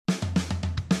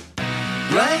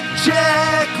Blank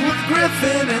check with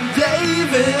Griffin and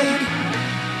David.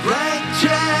 Blank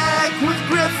check with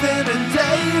Griffin and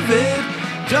David.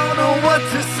 Don't know what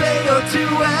to say or to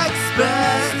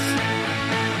expect.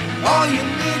 All you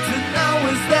need to know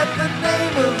is that the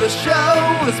name of the show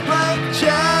is Blank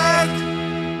Check.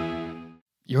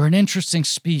 You're an interesting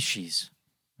species,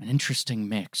 an interesting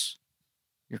mix.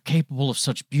 You're capable of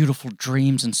such beautiful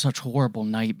dreams and such horrible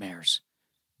nightmares.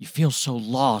 You feel so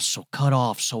lost, so cut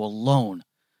off, so alone,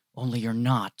 only you're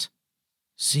not.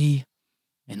 See,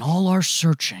 in all our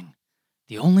searching,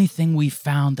 the only thing we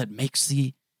found that makes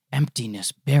the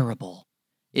emptiness bearable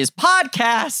is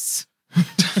podcasts.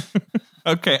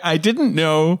 Okay, I didn't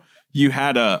know you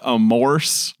had a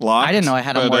Morse locked. I didn't know I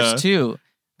had a Morse too.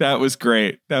 That was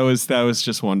great. That was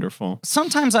just wonderful.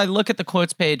 Sometimes I look at the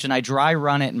quotes page and I dry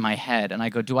run it in my head and I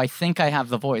go, do I think I have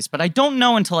the voice? But I don't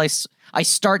know until I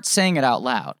start saying it out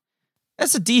loud.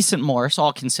 That's a decent Morse,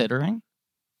 all considering.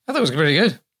 I thought it was pretty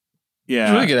good. Yeah. It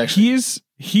was really good, actually.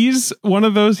 He's one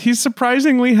of those, he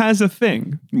surprisingly has a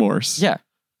thing, Morse. Yeah.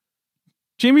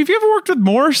 Jamie, have you ever worked with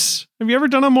Morse? Have you ever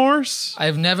done a Morse?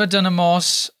 I've never done a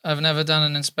Morse. I've never done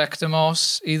an Inspector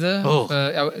Morse either.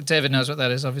 Oh. David knows what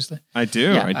that is, obviously. I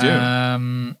do. Yeah. I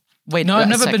do. Wait, No, I've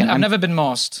never second. been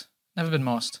Morsed. Never been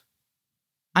Morsed.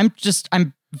 I'm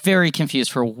very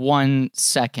confused for 1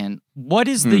 second. What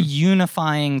is the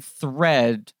unifying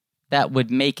thread that would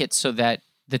make it so that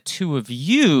the two of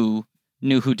you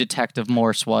knew who Detective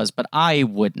Morse was, but I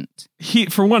wouldn't?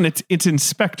 For one, it's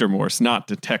Inspector Morse, not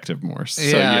Detective Morse. So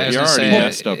Yeah, you're already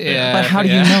messed up there. yeah. But how do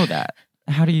you know that?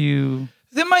 How do you...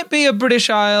 There might be a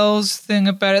British Isles thing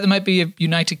about it. There might be a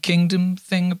United Kingdom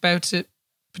thing about it,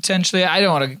 potentially. I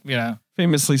don't want to,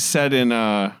 Famously set in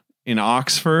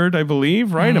Oxford, I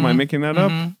believe, right? Am I making that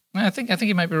up? I think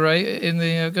you might be right, in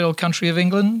the good old country of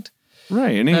England.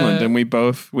 Right, in England. And we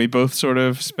both sort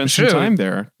of spent some time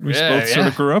there. We both sort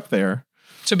of grew up there.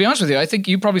 To be honest with you, I think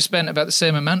you probably spent about the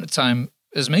same amount of time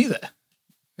as me there.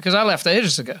 Because I left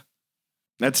ages ago.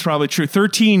 That's probably true.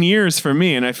 13 years for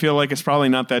me, and I feel like it's probably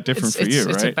not that different for you,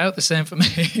 right? It's about the same for me,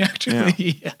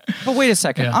 actually. Yeah. But wait a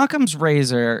second. Yeah. Occam's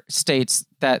razor states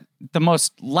that the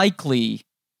most likely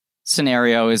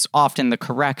scenario is often the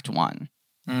correct one.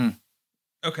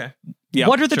 Okay. Yeah,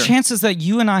 what are the chances that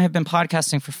you and I have been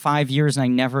podcasting for 5 years and I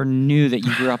never knew that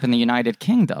you grew up in the United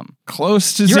Kingdom?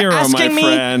 Close to zero, my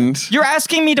friend. You're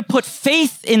asking me to put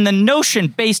faith in the notion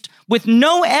based with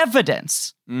no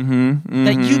evidence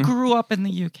that you grew up in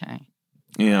the UK.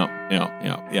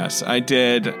 Yeah. Yes, I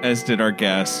did, as did our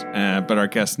guest. But our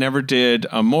guest never did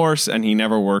a Morse, and he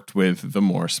never worked with the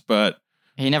Morse. But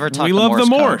he never taught we the love Morse the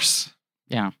code. Morse.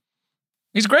 Yeah.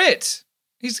 He's great.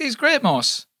 He's great,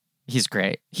 Morse. He's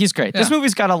great. He's great. Yeah. This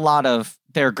movie's got a lot of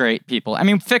they're great people. I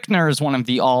mean, Fichtner is one of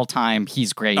the all-time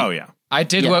he's great. Oh, yeah. I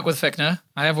did work with Fichtner.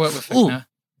 I have worked with Fichtner.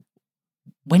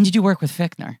 When did you work with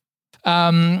Fichtner?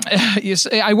 Yes,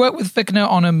 I worked with Fichtner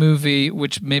on a movie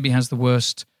which maybe has the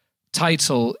worst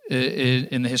title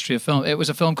in the history of film. It was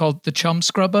a film called The Chum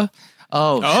Scrubber.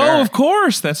 Oh, sure. Of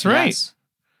course. That's right. Yes.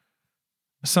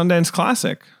 A Sundance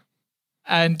classic.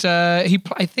 And I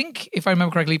think, if I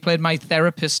remember correctly, he played my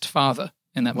therapist father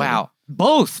in that movie. Wow.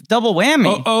 Both. Double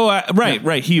whammy.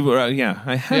 Right. He,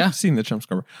 I have seen The Chum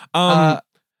Scrubber.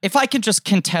 If I could just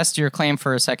contest your claim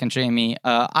for a second, Jamie,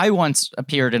 I once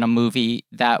appeared in a movie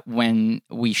that when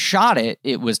we shot it,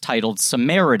 it was titled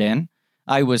Samaritan.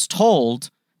 I was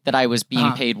told that I was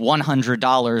being paid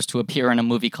 $100 to appear in a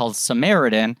movie called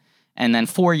Samaritan, and then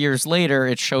 4 years later,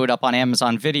 it showed up on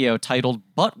Amazon Video titled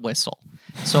Butt Whistle.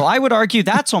 So I would argue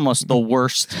that's almost the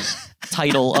worst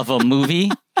title of a movie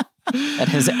that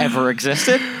has ever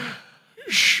existed.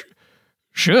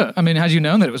 Sure. I mean, had you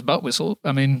known that it was Butt Whistle,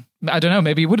 I mean, I don't know,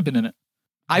 maybe you would have been in it.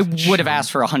 I would have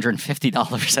asked for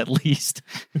 $150 at least.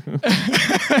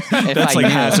 That's like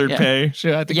hazard pay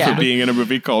Sure, for being in a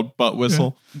movie called Butt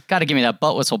Whistle. Got to give me that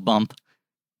butt whistle bump.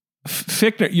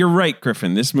 Fichtner, you're right,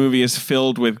 Griffin. This movie is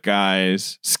filled with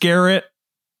guys. Scarrett.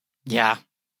 Yeah.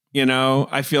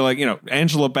 I feel like,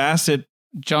 Angela Bassett.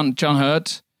 John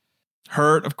Hurt.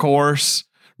 Hurt, of course.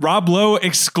 Rob Lowe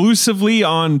exclusively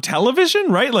on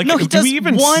television, right? Like, no, he does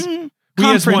one. He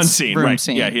has one scene, right?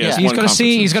 Scene. Yeah, he has He's one got a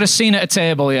scene. He's got a scene at a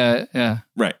table. Yeah.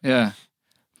 Right. Yeah.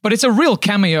 But it's a real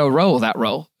cameo role. That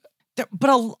role. But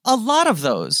a lot of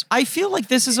those, I feel like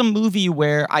this is a movie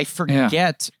where I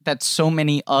forget that so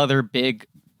many other big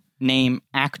name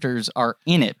actors are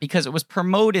in it because it was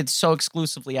promoted so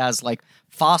exclusively as like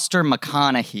Foster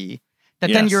McConaughey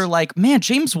that then you're like, man,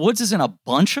 James Woods is in a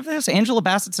bunch of this. Angela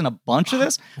Bassett's in a bunch of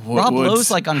this. Rob Lowe's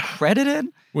like uncredited.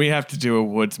 We have to do a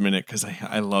Woods minute because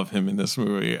I love him in this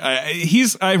movie.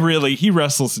 He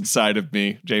wrestles inside of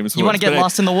me, James Woods. You want to get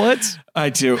lost in the woods? I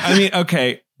do. I mean,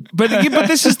 okay. But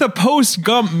this is the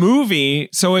post-Gump movie,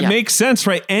 so it makes sense,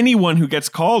 right? Anyone who gets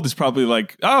called is probably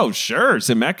like, oh, sure,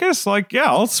 Zemeckis? Like, yeah,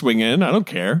 I'll swing in. I don't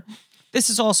care. This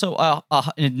is also a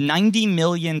 $90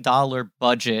 million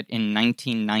budget in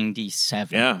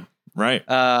 1997. Yeah, right.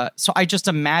 So I just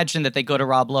imagine that they go to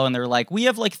Rob Lowe and they're like, we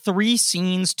have like 3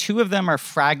 scenes. 2 of them are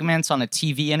fragments on a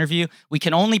TV interview. We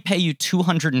can only pay you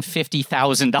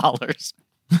 $250,000.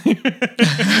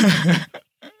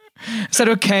 I said,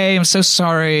 okay, I'm so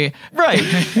sorry. Right.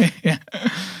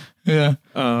 Yeah.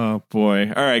 Oh,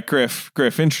 boy. All right, Griff,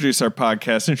 introduce our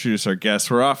podcast, introduce our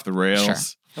guests. We're off the rails. Sure.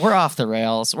 We're off the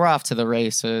rails. We're off to the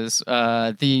races.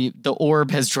 The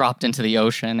orb has dropped into the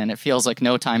ocean, and it feels like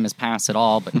no time has passed at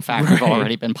all. But in fact, we've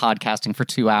already been podcasting for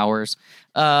 2 hours.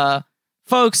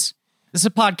 Folks, this is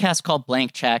a podcast called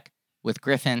Blank Check with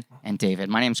Griffin and David.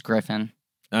 My name's Griffin.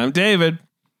 I'm David.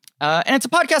 And it's a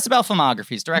podcast about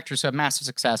filmographies, directors who have massive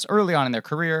success early on in their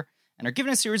career and are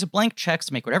given a series of blank checks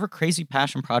to make whatever crazy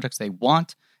passion projects they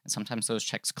want. And sometimes those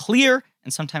checks clear,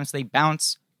 and sometimes they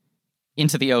bounce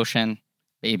into the ocean.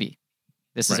 Baby.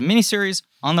 This is a miniseries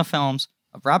on the films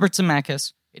of Robert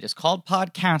Zemeckis. It is called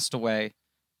Podcastaway.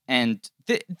 And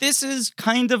this is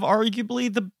kind of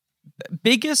arguably the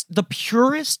biggest, the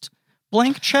purest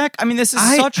blank check. I mean, this is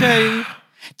such a...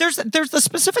 There's the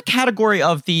specific category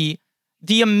of the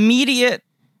immediate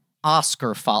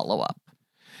Oscar follow-up.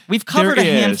 We've covered a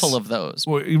handful of those.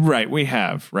 Well, right, we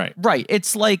have. Right.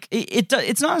 It's like,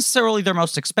 it's not necessarily their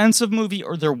most expensive movie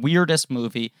or their weirdest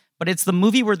movie, but it's the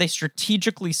movie where they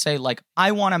strategically say, like,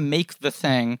 I want to make the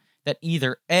thing that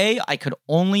either A, I could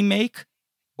only make,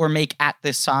 or make at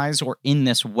this size or in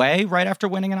this way right after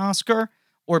winning an Oscar,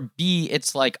 or B,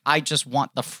 it's like, I just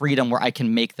want the freedom where I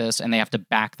can make this and they have to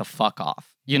back the fuck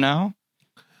off, you know?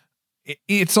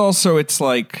 It's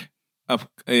like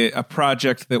a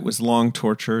project that was long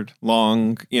tortured,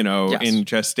 in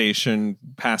gestation,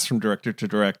 passed from director to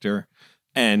director,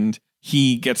 and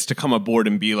he gets to come aboard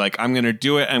and be like, I'm going to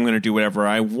do it. I'm going to do whatever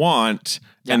I want.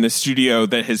 Yeah. And the studio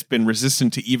that has been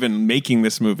resistant to even making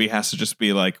this movie has to just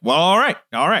be like, well, all right.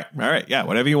 Yeah,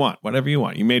 whatever you want.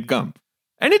 You made Gump.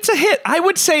 And it's a hit. I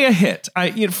would say a hit.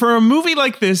 For a movie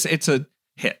like this, it's a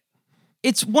hit.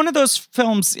 It's one of those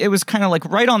films, it was kind of like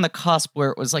right on the cusp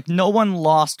where it was like no one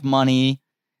lost money.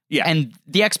 Yeah. And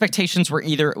the expectations were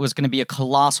either it was going to be a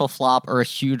colossal flop or a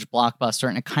huge blockbuster,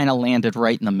 and it kind of landed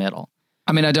right in the middle.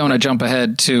 I mean, I don't want to jump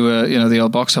ahead to the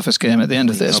old box office game at the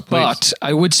end of this, but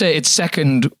I would say its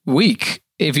second week,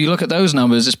 if you look at those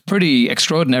numbers, is pretty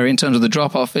extraordinary in terms of the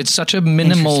drop-off. It's such a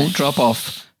minimal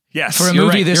drop-off. Yes, for a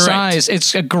movie this size,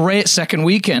 it's a great second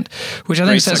weekend, which I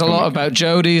think says a lot about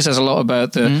Jodie, says a lot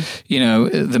about the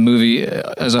the movie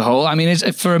as a whole. I mean,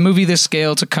 it's for a movie this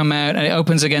scale to come out and it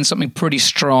opens against something pretty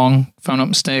strong, if I'm not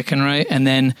mistaken, right? And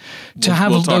then to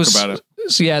have those, talk about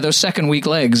it. So those second week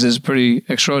legs is pretty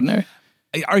extraordinary.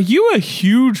 Are you a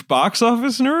huge box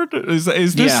office nerd?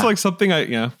 Is this like something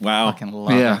wow.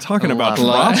 Talking about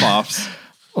drop-offs.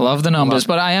 Love the numbers,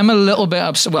 but I am a little bit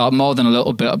upset. Well, more than a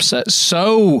little bit upset.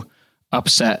 So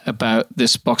upset about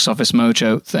this box office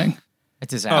mojo thing.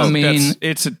 It's a disaster. I mean,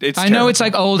 it's I know it's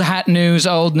like old news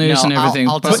and everything,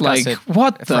 I'll but like,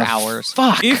 what the hours?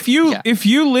 Fuck? If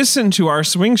you listen to our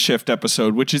Swing Shift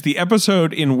episode, which is the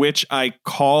episode in which I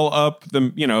call up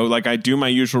like I do my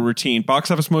usual routine, Box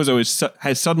Office Mojo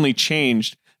has suddenly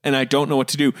changed, and I don't know what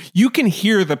to do. You can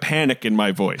hear the panic in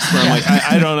my voice. Where I'm like,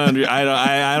 I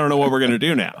don't know what we're gonna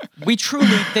do now. We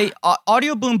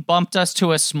Audio Boom bumped us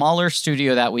to a smaller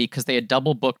studio that week because they had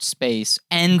double booked space,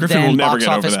 and then Box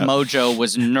Office Mojo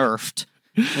was nerfed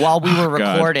while we were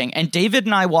recording. And David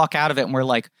and I walk out of it and we're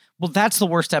like, well, that's the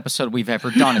worst episode we've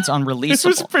ever done. It's unreleasable. It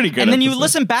was pretty good. And then you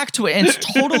listen back to it and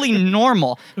it's totally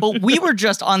normal. But we were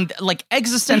just on like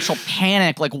existential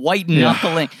panic, like white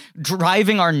knuckling,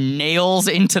 driving our nails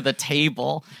into the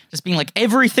table, just being like,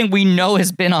 everything we know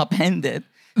has been upended.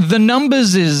 The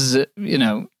numbers is,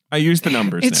 I use the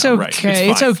numbers. It's now. okay.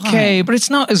 Right. It's okay, but it's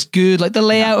not as good. Like the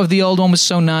layout of the old one was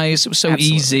so nice. It was so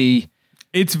easy.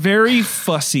 It's very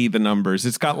fussy, the numbers.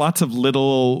 It's got lots of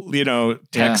little,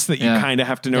 text that you kind of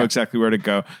have to know exactly where to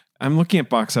go. I'm looking at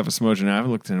Box Office Mojo now. I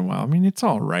haven't looked in a while. I mean, it's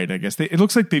all right, I guess. It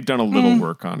looks like they've done a little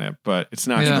work on it, but it's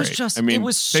not great. It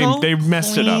was so they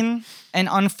messed it up. And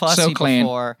unfussy so clean.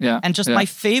 Before. Yeah. And just my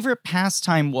favorite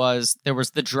pastime was there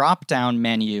was the drop-down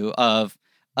menu of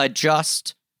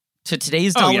adjust to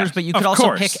today's dollars, but you could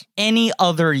also pick any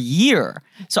other year.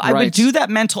 So I would do that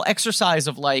mental exercise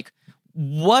of like,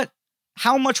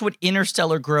 how much would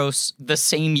Interstellar gross the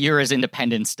same year as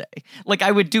Independence Day? Like,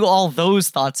 I would do all those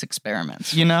thoughts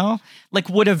experiments, you know? Like,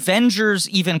 would Avengers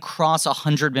even cross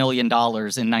 $100 million in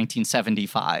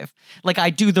 1975? Like, I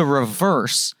do the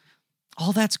reverse.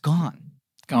 All that's gone.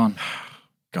 Gone,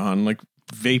 like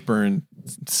vapor and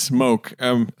smoke.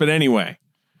 But anyway,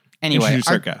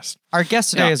 our guest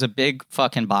today is a big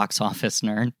fucking box office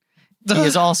nerd. He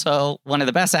is also one of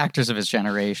the best actors of his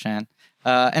generation,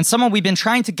 and someone we've been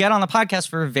trying to get on the podcast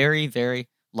for a very, very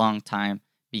long time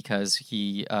because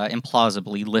he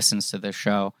implausibly listens to this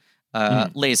show.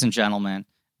 Ladies and gentlemen,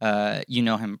 you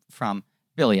know him from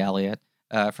Billy Elliot,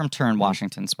 from Turn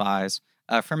Washington Spies,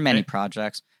 from many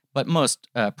projects, but most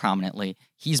prominently,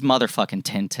 he's motherfucking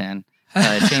Tintin.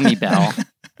 Jamie Bell.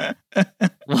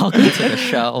 Welcome to the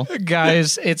show.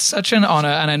 Guys, it's such an honor.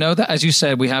 And I know that, as you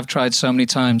said, we have tried so many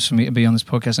times for me to be on this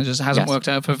podcast and it just hasn't worked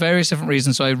out for various different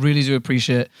reasons. So I really do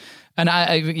appreciate it. And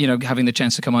I having the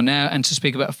chance to come on now and to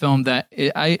speak about a film that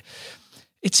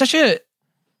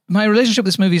my relationship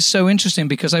with this movie is so interesting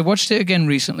because I watched it again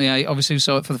recently. I obviously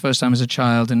saw it for the first time as a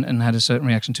child and had a certain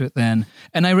reaction to it then.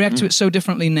 And I react to it so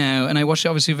differently now. And I watched it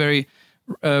obviously very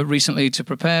recently to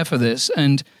prepare for this.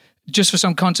 And just for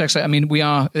some context, I mean,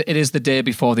 it is the day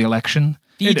before the election.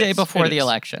 The day before the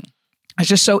election. It's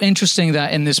just so interesting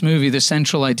that in this movie, the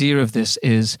central idea of this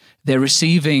is they're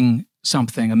receiving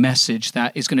something, a message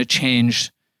that is going to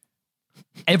change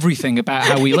everything about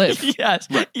how we live.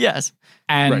 Yes.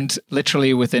 And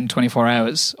literally within 24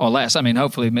 hours or less, I mean,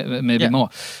 hopefully maybe more,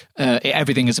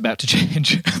 everything is about to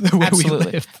change the way we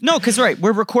live. No, because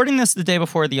we're recording this the day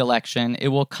before the election. It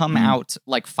will come out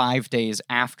like 5 days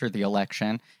after the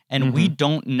election. And we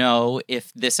don't know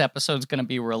if this episode is going to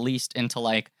be released into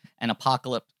like an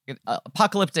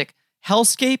apocalyptic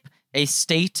hellscape, a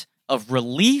state of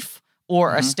relief,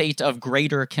 or a state of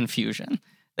greater confusion.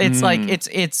 It's like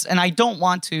it's, and I don't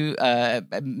want to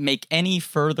make any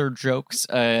further jokes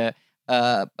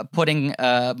putting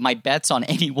my bets on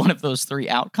any one of those three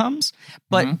outcomes,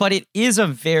 but it is a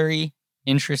very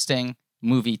interesting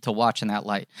movie to watch in that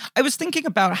light. I was thinking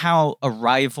about how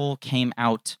Arrival came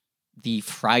out the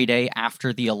Friday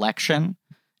after the election,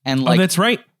 and like that's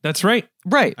right.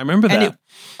 Right. I remember that. And it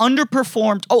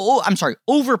underperformed.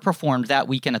 Overperformed that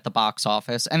weekend at the box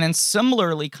office, and then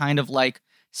similarly, kind of like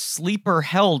sleeper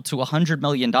held to $100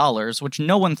 million, which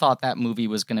no one thought that movie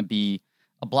was going to be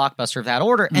a blockbuster of that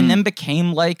order, and then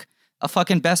became like a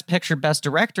fucking Best Picture, Best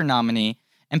Director nominee.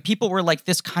 And people were like,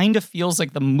 this kind of feels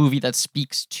like the movie that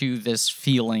speaks to this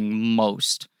feeling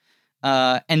most.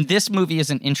 And this movie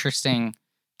is an interesting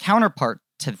counterpart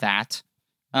to that.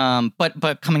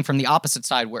 But coming from the opposite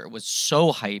side where it was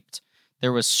so hyped,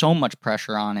 there was so much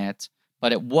pressure on it,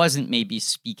 but it wasn't maybe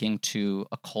speaking to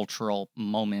a cultural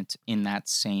moment in that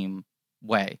same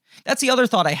way. That's the other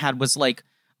thought I had was like,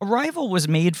 Arrival was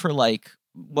made for like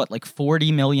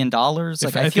 $40 million?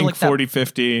 Like I feel like 40,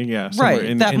 50, yeah.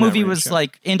 Right. That movie was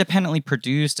like independently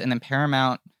produced, and then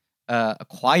Paramount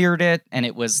acquired it, and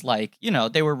it was like,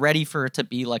 they were ready for it to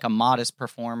be like a modest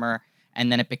performer,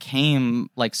 and then it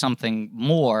became like something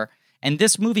more. And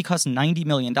this movie cost $90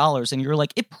 million, and you're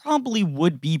like, it probably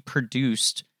would be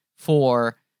produced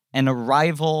for an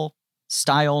Arrival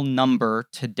style number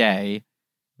today,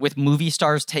 with movie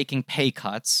stars taking pay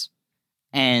cuts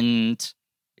and,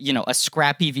 a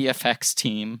scrappy VFX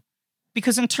team.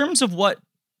 Because in terms of what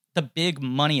the big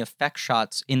money effect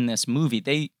shots in this movie,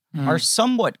 they are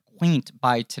somewhat quaint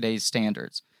by today's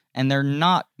standards. And there are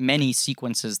not many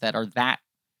sequences that are that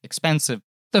expensive.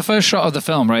 The first shot of the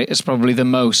film, right, is probably the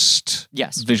most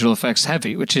visual effects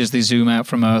heavy, which is they zoom out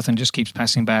from Earth and just keeps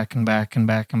passing back and back and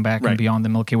back and back and beyond the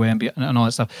Milky Way and all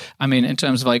that stuff. I mean, in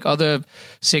terms of like other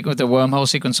sequence, the wormhole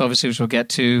sequence, obviously, which we'll get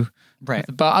to. Right.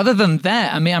 But other than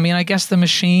that, I mean, I guess the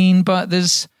machine, but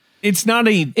there's... It's not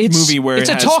a movie where it's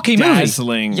a talky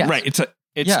dazzling. Movie. Yes. Right.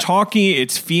 It's talky,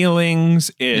 it's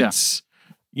feelings, it's...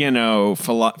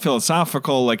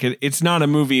 philosophical. Like it's not a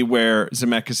movie where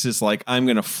Zemeckis is like, I'm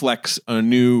going to flex a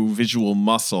new visual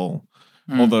muscle,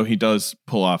 although he does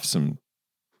pull off some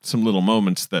little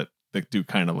moments that do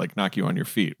kind of like knock you on your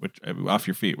feet, off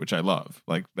your feet, which I love.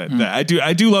 Like that I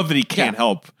do love that he can't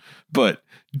help but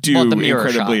do the mirror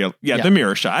incredibly. Shot. The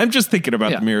mirror shot. I'm just thinking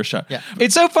about the mirror shot. Yeah.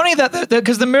 It's so funny that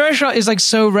because the mirror shot is like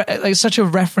such a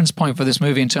reference point for this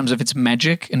movie in terms of its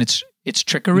magic and its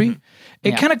trickery.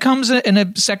 It kind of comes in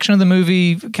a section of the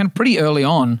movie kind of pretty early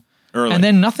on. And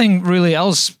then nothing really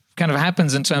else kind of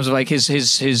happens in terms of like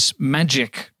his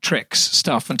magic tricks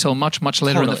stuff until much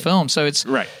later in the film. So it's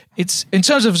in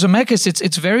terms of Zemeckis,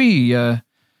 it's very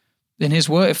in his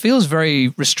work. It feels very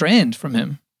restrained from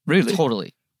him, really.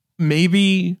 Totally.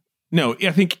 Maybe, no,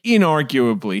 I think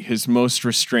inarguably his most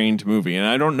restrained movie. And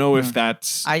I don't know if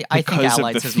that's I think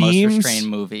Allied's his most restrained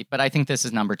movie, but I think this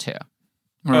is number 2.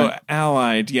 Right. Oh,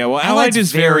 Allied. Yeah, well, Allied's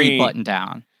is very buttoned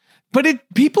down. But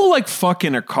people like fuck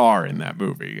in a car in that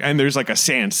movie, and there's like a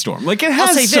sandstorm. Like it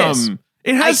has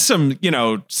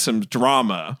some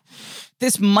drama.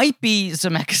 This might be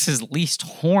Zemeckis' least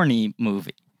horny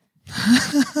movie.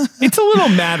 It's a little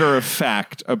matter of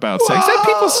fact about sex. And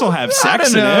people still have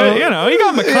sex in it. You know, you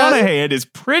got McConaughey at his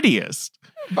prettiest.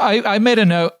 I made a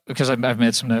note because I've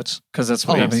made some notes because that's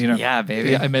what happened. You know, yeah,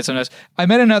 baby. Yeah, I made some notes. I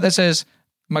made a note that says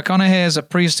McConaughey is a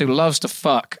priest who loves to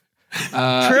fuck.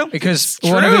 True. Because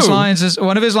one of his lines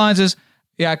is,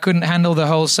 yeah, I couldn't handle the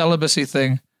whole celibacy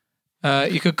thing.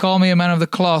 You could call me a man of the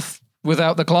cloth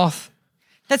without the cloth.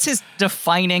 That's his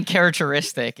defining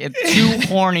characteristic. It's too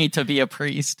horny to be a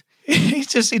priest. He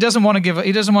doesn't want to give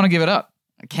it up.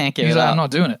 I can't give it up. I'm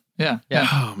not doing it. Yeah.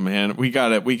 Oh man, we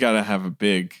gotta have a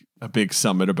big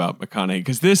summit about McConaughey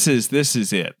because this is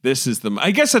it. This is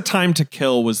I guess A Time to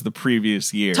Kill was the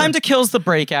previous year. Time to Kill's the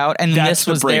breakout, and this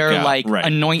was their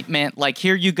anointment. Like,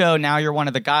 here you go, now you're one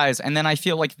of the guys. And then I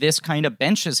feel like this kind of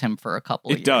benches him for a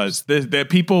couple of years. It does. The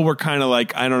people were kind of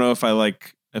like, I don't know if I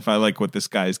like what this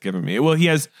guy's giving me. Well, he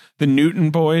has the Newton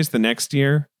Boys the next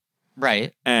year.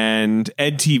 Right. And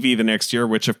Ed TV the next year,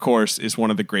 which of course is one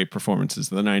of the great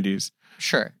performances of the 90s.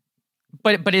 Sure.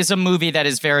 But is a movie that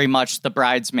is very much the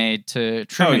bridesmaid to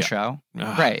Truman Show.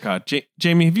 Oh, right. God.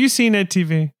 Jamie, have you seen Ed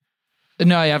TV?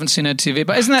 No, I haven't seen Ed TV.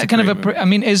 But isn't that kind of I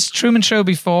mean, is Truman Show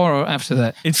before or after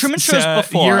that? It's Truman Show's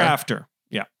before. Year after.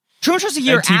 Yeah. Truman Show's a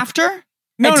year after?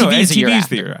 No, Ed TV's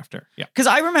the year after. Yeah. Because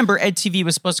I remember Ed TV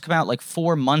was supposed to come out like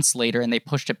 4 months later and they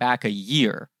pushed it back a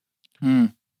year.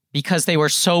 Because they were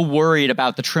so worried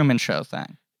about the Truman Show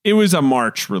thing. It was a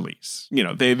March release. You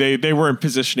know, they weren't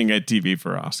positioning Ed TV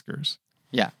for Oscars.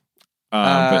 Yeah.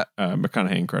 But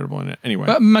McConaughey incredible in it. Anyway.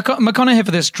 But McConaughey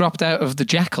for this dropped out of The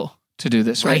Jackal to do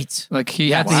this, right? Like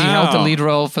he held the lead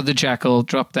role for The Jackal,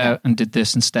 dropped out and did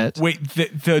this instead. Wait,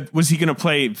 was he going to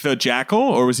play The Jackal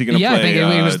or was he going to play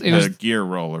the gear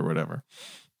role or whatever?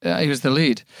 He was the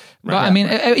lead. But I mean,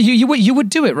 you would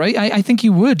do it, right? I think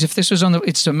you would if this was on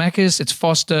it's Zemeckis, it's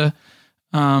Foster.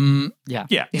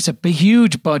 Yeah. It's a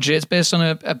huge budget. It's based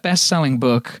on a best-selling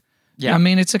book. Yeah. I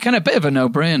mean, it's a kind of bit of a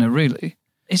no-brainer, really.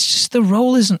 It's just the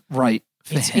role isn't right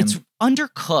for him. It's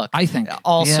undercooked, I think.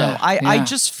 Also, I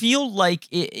just feel like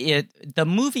the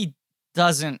movie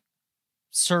doesn't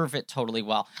serve it totally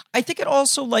well. I think it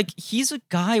also, like, he's a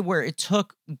guy where it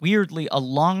took, weirdly, a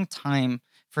long time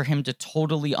for him to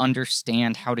totally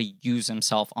understand how to use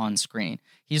himself on screen.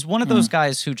 He's one of those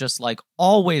guys who just, like,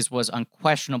 always was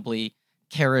unquestionably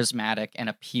charismatic and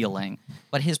appealing,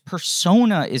 but his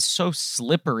persona is so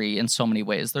slippery in so many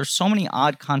ways. There's so many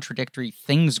odd contradictory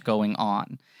things going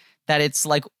on that it's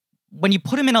like when you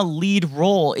put him in a lead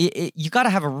role, you got to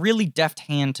have a really deft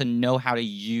hand to know how to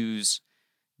use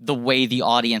the way the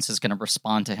audience is going to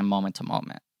respond to him moment to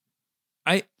moment.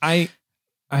 I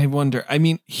wonder. I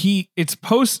mean,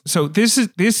 so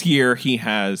this year he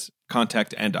has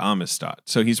Contact and Amistad.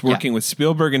 So he's working with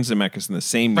Spielberg and Zemeckis in the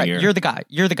same year. You're the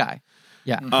guy.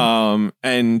 Yeah.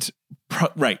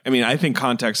 Right. I mean, I think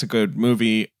Contact's a good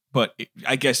movie, but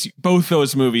I guess both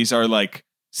those movies are like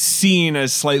seen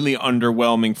as slightly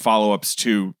underwhelming follow-ups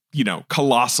to, you know,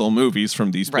 colossal movies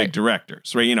from these big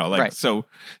directors, right? You know, like so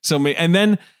and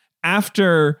then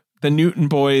after the Newton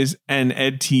Boys and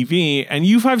Ed TV and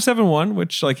U571,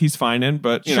 which like he's fine in,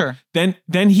 but you know,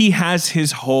 then he has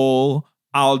his whole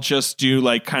I'll just do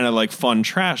like kind of like fun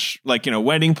trash, like, you know,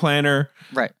 Wedding Planner,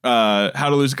 right? How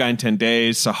to Lose a Guy in 10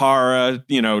 Days, Sahara,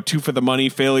 you know, Two for the Money,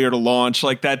 Failure to Launch,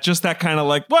 like that, just that kind of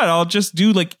like, I'll just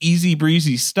do like easy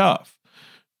breezy stuff.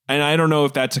 And I don't know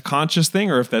if that's a conscious thing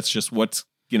or if that's just what's,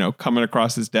 you know, coming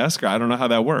across his desk. I don't know how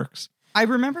that works. I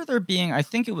remember there being, I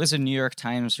think it was a New York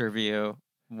Times review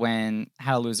when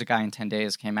How to Lose a Guy in 10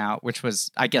 Days came out, which was,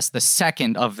 I guess, the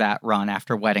second of that run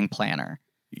after Wedding Planner.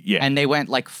 Yeah. And they went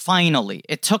like, finally,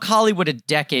 it took Hollywood a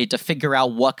decade to figure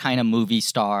out what kind of movie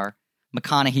star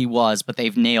McConaughey was, but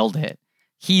they've nailed it.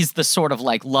 He's the sort of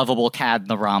like lovable cad in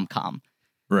the rom-com.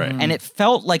 Right. And it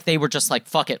felt like they were just like,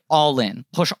 fuck it, all in,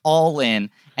 push all in.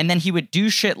 And then he would do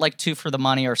shit like Two for the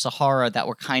Money or Sahara that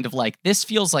were kind of like, this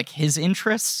feels like his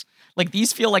interests. Like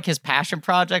these feel like his passion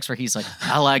projects where he's like,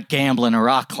 I like gambling or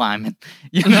rock climbing,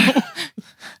 you know?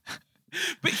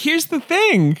 But here's the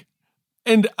thing.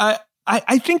 And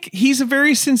I think he's a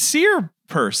very sincere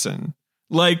person.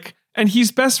 Like, and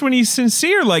he's best when he's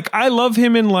sincere. Like, I love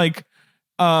him in like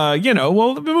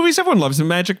the movies everyone loves,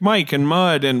 Magic Mike and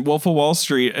Mud and Wolf of Wall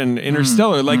Street and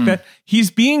Interstellar, that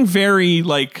he's being very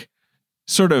like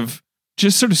sort of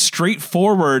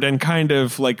straightforward and kind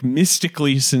of like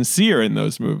mystically sincere in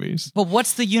those movies. But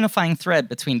what's the unifying thread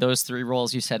between those three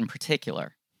roles you said in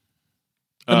particular?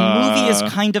 The movie is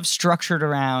kind of structured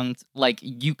around like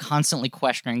you constantly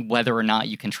questioning whether or not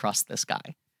you can trust this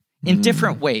guy in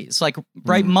different ways. Like,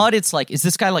 Mud, it's like, is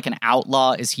this guy like an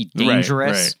outlaw? Is he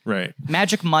dangerous? Right.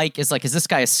 Magic Mike is like, is this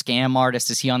guy a scam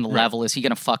artist? Is he on the level? Is he going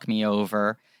to fuck me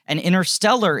over? And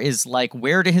Interstellar is like,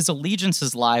 where do his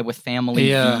allegiances lie with family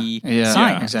v. science?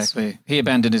 Yeah, exactly. He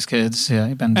abandoned his kids. Yeah,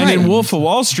 he abandoned. And in Wolf of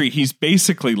Wall Street, he's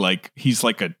basically like, he's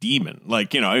like a demon.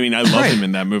 Like, I love him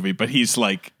in that movie, but he's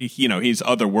like, he's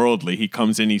otherworldly. He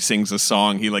comes in, he sings a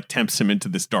song, he like tempts him into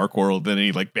this dark world, then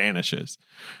he like vanishes.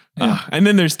 Yeah. And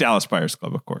then there's Dallas Buyers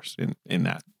Club, of course, in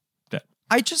that.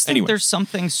 I just think there's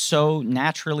something so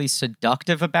naturally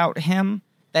seductive about him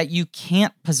that you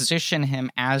can't position him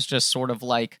as just sort of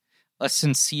like a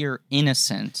sincere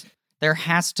innocent. There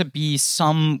has to be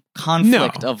some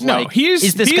conflict of like,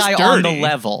 is this guy dirty on the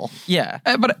level? Yeah.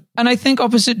 And I think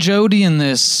opposite Jodie in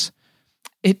this,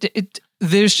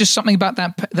 there's just something about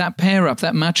that pair up,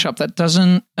 that match up that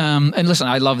doesn't, and listen,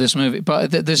 I love this movie,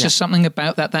 but there's just something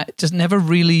about that just never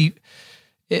really,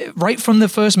 right from the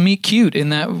first meet cute in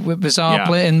that bizarre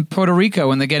play in Puerto Rico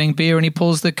when they're getting beer and he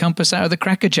pulls the compass out of the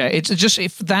Cracker Jack. It's just,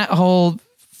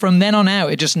 from then on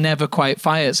out, it just never quite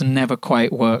fires and never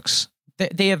quite works.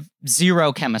 They have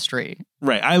zero chemistry.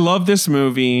 Right. I love this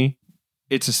movie.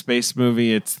 It's a space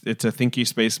movie. It's a thinky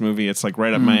space movie. It's like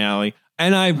right up my alley.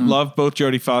 And I love both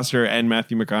Jodie Foster and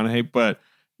Matthew McConaughey, but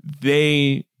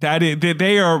they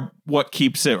are what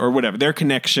keeps it, or whatever, their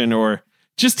connection, or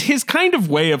just his kind of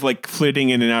way of like flitting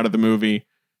in and out of the movie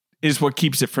is what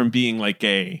keeps it from being like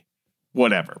a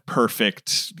whatever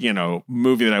perfect,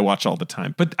 movie that I watch all the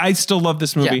time. But I still love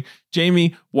this movie. Yeah.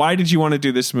 Jamie, why did you want to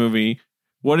do this movie?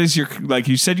 What is your, like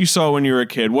you said you saw when you were a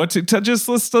kid, let's talk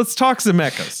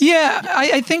Zemeckis. Yeah,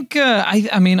 I think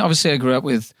I mean obviously I grew up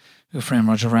with Who Framed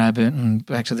Roger Rabbit and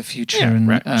Back to the Future and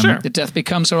The Death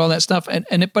Becomes Her, all that stuff,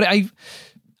 but I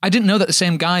didn't know that the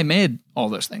same guy made all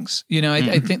those things.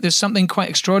 I think there's something quite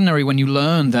extraordinary when you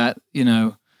learn that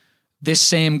this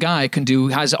same guy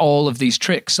has all of these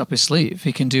tricks up his sleeve.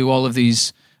 He can do all of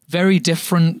these very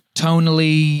different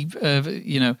tonally,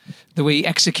 the way he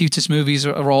executes his movies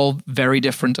are all very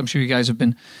different. I'm sure you guys have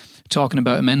been talking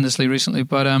about him endlessly recently,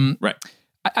 but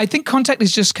I think Contact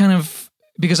is just kind of,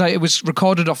 because it was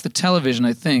recorded off the television,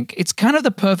 I think it's kind of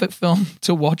the perfect film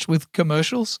to watch with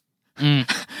commercials. I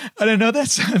don't know, that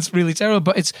sounds really terrible,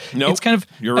 but it's kind of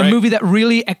a movie that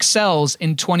really excels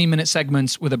in 20-minute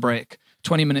segments with a break.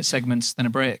 20-minute segments, then a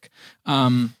break.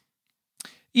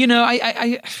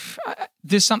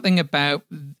 There's something about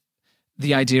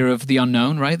the idea of the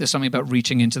unknown, right? There's something about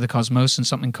reaching into the cosmos and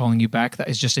something calling you back that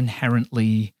is just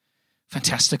inherently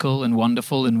fantastical and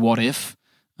wonderful and what if.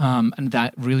 And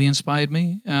that really inspired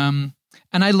me. And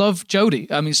I love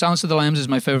Jodie. I mean, Silence of the Lambs is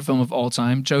my favorite film of all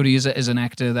time. Jodie is an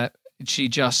actor that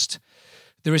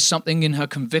there is something in her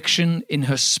conviction, in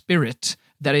her spirit,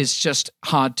 that is just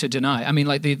hard to deny. I mean,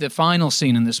 like the final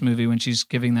scene in this movie when she's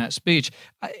giving that speech,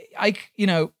 I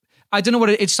don't know what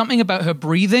it's something about her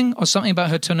breathing or something about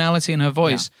her tonality in her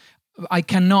voice. Yeah. I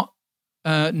cannot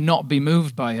not be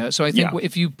moved by her. So I think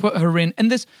if you put her in, and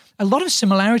there's a lot of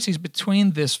similarities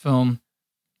between this film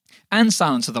and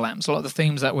Silence of the Lambs, a lot of the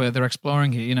themes that they're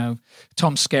exploring here,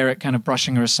 Tom Skerritt kind of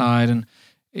brushing her aside and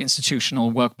institutional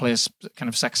workplace kind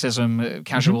of sexism,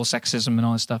 casual sexism and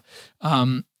all this stuff.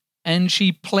 And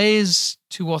she plays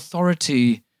to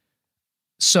authority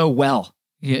so well.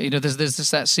 Yeah,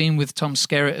 there's that scene with Tom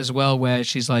Skerritt as well where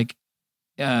she's like,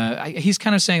 he's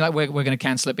kind of saying like we're going to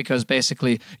cancel it because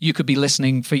basically you could be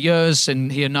listening for years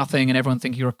and hear nothing and everyone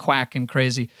think you're a quack and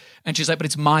crazy. And she's like, but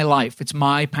it's my life, it's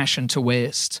my passion to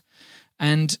waste.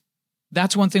 And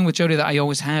that's one thing with Jodie that I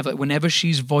always have. Like whenever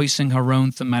she's voicing her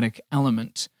own thematic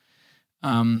element,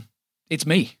 it's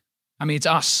me. I mean, it's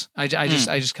us. I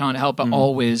just can't help but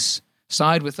always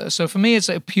side with her. So for me, it's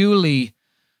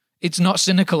it's not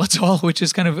cynical at all, which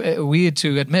is kind of weird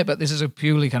to admit, but this is a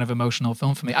purely kind of emotional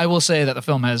film for me. I will say that the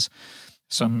film has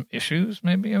some issues,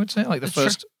 maybe I would say. Like the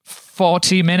first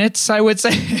 40 minutes, I would say,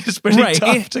 is pretty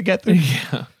tough to get through.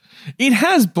 Yeah. It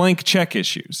has blank check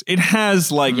issues. It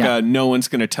has like no one's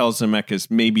going to tell Zemeckis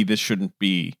maybe this shouldn't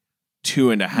be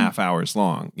 2.5 hours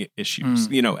long issues,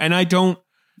 and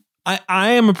I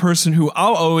am a person who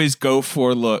I'll always go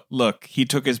for, look, he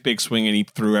took his big swing and he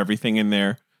threw everything in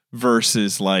there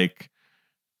versus like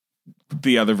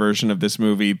the other version of this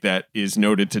movie that is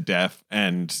noted to death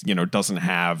and, you know, doesn't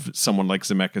have someone like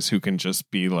Zemeckis who can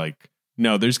just be like,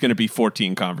 no, there's going to be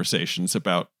 14 conversations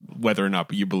about whether or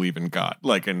not you believe in God.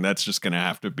 Like, and that's just going to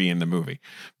have to be in the movie.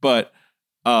 But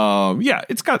yeah,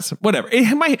 it's got some, whatever.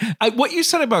 What you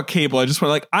said about cable, I just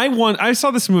want I saw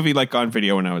this movie like on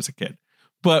video when I was a kid.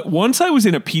 But once I was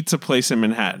in a pizza place in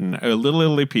Manhattan, a Little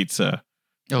Italy Pizza,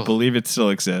 I believe it still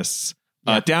exists,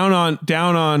 down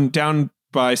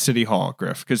by City Hall,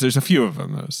 Griff, because there's a few of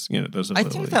them. Those. I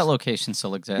think that location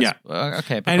still exists. Yeah.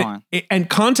 Okay, but go on. And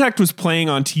Contact was playing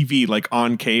on TV, like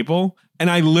on cable, and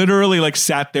I literally like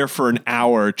sat there for an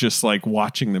hour just like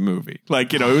watching the movie.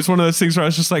 Like, it was one of those things where I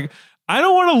was just like, I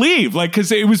don't want to leave, like,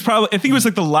 because it was probably, I think it was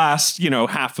like the last,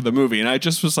 half of the movie, and I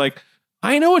just was like,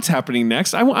 I know what's happening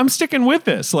next. I'm sticking with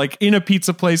this, like in a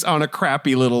pizza place on a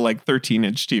crappy little like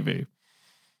 13-inch TV.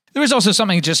 There is also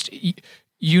something just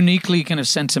uniquely kind of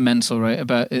sentimental, right?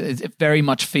 About it very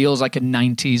much feels like a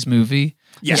 90s movie.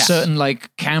 Yes. There's certain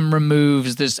like camera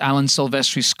moves. There's Alan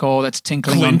Silvestri score that's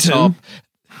tinkling Clinton. on top.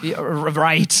 Yeah,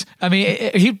 right. I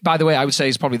mean, he, by the way, I would say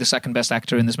he's probably the second best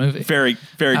actor in this movie. Very,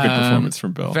 very good performance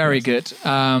from Bill. Very good.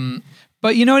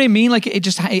 But you know what I mean? Like it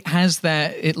has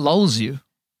that, it lulls you.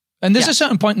 And there's a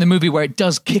certain point in the movie where it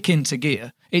does kick into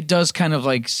gear. It does kind of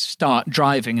like start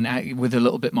driving and act with a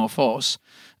little bit more force.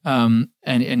 And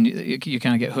you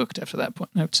kind of get hooked after that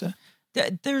point, I would say.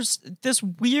 There's this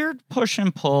weird push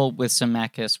and pull with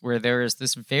Zemeckis where there is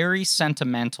this very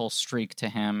sentimental streak to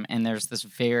him and there's this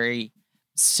very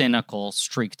cynical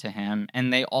streak to him,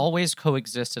 and they always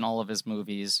coexist in all of his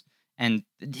movies, and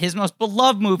his most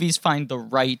beloved movies find the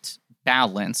right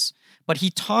balance. But he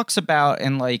talks about,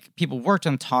 and like people worked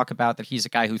on talk about, that he's a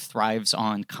guy who thrives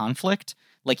on conflict,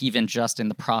 like even just in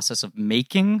the process of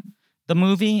making the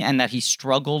movie, and that he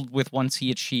struggled with once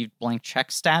he achieved blank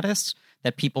check status,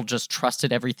 that people just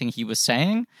trusted everything he was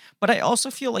saying. But I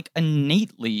also feel like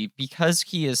innately, because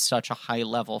he is such a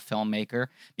high-level filmmaker,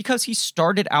 because he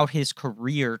started out his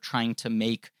career trying to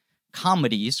make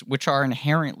comedies, which are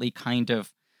inherently kind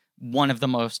of one of the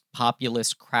most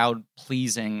populist,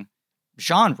 crowd-pleasing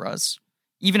genres.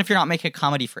 Even if you're not making a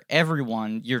comedy for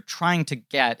everyone, you're trying to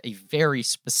get a very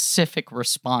specific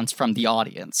response from the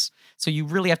audience. So you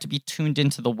really have to be tuned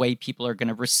into the way people are going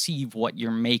to receive what you're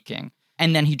making.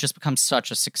 And then he just becomes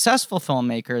such a successful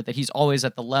filmmaker that he's always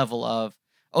at the level of,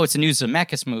 oh, it's a new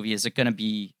Zemeckis movie. Is it going to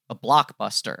be a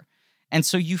blockbuster? And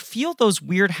so you feel those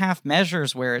weird half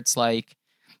measures where it's like,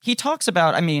 he talks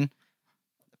about, I mean,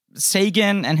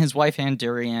 Sagan and his wife Ann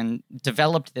Durian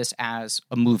developed this as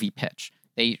a movie pitch.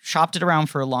 They shopped it around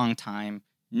for a long time.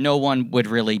 No one would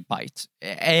really bite.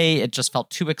 It just felt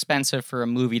too expensive for a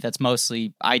movie that's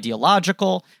mostly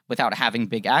ideological without having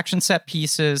big action set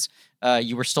pieces.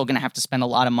 You were still going to have to spend a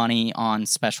lot of money on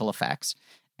special effects.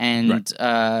 And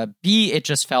right. B, it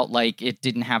just felt like it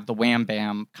didn't have the wham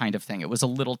bam kind of thing. It was a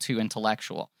little too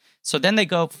intellectual. So then they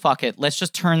go, fuck it, let's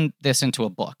just turn this into a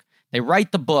book. They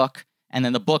write the book, and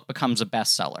then the book becomes a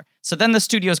bestseller. So then the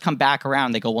studios come back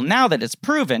around. They go, well, now that it's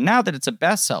proven, now that it's a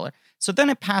bestseller. So then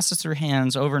it passes through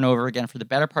hands over and over again for the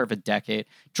better part of a decade.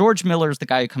 George Miller is the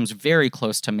guy who comes very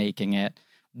close to making it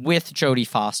with Jodie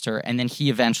Foster, and then he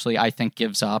eventually, I think,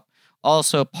 gives up.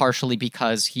 Also partially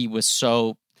because he was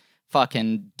so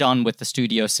fucking done with the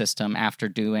studio system after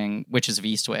doing Witches of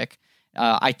Eastwick.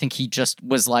 I think he just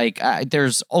was like,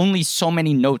 there's only so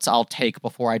many notes I'll take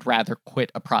before I'd rather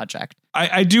quit a project.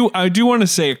 I do want to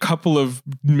say a couple of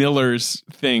Miller's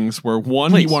things where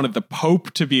one, Please. He wanted the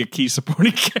Pope to be a key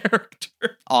supporting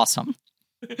character. Awesome.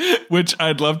 Which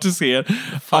I'd love to see it.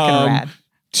 Fucking rad.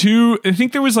 Two, I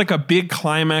think there was like a big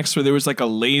climax where there was like a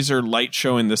laser light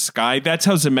show in the sky. That's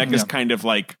how Zemeckis kind of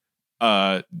like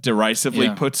derisively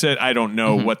puts it. I don't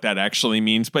know what that actually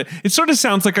means, but it sort of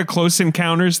sounds like a Close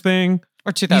Encounters thing.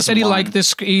 Or 2001. He said he liked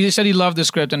this. He said he loved the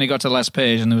script, and he got to the last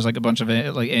page, and there was like a bunch of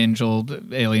like angel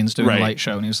aliens doing a light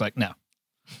show, and he was like, no,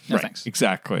 thanks.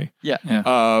 Exactly.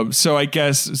 Yeah. So I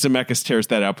guess Zemeckis tears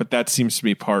that out, but that seems to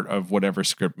be part of whatever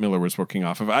script Miller was working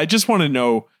off of. I just want to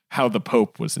know how the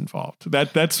Pope was involved.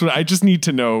 That's what I just need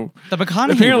to know. The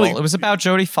McConaughey role. It was about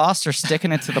Jodie Foster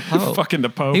sticking it to the Pope. Fucking the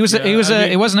Pope. He was.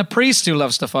 It wasn't a priest who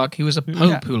loves to fuck. He was a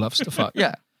Pope who loves to fuck.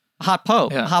 Yeah. Hot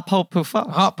Pope. Yeah. Hot Pope who fucks.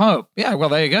 Hot Pope. Yeah. Well,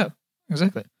 there you go.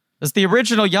 Exactly. It's the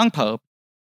original young Pope.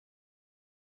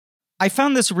 I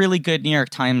found this really good New York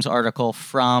Times article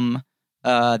from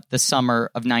the summer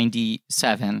of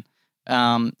 '97,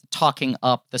 talking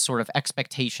up the sort of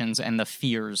expectations and the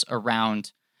fears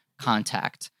around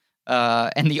Contact.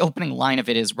 And the opening line of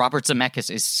it is, Robert Zemeckis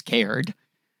is scared.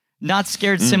 Not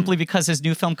scared simply because his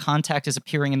new film Contact is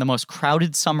appearing in the most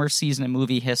crowded summer season in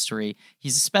movie history.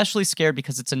 He's especially scared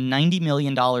because it's a $90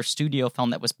 million studio film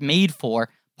that was made for,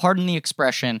 pardon the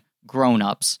expression,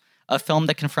 grown-ups. A film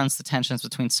that confronts the tensions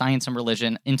between science and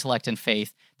religion, intellect and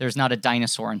faith. There's not a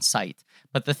dinosaur in sight.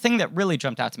 But the thing that really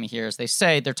jumped out to me here is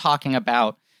they're talking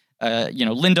about,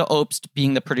 Linda Obst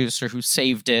being the producer who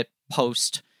saved it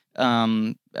post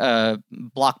blockbuster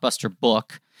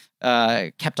book.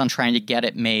 Kept on trying to get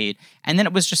it made. And then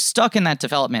it was just stuck in that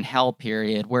development hell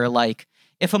period where, like,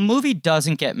 if a movie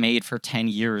doesn't get made for 10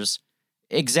 years,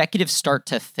 executives start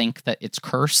to think that it's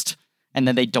cursed and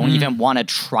then they don't even want to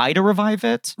try to revive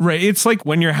it. Right. It's like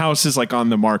when your house is like on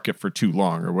the market for too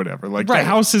long or whatever. Like the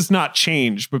house has not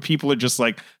changed, but people are just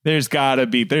like, there's gotta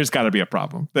be a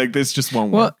problem. Like this just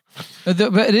won't work. But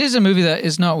it is a movie that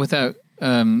is not without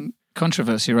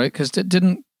controversy, right? Because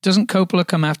doesn't Coppola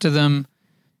come after them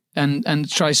and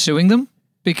try suing them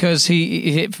because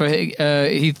he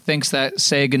thinks that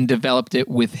Sagan developed it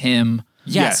with him.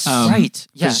 Yes, right.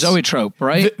 Yes. The Zoetrope,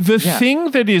 right? The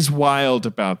thing that is wild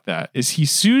about that is he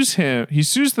sues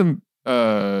them,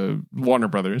 Warner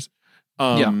Brothers,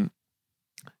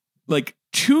 like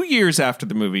 2 years after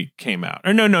the movie came out.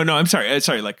 Or no, I'm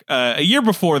sorry, like a year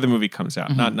before the movie comes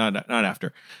out, not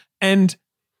after. And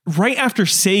right after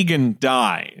Sagan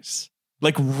dies.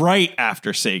 Like right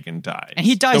after Sagan dies. And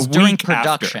he dies during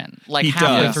production, like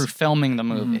halfway through filming the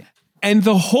movie. And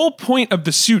the whole point of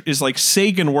the suit is like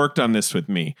Sagan worked on this with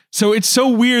me. So it's so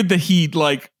weird that he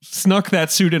like snuck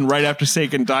that suit in right after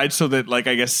Sagan died so that like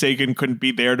I guess Sagan couldn't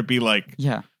be there to be like,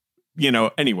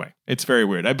 anyway, it's very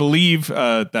weird. I believe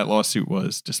that lawsuit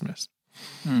was dismissed.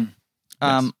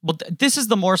 Well, this is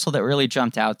the morsel that really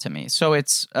jumped out to me. So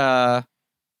it's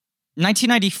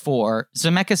 1994,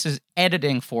 Zemeckis is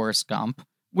editing Forrest Gump,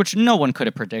 which no one could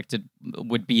have predicted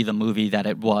would be the movie that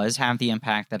it was, have the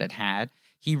impact that it had.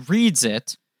 He reads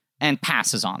it and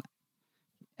passes on it.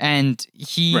 And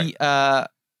he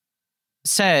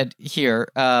said here,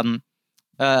 Mr.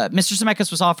 Zemeckis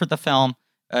was offered the film,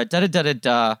 but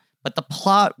the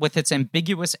plot with its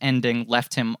ambiguous ending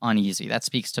left him uneasy. That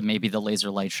speaks to maybe the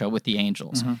Laser Light Show with the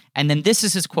Angels. And then this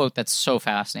is his quote that's so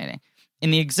fascinating. In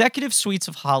the executive suites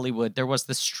of Hollywood, there was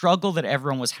the struggle that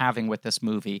everyone was having with this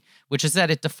movie, which is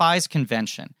that it defies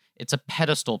convention. It's a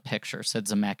pedestal picture, said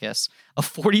Zemeckis, a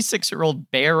 46-year-old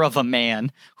bear of a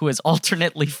man who is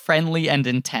alternately friendly and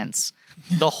intense.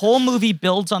 The whole movie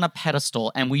builds on a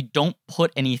pedestal, and we don't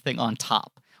put anything on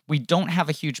top. We don't have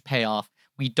a huge payoff.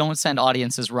 We don't send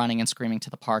audiences running and screaming to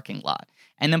the parking lot.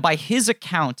 And then by his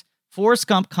account, Forrest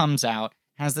Gump comes out,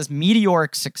 has this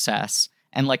meteoric success,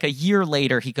 and like a year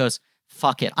later, he goes,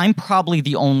 fuck it, I'm probably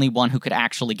the only one who could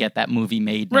actually get that movie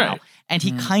made now. Right. And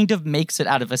he kind of makes it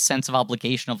out of a sense of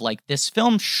obligation of like, this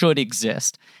film should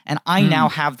exist. And I now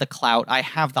have the clout, I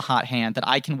have the hot hand that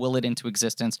I can will it into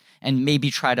existence and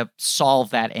maybe try to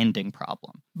solve that ending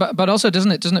problem. But also,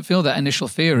 doesn't it feel that initial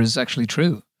fear is actually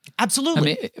true?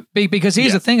 Absolutely. I mean, because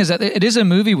here's the thing is that it is a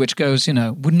movie which goes,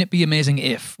 wouldn't it be amazing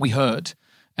if we heard?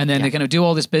 And then they kind of do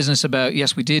all this business about,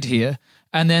 yes, we did hear.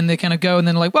 And then they kind of go and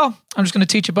then like, well, I'm just going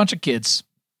to teach a bunch of kids.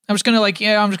 I'm just going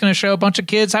to show a bunch of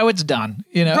kids how it's done,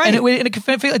 Right. And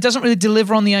it doesn't really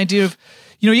deliver on the idea of,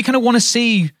 you kind of want to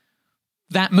see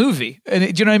that movie. And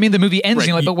do you know what I mean? The movie ends, and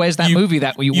you're like, but where's that movie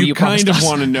that you kind of us?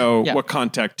 Want to know what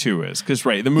Contact 2 is. Because,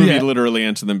 the movie literally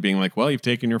ends with them being like, well, you've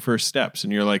taken your first steps.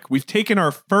 And you're like, we've taken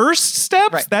our first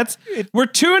steps? Right. We're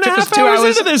 2.5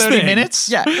 hours into this 30 thing. minutes?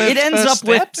 Yeah. It ends up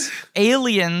with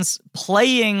aliens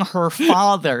playing her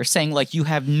father, saying, like, you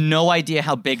have no idea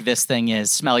how big this thing is.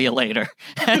 Smell you later.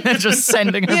 And then just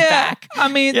sending her back. I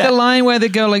mean, the line where they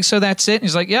go, like, so that's it. And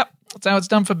he's like, yep, that's how it's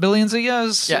done for billions of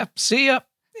years. Yeah. See ya.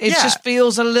 It just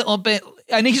feels a little bit,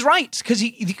 and he's right because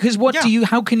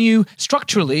how can you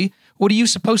structurally? What are you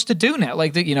supposed to do now?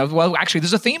 Like well, actually,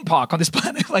 there's a theme park on this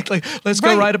planet. like let's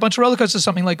go ride a bunch of roller coasters or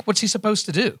something. Like, what's he supposed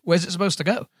to do? Where's it supposed to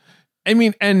go? I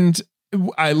mean, and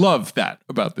I love that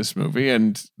about this movie,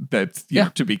 and that's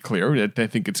to be clear, I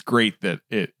think it's great that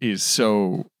it is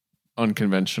so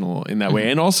unconventional in that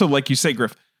way, and also, like you say,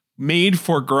 Griff, made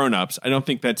for grown-ups. I don't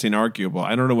think that's inarguable.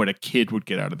 I don't know what a kid would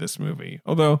get out of this movie,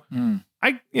 although.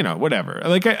 Whatever.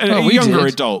 Like a younger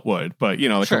adult would, but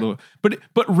like a little,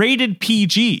 but rated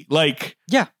PG, like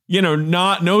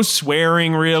no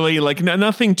swearing really, like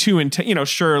nothing too intense.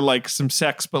 Sure, like some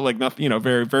sex, but like nothing.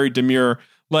 Very very demure,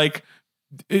 like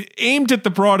aimed at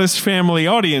the broadest family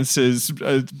audiences,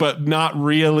 but not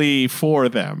really for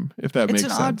them. If that makes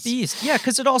sense. It's an odd beast,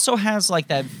 because it also has like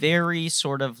that very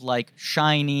sort of like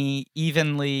shiny,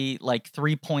 evenly like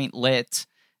 3-point lit.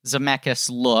 Zemeckis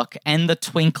look and the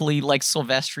twinkly, like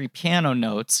Silvestri piano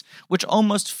notes, which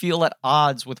almost feel at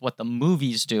odds with what the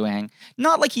movie's doing.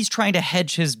 Not like he's trying to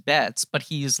hedge his bets, but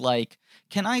he's like,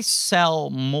 can I sell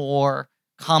more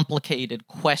complicated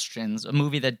questions, a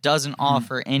movie that doesn't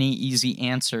offer any easy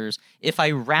answers, if I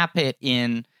wrap it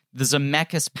in the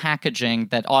Zemeckis packaging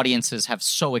that audiences have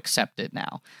so accepted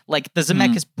now? Like, the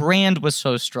Zemeckis brand was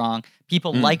so strong,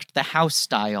 people liked the house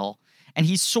style. And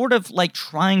he's sort of like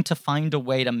trying to find a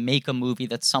way to make a movie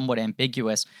that's somewhat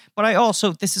ambiguous. But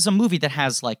this is a movie that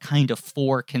has like kind of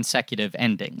 4 consecutive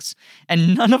endings.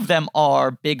 And none of them are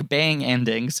Big Bang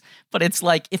endings. But it's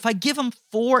like, if I give him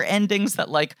 4 endings that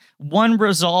like one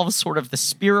resolves sort of the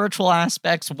spiritual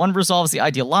aspects, one resolves the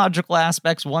ideological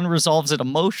aspects, one resolves it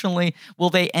emotionally, will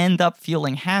they end up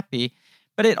feeling happy?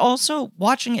 But it also,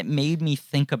 watching it made me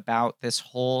think about this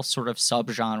whole sort of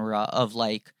subgenre of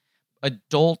like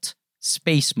adult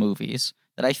space movies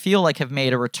that I feel like have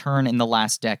made a return in the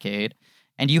last decade.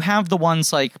 And you have the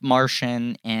ones like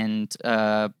Martian and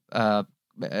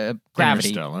Gravity.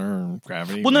 Interstellar,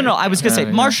 Gravity. Well, no. I was going to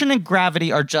say Martian and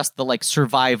Gravity are just the like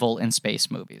survival in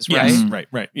space movies, right? Yes,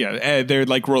 right. Yeah, they're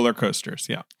like roller coasters.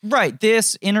 Yeah, right.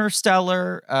 This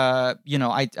Interstellar,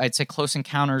 I'd say Close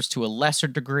Encounters to a lesser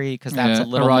degree because that's a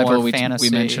little Arrival, more fantasy.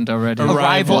 We mentioned already.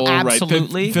 Arrival,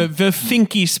 absolutely. Right. The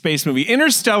thinky space movie.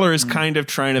 Interstellar is kind of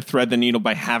trying to thread the needle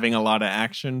by having a lot of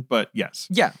action, but yes.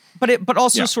 Yeah, but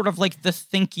also sort of like the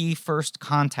thinky First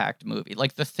Contact movie,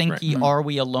 like the thinky Are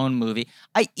We Alone movie.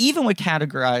 I even would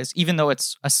categorize, even though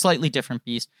it's a slightly different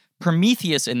beast,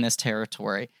 Prometheus in this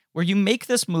territory, where you make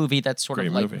this movie that's sort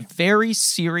of like very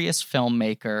serious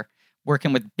filmmaker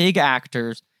working with big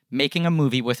actors, making a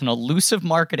movie with an elusive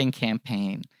marketing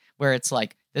campaign where it's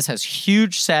like, this has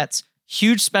huge sets,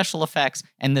 huge special effects,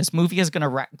 and this movie is going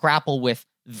to grapple with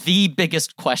the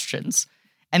biggest questions.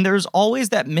 And there's always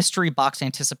that mystery box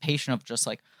anticipation of just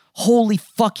like, holy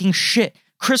fucking shit,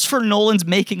 Christopher Nolan's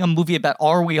making a movie about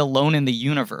Are We Alone in the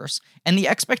Universe? And the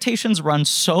expectations run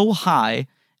so high,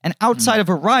 and outside of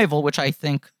Arrival, which I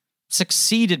think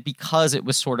succeeded because it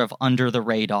was sort of under the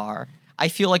radar, I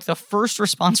feel like the first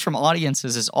response from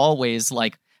audiences is always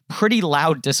like pretty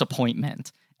loud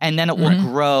disappointment. And then it will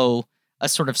grow a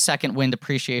sort of second wind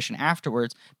appreciation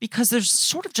afterwards, because there's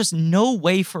sort of just no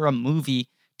way for a movie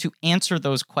to answer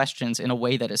those questions in a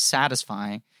way that is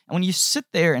satisfying. And when you sit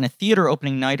there in a theater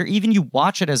opening night, or even you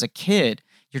watch it as a kid,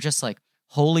 you're just like,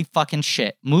 holy fucking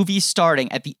shit, movie starting.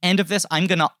 At the end of this, I'm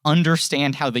going to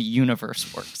understand how the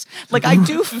universe works. Like, I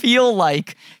do feel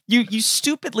like you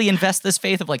stupidly invest this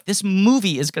faith of like, this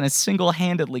movie is going to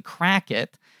single-handedly crack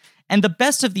it. And the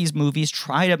best of these movies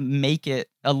try to make it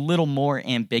a little more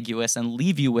ambiguous and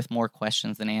leave you with more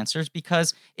questions than answers,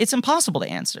 because it's impossible to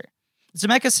answer.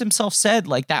 Zemeckis himself said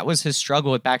like that was his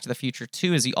struggle with Back to the Future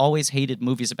 2, is he always hated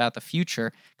movies about the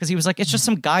future because he was like, it's just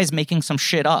some guys making some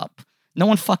shit up. No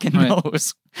one fucking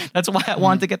knows. That's why I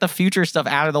wanted to get the future stuff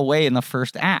out of the way in the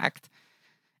first act.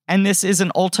 And this is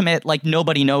an ultimate like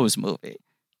nobody knows movie.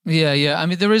 Yeah. I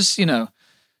mean, there is,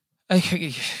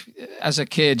 as a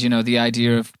kid, the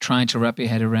idea of trying to wrap your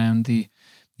head around the,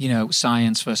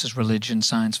 science versus religion,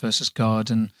 science versus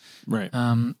God, and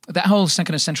that whole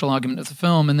kind of central argument of the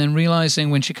film, and then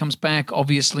realizing when she comes back,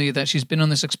 obviously, that she's been on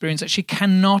this experience that she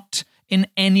cannot in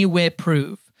any way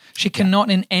prove. She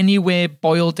cannot in any way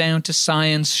boil down to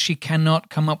science. She cannot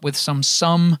come up with some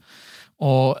sum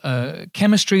or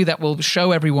chemistry that will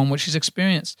show everyone what she's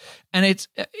experienced. And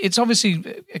it's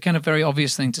obviously a kind of very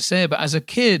obvious thing to say, but as a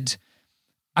kid,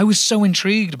 I was so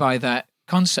intrigued by that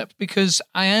concept because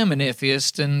I am an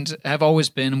atheist and have always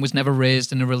been, and was never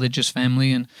raised in a religious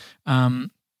family, and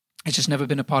it's just never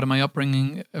been a part of my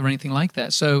upbringing or anything like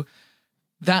that. So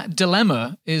that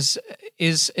dilemma is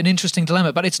an interesting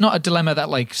dilemma, but it's not a dilemma that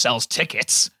like sells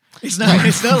tickets. It's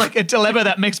not like a dilemma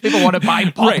that makes people want to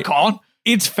buy popcorn. Right.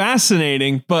 It's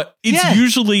fascinating, but it's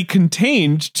usually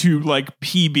contained to like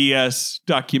PBS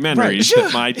documentaries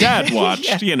that my dad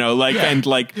watched,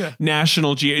 and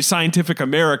National Scientific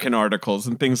American articles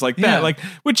and things like that. Like,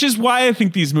 which is why I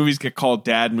think these movies get called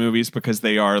dad movies, because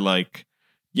they are like,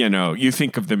 you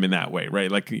think of them in that way, right?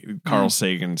 Like Carl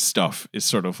Sagan stuff is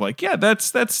sort of like,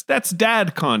 that's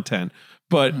dad content.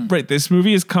 But this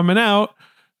movie is coming out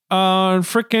on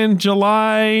frickin'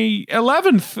 July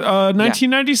 11th,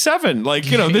 1997. Like,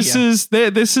 this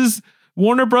is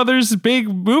Warner Brothers' big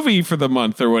movie for the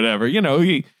month or whatever. We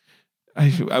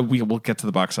will get to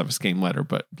the box office game later,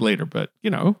 but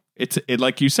it's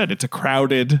like you said, it's a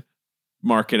crowded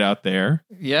market out there.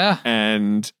 Yeah.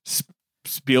 And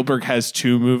Spielberg has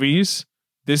 2 movies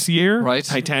this year. Right.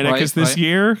 Titanic is this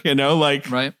year,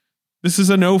 This is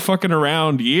a no fucking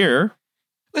around year.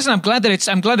 Listen, I'm glad it's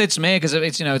made because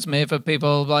it's made for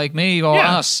people like me or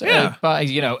us. Yeah. But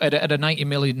at a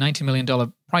 $90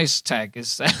 million price tag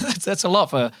that's a lot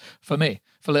for me,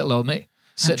 for little old me,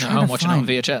 sitting at home watching it on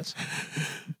VHS.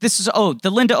 This is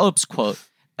the Linda Opes quote.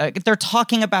 They're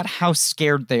talking about how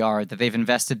scared they are that they've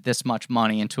invested this much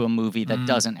money into a movie that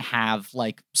doesn't have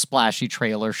like splashy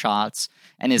trailer shots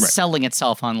and is selling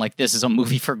itself on like this is a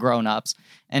movie for grown-ups.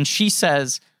 And she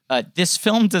says, this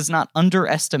film does not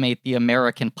underestimate the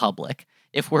American public.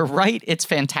 If we're right, it's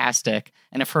fantastic.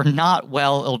 And if we're not,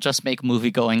 well, it'll just make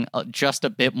moviegoing just a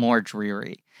bit more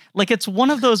dreary. Like, it's one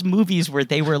of those movies where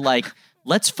they were like,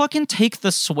 let's fucking take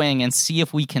the swing and see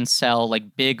if we can sell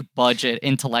like big budget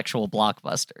intellectual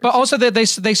blockbusters. But also they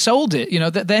sold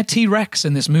it. Their T-Rex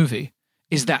in this movie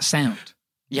is that sound.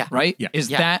 Yeah. Right? Yeah. Is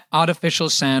that artificial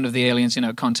sound of the aliens,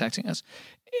 contacting us.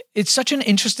 It's such an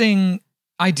interesting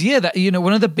idea that,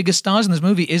 one of the biggest stars in this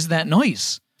movie is that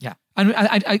noise. Yeah. And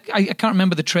I can't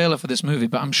remember the trailer for this movie,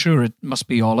 but I'm sure it must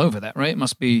be all over that, right? It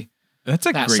must be. That's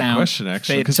a great question,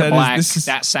 actually. Because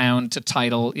that sound to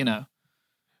title,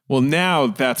 Well, now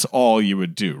that's all you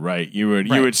would do, right? You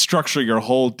would structure your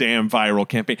whole damn viral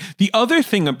campaign. The other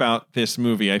thing about this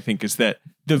movie, I think, is that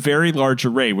the Very Large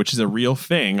Array, which is a real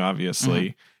thing,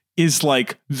 obviously, is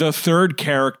like the third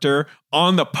character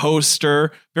on the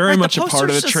poster, very much a part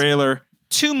of the trailer.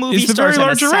 Two movie stars and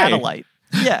a satellite.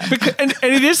 Yeah. and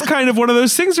it is kind of one of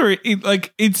those things where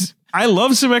I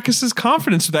love Zemeckis'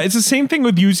 confidence with that. It's the same thing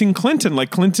with using Clinton. Like,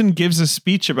 Clinton gives a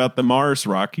speech about the Mars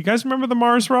rock. You guys remember the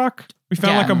Mars rock? We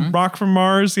found like a rock from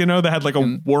Mars, that had like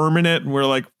a worm in it, and we're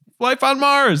like, life on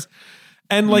Mars.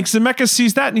 And like Zemeckis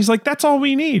sees that and he's like, that's all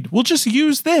we need. We'll just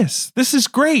use this. This is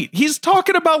great. He's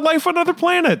talking about life on other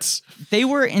planets. They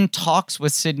were in talks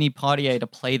with Sidney Poitier to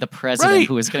play the president,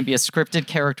 who is going to be a scripted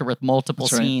character with multiple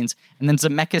scenes. And then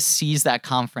Zemeckis sees that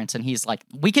conference and he's like,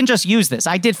 we can just use this.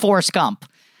 I did Forrest Gump.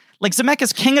 Like,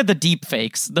 Zemeckis, king of the deep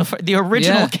fakes, the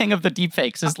original king of the deep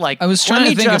fakes, is like, I was trying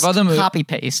to think of other movies. Copy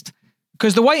paste.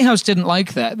 Because the White House didn't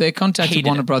like that. They contacted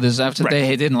Warner Brothers after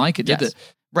they didn't like it, did it?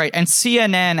 Right, and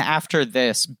CNN after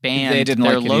this banned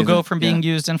their logo from being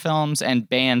used in films and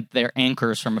banned their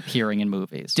anchors from appearing in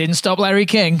movies. Didn't stop Larry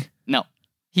King. No.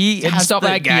 He has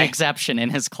the exception in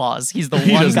his clause. He's the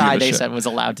one guy they said was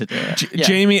allowed to do it.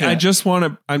 Jamie, I just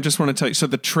want to tell you. So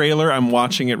the trailer, I'm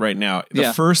watching it right now.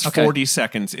 The first 40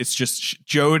 seconds, it's just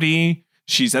Jodie.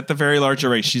 She's at the Very Large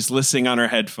Array. She's listening on her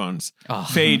headphones.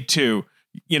 Fade to,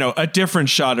 a different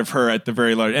shot of her at the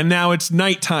Very Large. And now it's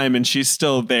nighttime and she's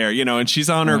still there, and she's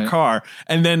on her car.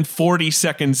 And then 40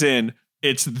 seconds in,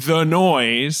 it's the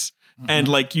noise. And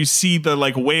like you see the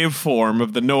like waveform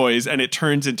of the noise and it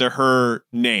turns into her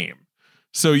name.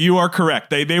 So you are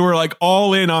correct. They were like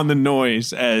all in on the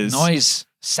noise as noise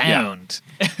sound.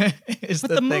 But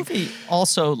the movie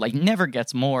also like never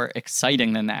gets more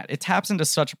exciting than that. It taps into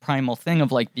such a primal thing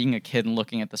of like being a kid and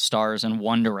looking at the stars and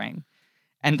wondering.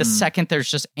 And the second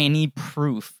there's just any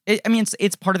proof,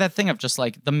 it's part of that thing of just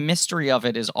like the mystery of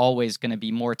it is always going to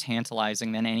be more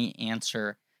tantalizing than any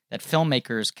answer that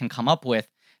filmmakers can come up with.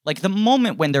 Like the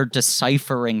moment when they're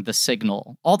deciphering the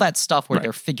signal, all that stuff where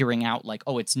they're figuring out like,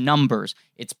 oh, it's numbers,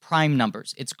 it's prime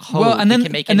numbers, it's code. Well, and then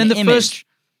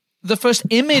the first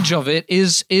image of it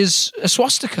is a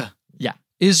swastika. Yeah,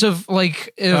 is of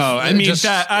like.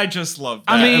 I just love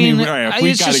that.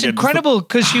 It's just incredible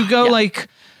because you go like,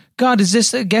 God, is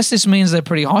this? I guess this means they're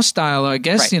pretty hostile. I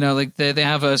guess like they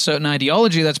have a certain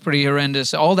ideology that's pretty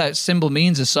horrendous. All that symbol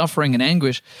means is suffering and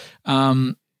anguish.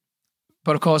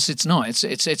 But of course, it's not. It's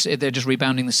they're just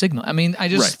rebounding the signal. I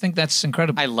just think that's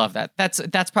incredible. I love that.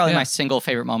 That's probably my single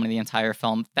favorite moment of the entire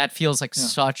film. That feels like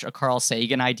such a Carl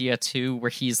Sagan idea too, where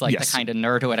he's like the kind of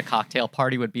nerd who at a cocktail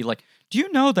party would be like, "Do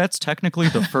you know that's technically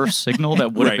the first signal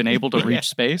that would have been able to reach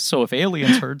space? So if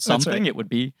aliens heard something, it would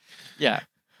be,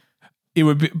 It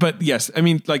would be, but yes,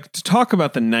 like to talk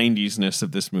about the 90s-ness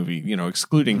of this movie,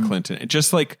 excluding Clinton,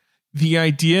 just like the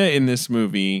idea in this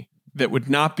movie that would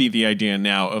not be the idea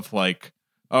now of like,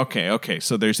 okay,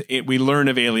 so we learn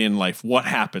of alien life. What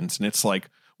happens? And it's like,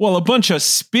 well, a bunch of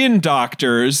spin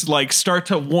doctors like start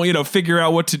to, figure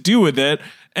out what to do with it.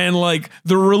 And like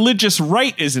the religious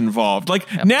right is involved. Like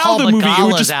now Paul the movie it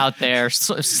would just out there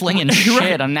slinging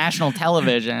shit on national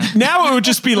television. Now it would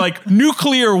just be like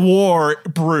nuclear war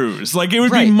brews. Like it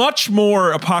would be much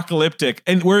more apocalyptic.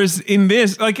 And whereas in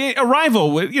this, like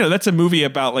Arrival, that's a movie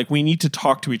about like we need to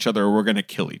talk to each other or we're going to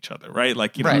kill each other, right?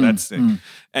 Like that's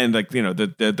and like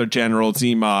the General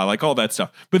Zima, like all that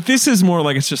stuff. But this is more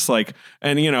like it's just like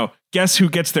guess who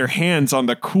gets their hands on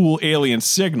the cool alien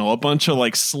signal? A bunch of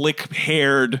like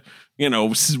slick-haired,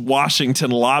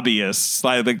 Washington lobbyists,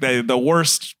 like the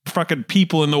worst fucking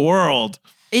people in the world.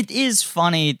 It is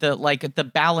funny that like the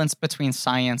balance between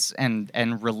science and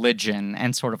religion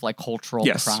and sort of like cultural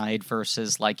pride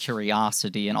versus like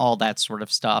curiosity and all that sort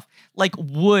of stuff like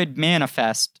would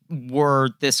manifest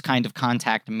were this kind of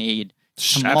contact made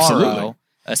tomorrow, absolutely.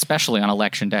 Especially on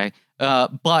election day.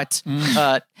 But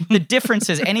the difference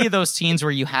is any of those scenes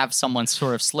where you have someone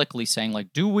sort of slickly saying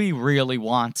like, do we really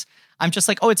want... I'm just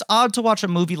like, oh, it's odd to watch a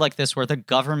movie like this where the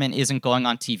government isn't going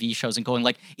on TV shows and going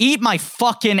like, eat my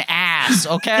fucking ass,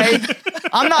 okay?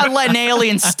 I'm not letting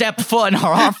aliens step foot on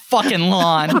our fucking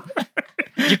lawn.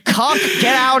 You cuck,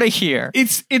 get out of here.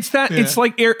 It's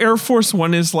like Air Force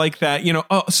One is like that, you know.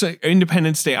 Oh, so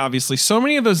Independence Day, obviously. So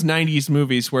many of those 90s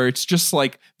movies where it's just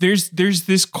like there's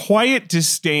this quiet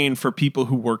disdain for people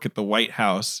who work at the White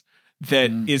House that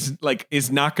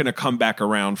is not going to come back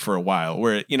around for a while.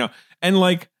 Where, you know, and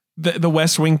like the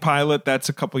West Wing pilot, that's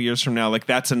a couple years from now. Like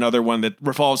that's another one that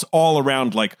revolves all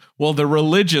around like, well, the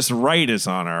religious right is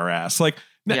on our ass. Like,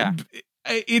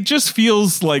 it just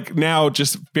feels like now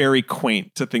just very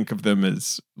quaint to think of them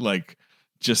as like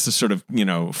just a sort of, you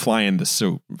know, fly in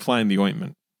the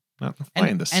ointment. Not fly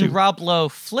in the suit. And Rob Lowe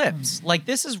flips. Like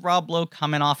this is Rob Lowe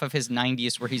coming off of his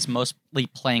 90s where he's mostly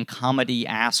playing comedy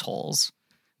assholes.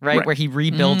 Right, where he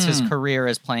rebuilds his career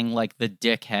as playing like the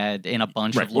dickhead in a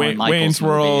bunch of Lorne Michaels Wayne's movies.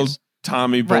 World,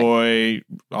 Tommy Boy,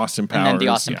 Austin Powers. And then the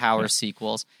Austin Powers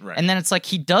sequels. Right. And then it's like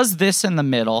he does this in the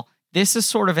middle. This is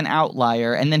sort of an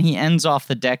outlier. And then he ends off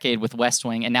the decade with West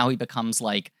Wing. And now he becomes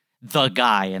like the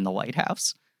guy in the White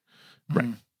House.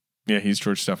 Right. Yeah, he's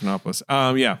George Stephanopoulos.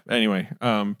 Anyway.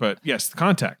 But yes, The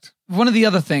Contact. One of the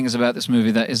other things about this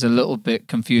movie that is a little bit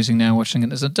confusing now watching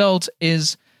it as an adult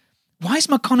is... why is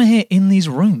McConaughey in these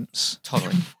rooms?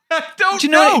 Totally. I don't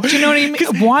know. Do you know what I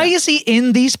mean? Why is he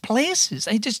in these places?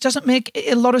 It just doesn't make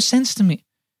a lot of sense to me.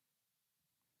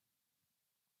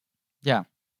 Yeah.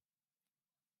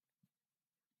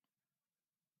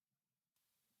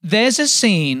 There's a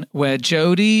scene where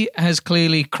Jodie has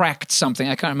clearly cracked something.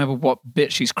 I can't remember what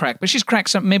bit she's cracked, but she's cracked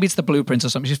something. Maybe it's the blueprints or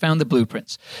something. She's found the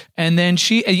blueprints, and then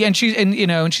she's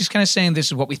kind of saying, "This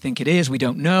is what we think it is. We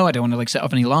don't know. I don't want to like set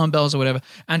off any alarm bells or whatever."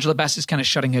 Angela Bassett's kind of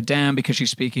shutting her down because she's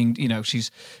speaking. You know, she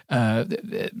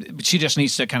just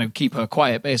needs to kind of keep her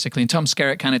quiet, basically. And Tom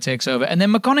Skerritt kind of takes over, and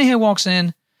then McConaughey walks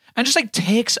in and just like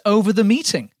takes over the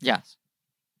meeting. Yes,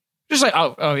 just like,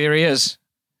 oh, here he is.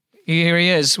 Here he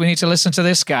is. We need to listen to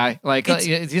this guy. Like,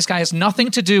 this guy has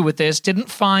nothing to do with this, didn't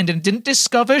find and didn't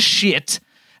discover shit,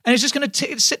 and he's just going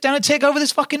to sit down and take over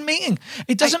this fucking meeting.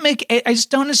 It doesn't I just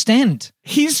don't understand.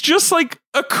 He's just like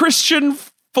a Christian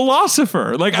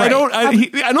philosopher. Like, right.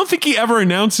 I don't think he ever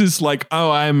announces like,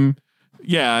 oh, I'm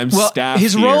staff.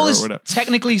 His role is whatever.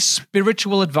 Technically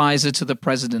spiritual advisor to the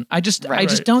president. I just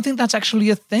don't think that's actually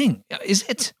a thing. Is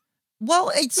it?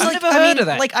 Well, I've never heard of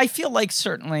that. Like, I feel like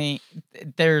certainly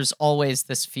there's always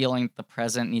this feeling the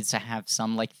president needs to have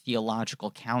some like theological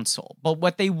counsel, but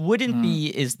what they wouldn't be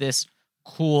is this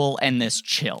cool and this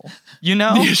chill, you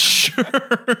know? Yeah, sure.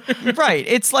 Right.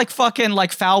 It's like fucking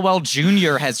like Falwell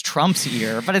Jr. has Trump's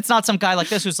ear, but it's not some guy like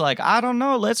this who's like, I don't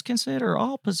know, let's consider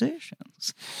all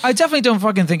positions. I definitely don't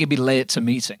fucking think he'd be late to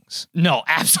meetings. No,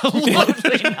 absolutely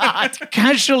not.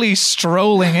 Casually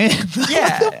strolling in.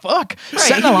 Yeah. What the fuck? Right.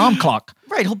 Set an alarm clock.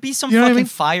 Right, he'll be some fucking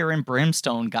fire and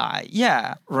brimstone guy.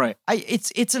 Yeah. Right.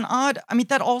 It's an odd, I mean,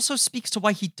 that also speaks to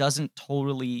why he doesn't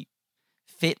totally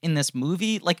fit in this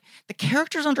movie. Like, the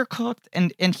character's undercooked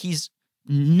and he's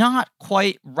not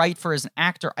quite right for as an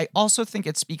actor. I also think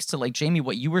it speaks to, like, Jamie,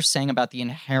 what you were saying about the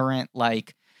inherent,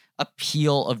 like,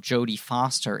 appeal of Jodie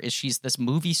Foster is she's this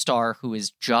movie star who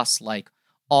is just, like,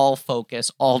 all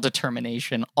focus, all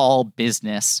determination, all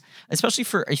business, especially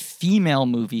for a female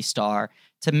movie star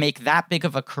to make that big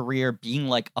of a career being,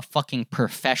 like, a fucking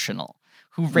professional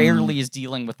who rarely is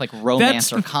dealing with like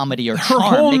romance or comedy or charm. Her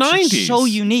whole makes 90s. It so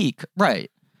unique. Right.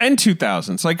 And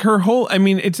 2000s. Like her whole, I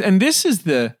mean,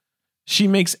 she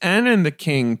makes Anna and the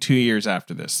King 2 years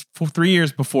after this, 3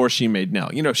 years before she made Nell.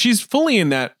 You know, she's fully in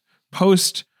that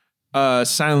post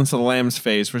Silence of the Lambs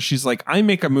phase where she's like, I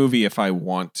make a movie if I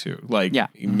want to. Like,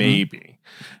 maybe.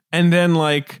 And then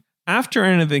like after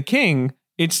Anna and the King,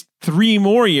 it's 3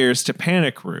 more years to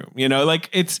Panic Room. You know, like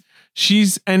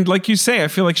and like you say, I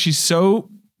feel like she's so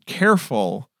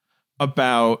careful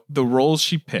about the roles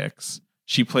she picks.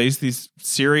 She plays these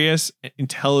serious,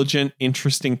 intelligent,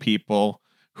 interesting people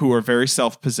who are very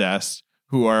self-possessed,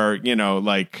 who are, you know,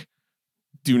 like,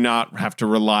 do not have to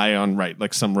rely on,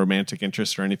 like some romantic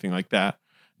interest or anything like that.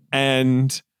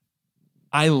 And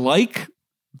I like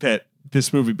that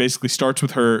this movie basically starts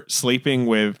with her sleeping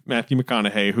with Matthew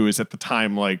McConaughey, who is at the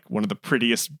time like one of the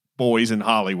prettiest boys in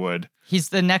Hollywood. He's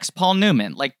the next Paul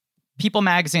Newman. Like, People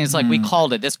Magazine is like, we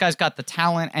called it. This guy's got the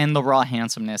talent and the raw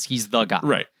handsomeness. He's the guy.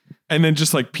 Right. And then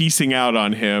just like piecing out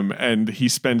on him, and he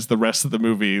spends the rest of the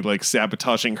movie like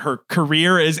sabotaging her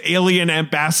career as alien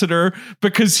ambassador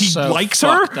because he likes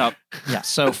her. Up. Yeah,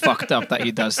 so fucked up that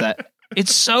he does that.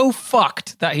 It's so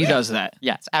fucked that he does that.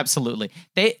 Yes, absolutely.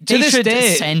 They should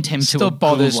send him to a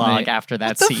gulag after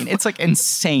that scene. It's like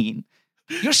insane.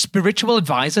 You're spiritual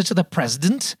advisor to the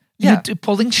president? Yeah. You're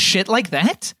pulling shit like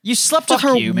that? You slept with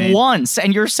her once,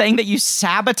 and you're saying that you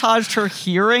sabotaged her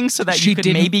hearing so that you could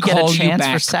maybe get a chance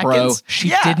for seconds? Bro.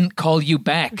 She didn't call you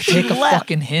back. Take a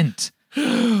fucking hint.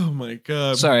 Oh my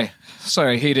God.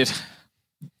 Sorry, heated.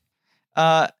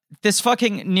 This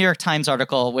fucking New York Times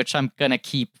article, which I'm going to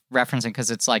keep referencing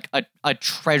because it's like a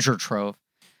treasure trove.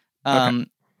 But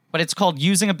it's called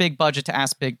Using a Big Budget to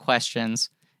Ask Big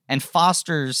Questions. And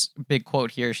Foster's big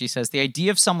quote here, she says, the idea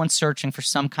of someone searching for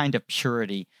some kind of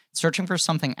purity, searching for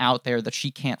something out there that she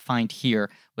can't find here,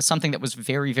 was something that was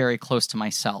very, very close to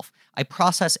myself. I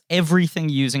process everything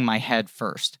using my head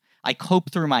first. I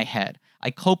cope through my head. I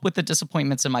cope with the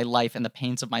disappointments in my life and the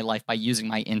pains of my life by using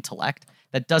my intellect.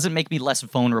 That doesn't make me less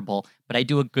vulnerable, but I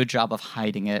do a good job of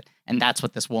hiding it, and that's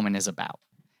what this woman is about.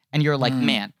 And you're like,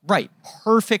 man, right,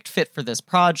 perfect fit for this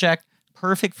project,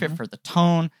 perfect fit for the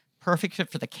tone, perfect fit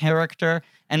for the character.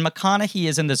 And McConaughey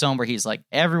is in the zone where he's like,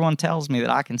 everyone tells me that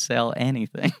I can sell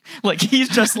anything. Like, he's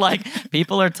just like,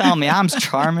 people are telling me I'm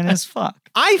charming as fuck.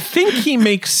 I think he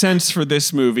makes sense for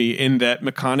this movie in that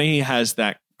McConaughey has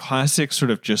that classic sort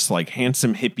of just like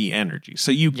handsome hippie energy.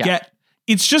 So you get,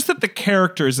 it's just that the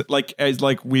characters, like, as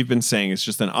like we've been saying, it's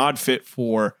just an odd fit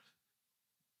for,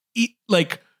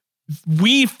 like,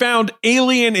 we found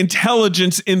alien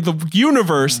intelligence in the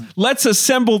universe. Let's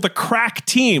assemble the crack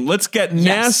team. Let's get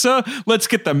NASA. Let's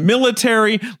get the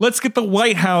military. Let's get the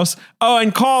White House. Oh,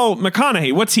 and call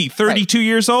McConaughey. What's he, 32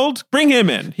 years old? Bring him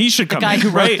in. He should come in. The guy who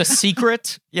wrote The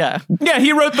Secret. Yeah. Yeah,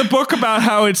 he wrote the book about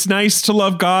how it's nice to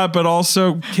love God, but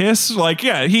also kiss. Like,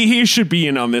 yeah, he should be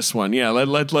in on this one. Yeah,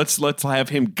 let's have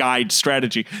him guide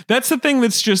strategy. That's the thing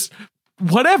that's just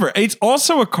whatever. It's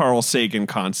also a Carl Sagan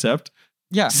concept.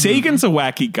 Yeah. Sagan's a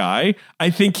wacky guy. I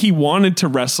think he wanted to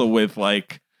wrestle with,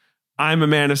 like, I'm a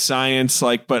man of science,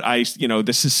 like, but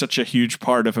this is such a huge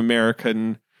part of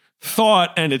American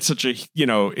thought, and it's such a,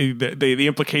 the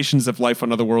implications of life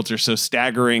on other worlds are so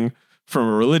staggering from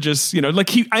a religious,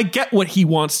 I get what he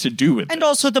wants to do with it. And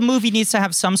also the movie needs to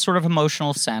have some sort of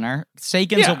emotional center.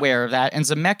 Sagan's aware of that, and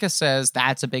Zemeckis says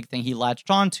that's a big thing he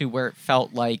latched on to, where it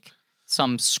felt like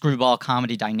some screwball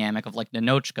comedy dynamic of like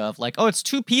Ninochka, of like, oh, it's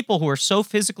two people who are so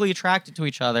physically attracted to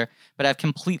each other but have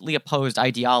completely opposed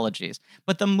ideologies.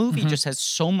 But the movie just has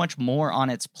so much more on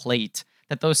its plate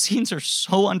that those scenes are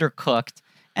so undercooked.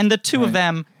 And the two of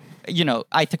them,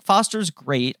 I think Foster's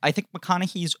great. I think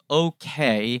McConaughey's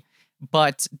okay,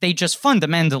 but they just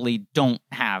fundamentally don't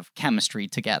have chemistry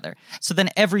together. So then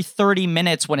every 30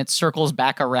 minutes when it circles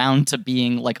back around to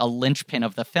being like a linchpin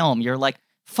of the film, you're like,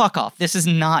 fuck off. This is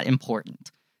not important.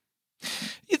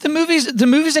 The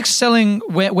movie's excelling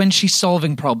when she's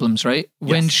solving problems, right? Yes.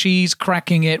 When she's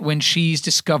cracking it, when she's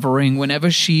discovering, whenever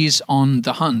she's on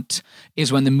the hunt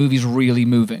is when the movie's really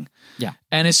moving. Yeah.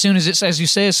 And as soon as it's, as you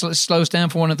say, it slows down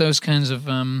for one of those kinds of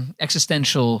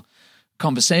existential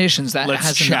conversations that Let's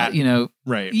has chat.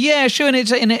 Right. Yeah, sure. And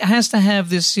it has to have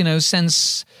this,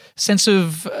 sense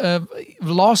of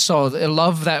loss or a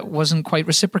love that wasn't quite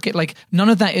reciprocate. Like, none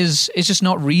of that is just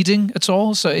not reading at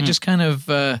all. So it just kind of,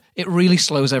 it really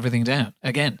slows everything down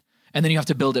again. And then you have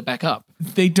to build it back up.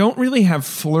 They don't really have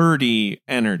flirty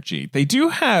energy. They do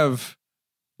have,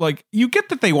 like, you get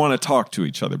that they want to talk to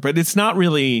each other, but it's not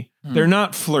really, they're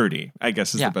not flirty, I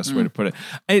guess is the best way to put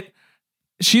it.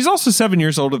 She's also 7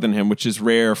 years older than him, which is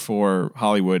rare for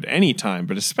Hollywood anytime,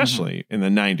 but especially in the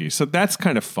 90s. So that's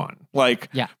kind of fun.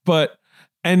 But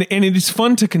and it is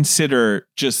fun to consider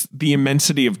just the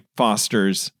immensity of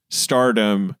Foster's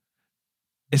stardom,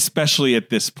 especially at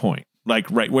this point. Like,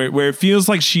 right where it feels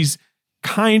like she's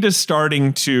kind of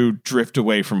starting to drift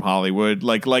away from Hollywood.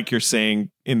 Like you're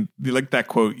saying in like that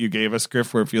quote you gave us,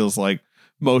 Griff, where it feels like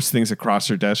most things across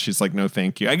her desk, she's like, no,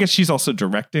 thank you. I guess she's also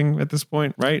directing at this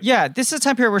point, right? Yeah, this is a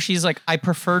time period where she's like, I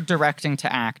prefer directing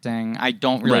to acting. I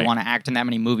don't really want to act in that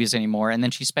many movies anymore. And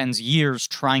then she spends years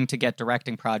trying to get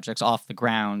directing projects off the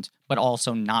ground, but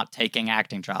also not taking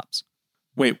acting jobs.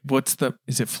 Wait,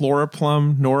 is it Flora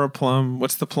Plum, Nora Plum?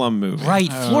 What's the Plum movie?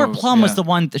 Right, Flora Plum was the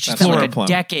one that she spent like a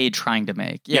decade trying to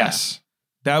make. Yeah. Yes,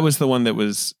 that was the one that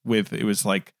was it was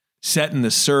like set in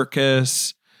the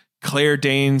circus, Claire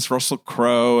Danes, Russell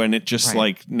Crowe, and it just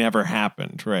like never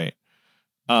happened, right?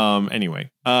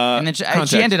 Anyway, and then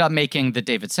she ended up making the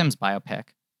David Sims biopic.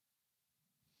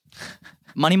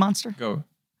 Money Monster? Go.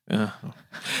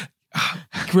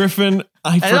 Griffin,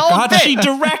 I forgot she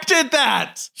directed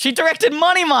that. She directed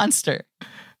Money Monster.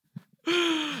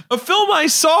 A film I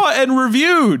saw and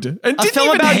reviewed. And a didn't film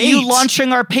even about hate. you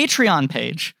launching our Patreon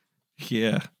page.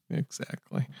 Yeah,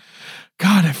 exactly.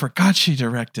 God, I forgot she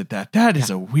directed that. That is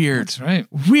a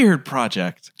weird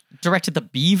project. Directed The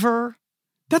Beaver.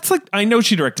 That's like, I know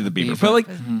she directed The Beaver.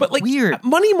 but like weird.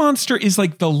 Money Monster is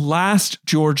like the last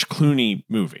George Clooney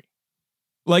movie.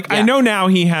 Like, I know now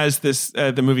he has this,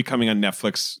 the movie coming on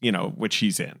Netflix, which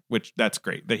he's in, which that's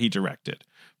great that he directed.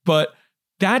 But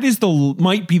that is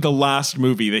might be the last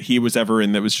movie that he was ever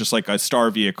in that was just like a star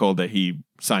vehicle that he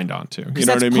signed on to. You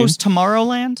know what I mean? Post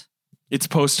Tomorrowland? It's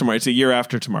post Tomorrow. It's a year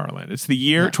after Tomorrowland. It's the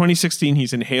year 2016.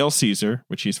 He's in Hail Caesar,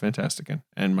 which he's fantastic in,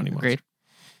 and Money Monster. Great.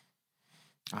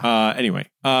 Anyway,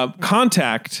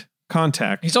 Contact.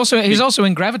 He's also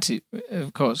in Gravity,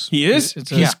 of course. He is.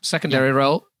 It's a secondary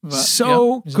role.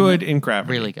 But, good in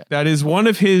Gravity. Really good. That is one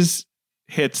of his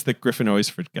hits that Griffin always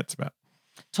forgets about.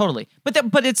 Totally.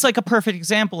 But it's like a perfect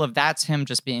example of that's him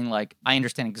just being like, I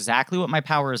understand exactly what my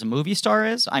power as a movie star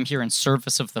is. I'm here in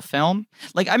service of the film.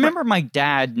 Like, I remember my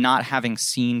dad not having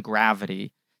seen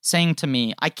Gravity saying to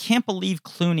me, I can't believe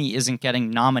Clooney isn't getting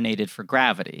nominated for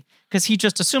Gravity. Because he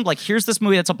just assumed, like, here's this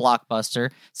movie that's a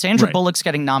blockbuster. Sandra Bullock's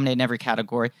getting nominated in every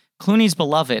category. Clooney's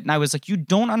beloved. And I was like, you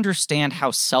don't understand how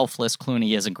selfless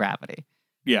Clooney is in Gravity.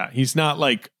 Yeah, he's not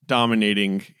like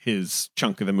dominating his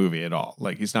chunk of the movie at all.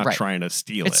 Like, he's not trying to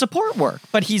steal it. It's support work,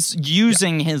 but he's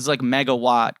using his like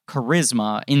megawatt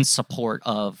charisma in support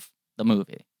of the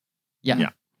movie. Yeah.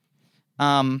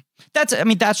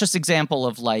 That's just example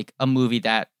of like a movie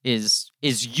that is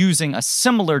using a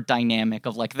similar dynamic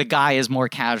of like the guy is more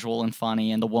casual and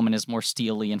funny and the woman is more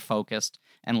steely and focused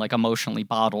and like emotionally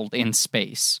bottled in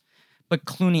space. But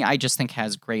Clooney, I just think,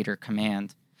 has greater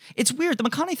command. It's weird. The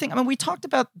McConaughey thing, I mean, we talked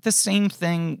about the same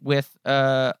thing with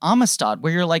Amistad,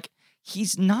 where you're like,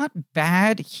 he's not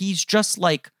bad. He's just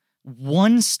like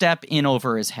one step in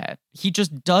over his head. He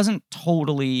just doesn't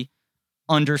totally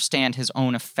understand his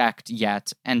own effect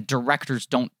yet, and directors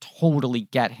don't totally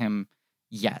get him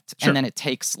yet. Sure. And then it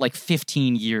takes like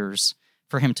 15 years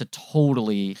for him to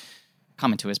totally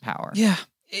come into his power. Yeah.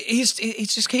 He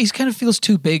kind of feels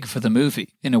too big for the movie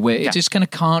in a way. It just kind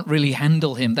of can't really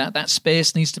handle him. That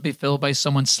space needs to be filled by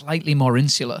someone slightly more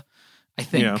insular, I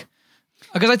think. Yeah.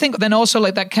 Because I think then also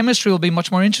like that chemistry will be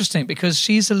much more interesting because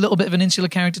she's a little bit of an insular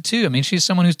character too. I mean, she's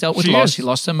someone who's dealt with loss. She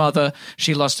lost her mother.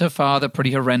 She lost her father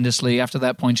pretty horrendously. After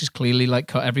that point, she's clearly like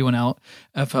cut everyone out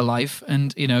of her life.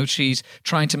 And, she's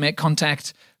trying to make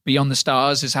contact beyond the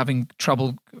stars, is having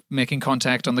trouble making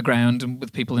contact on the ground and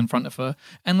with people in front of her.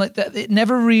 And like that, it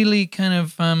never really kind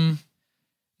of,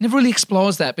 never really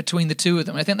explores that between the two of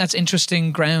them. I think that's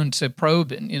interesting ground to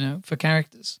probe in, for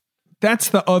characters. That's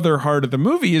the other heart of the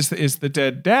movie is the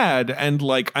dead dad. And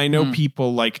like, I know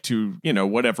people like to,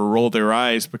 whatever, roll their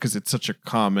eyes because it's such a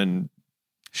common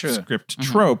script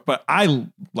trope, but I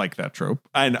like that trope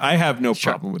and I have no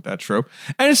problem with that trope.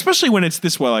 And especially when it's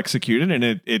this well executed and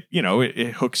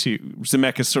it hooks you.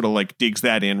 Zemeckis sort of like digs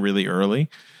that in really early.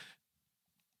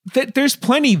 There's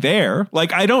plenty there.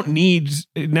 Like, I don't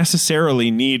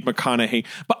necessarily need McConaughey,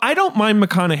 but I don't mind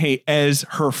McConaughey as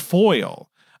her foil.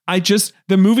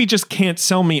 The movie just can't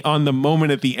sell me on the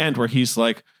moment at the end where he's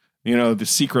like, the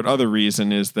secret other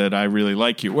reason is that I really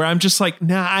like you. Where I'm just like,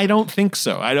 nah, I don't think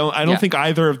so. I don't think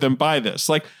either of them buy this.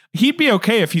 Like, he'd be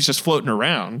okay if he's just floating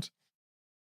around.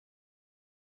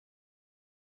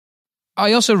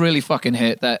 I also really fucking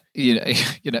hate that,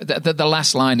 that the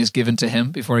last line is given to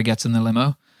him before he gets in the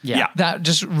limo. Yeah. That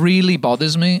just really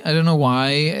bothers me. I don't know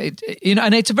why.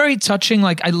 And it's very touching.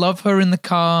 Like, I love her in the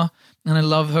car and I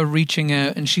love her reaching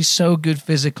out and she's so good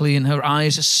physically and her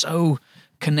eyes are so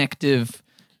connective.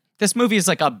 This movie is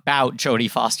like about Jodie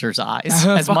Foster's eyes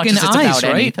her as much as it's eyes, about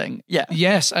right? anything. Yeah.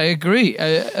 Yes, I agree.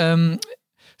 I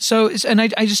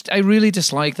really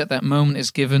dislike that moment is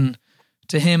given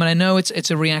to him, and I know it's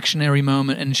a reactionary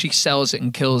moment, and she sells it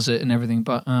and kills it and everything,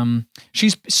 but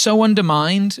she's so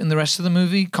undermined in the rest of the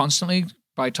movie constantly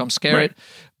by Tom Skerritt,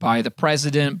 by the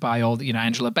president, by all the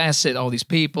Angela Bassett, all these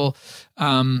people.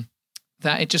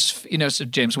 That it just, so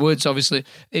James Woods, obviously,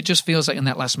 it just feels like in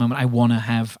that last moment, I want to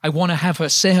have her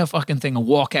say her fucking thing and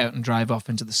walk out and drive off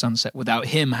into the sunset without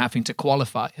him having to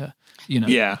qualify her,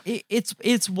 Yeah.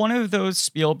 It's one of those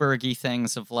Spielberg-y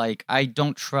things of like, I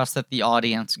don't trust that the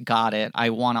audience got it. I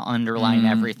want to underline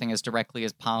everything as directly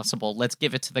as possible. Let's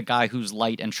give it to the guy who's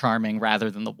light and charming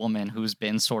rather than the woman who's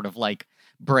been sort of like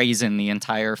brazen the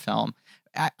entire film.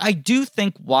 I do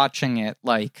think watching it,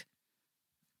 like,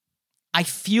 I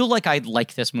feel like I'd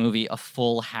like this movie a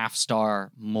full half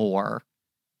star more.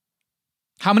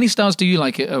 How many stars do you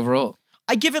like it overall?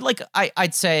 I give it like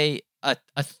I'd say a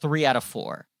 3 out of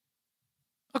 4.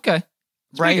 Okay.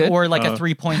 Right? Or like a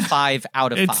 3.5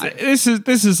 out of 5.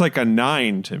 This is like a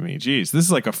 9 to me. Jeez, this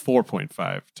is like a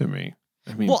 4.5 to me.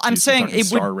 I mean, I'm saying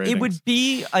it would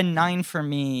be a 9 for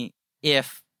me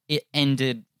if it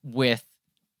ended with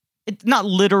not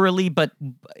literally, but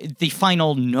the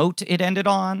final note it ended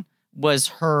on was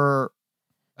her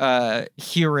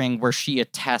hearing where she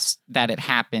attests that it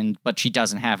happened, but she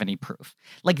doesn't have any proof.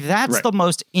 Like that's the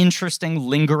most interesting,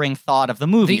 lingering thought of the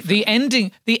movie. The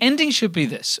ending should be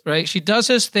this, right? She does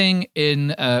this thing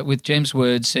in with James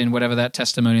Woods in whatever that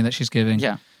testimony that she's giving.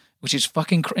 Yeah. Which is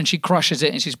fucking, and she crushes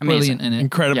it, and she's brilliant in it.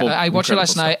 Incredible. Yeah, I watched it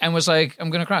last night and was like, I'm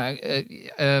going to cry.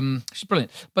 She's brilliant.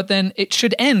 But then it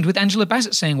should end with Angela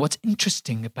Bassett saying, what's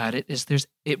interesting about it is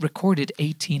it recorded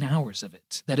 18 hours of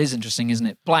it. That is interesting, isn't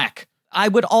it? Black. I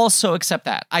would also accept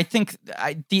that. I think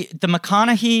the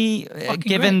McConaughey,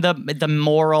 given the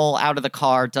moral out of the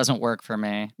car, doesn't work for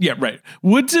me. Yeah, right.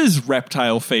 Woods'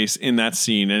 reptile face in that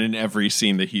scene and in every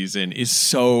scene that he's in is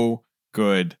so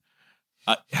good.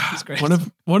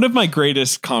 One of my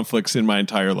greatest conflicts in my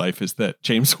entire life is that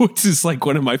James Woods is like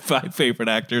one of my 5 favorite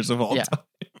actors of all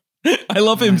time. I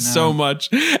love him so much.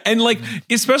 And like,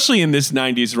 especially in this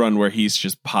 90s run where he's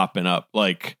just popping up,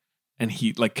 like, and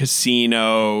he like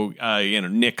Casino,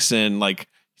 Nixon, like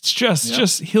it's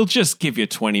just he'll just give you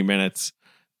 20 minutes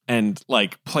and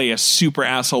like play a super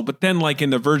asshole. But then like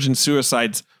in the Virgin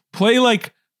Suicides, play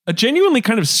like a genuinely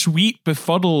kind of sweet,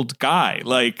 befuddled guy.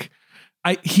 Like,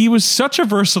 he was such a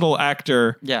versatile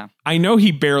actor. Yeah. I know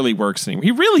he barely works anymore. He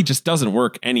really just doesn't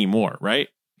work anymore, right?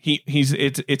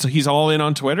 He's all in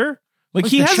on Twitter. Like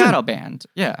he has shadow banned.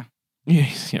 Yeah. Yeah,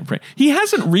 right. He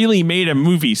hasn't really made a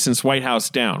movie since White House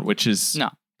Down, which is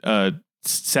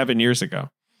 7 years ago.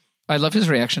 I love his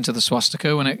reaction to the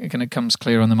swastika when it kind of comes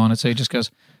clear on the monitor. He just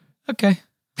goes, okay.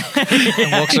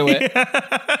 And walks away.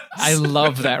 I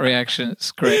love that reaction.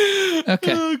 It's great.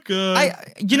 Okay. Oh, God.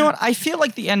 You know what? I feel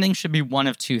like the ending should be one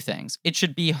of two things. It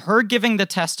should be her giving the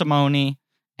testimony,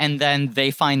 and then they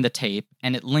find the tape,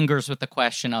 and it lingers with the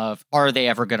question of, are they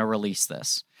ever going to release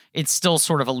this? It's still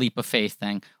sort of a leap of faith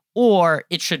thing. Or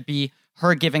it should be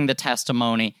her giving the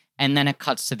testimony, and then it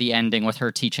cuts to the ending with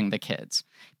her teaching the kids.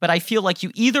 But I feel like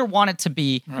you either want it to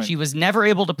be she was never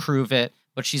able to prove it,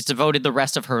 but she's devoted the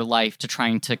rest of her life to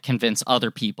trying to convince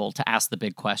other people to ask the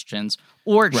big questions.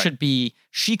 Or it should be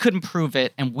she couldn't prove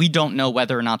it, and we don't know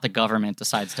whether or not the government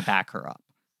decides to back her up.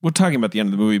 We're talking about the end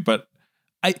of the movie, but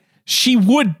she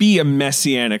would be a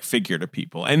messianic figure to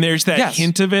people. And there's that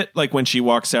hint of it, like when she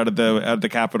walks out of the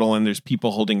Capitol and there's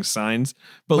people holding signs.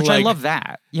 But which I love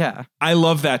that. Yeah. I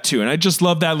love that too. And I just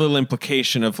love that little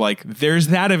implication of like, there's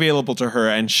that available to her.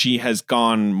 And she has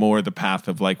gone more the path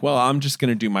of like, well, I'm just going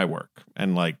to do my work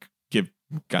and like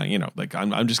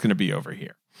I'm just going to be over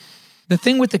here. The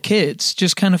thing with the kids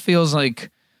just kind of feels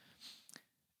like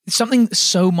something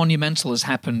so monumental has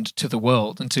happened to the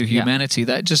world and to humanity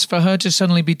that just for her to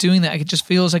suddenly be doing that, it just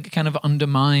feels like it kind of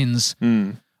undermines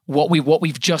what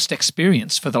we've just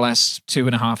experienced for the last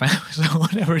 2.5 hours or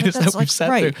whatever it is that we've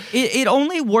sat through. It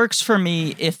only works for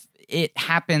me if it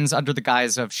happens under the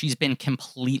guise of she's been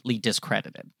completely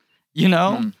discredited. You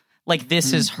know, like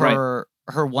this is her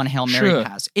one Hail Mary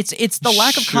pass. It's the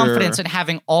lack of confidence in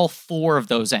having all 4 of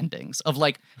those endings of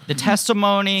like the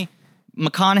testimony,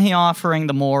 McConaughey offering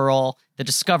the moral, the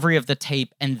discovery of the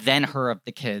tape, and then her of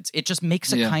the kids. It just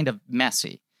makes it kind of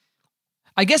messy.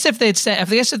 I guess if they'd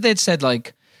said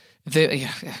like, we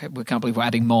can't believe we're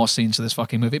adding more scenes to this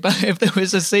fucking movie, but if there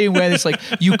was a scene where it's like,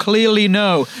 you clearly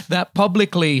know that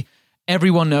publicly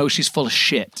everyone knows she's full of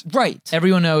shit. Right.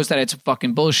 Everyone knows that it's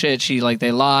fucking bullshit.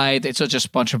 They lied. It's just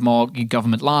a bunch of more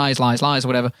government lies,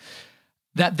 whatever.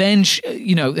 That then,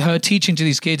 her teaching to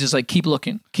these kids is like, keep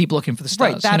looking for the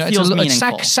stars. Right, that feels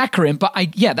meaningful. It's saccharine, but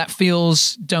that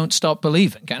feels don't stop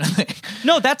believing kind of thing.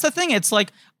 No, that's the thing. It's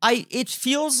like, it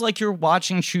feels like you're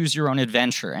watching Choose Your Own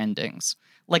Adventure endings.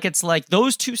 Like, it's like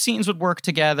those 2 scenes would work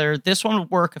together. This one would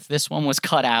work if this one was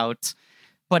cut out.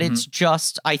 But it's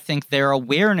just, I think, their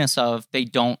awareness of they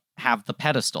don't have the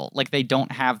pedestal. Like, they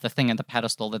don't have the thing at the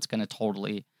pedestal that's going to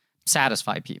totally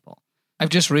satisfy people. I've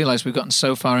just realized we've gotten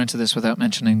so far into this without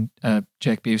mentioning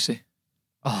Jake Busey.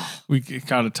 Oh, we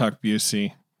got to talk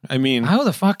Busey. I mean, how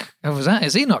the fuck was that?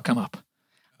 Has he not come up?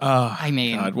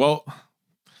 God. Well,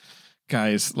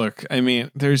 guys, look. I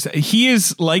mean, he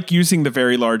is like using the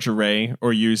Very Large Array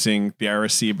or using the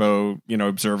Arecibo,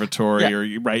 observatory,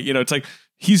 or right. It's like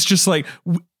he's just like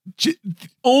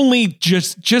we'll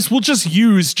just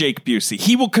use Jake Busey.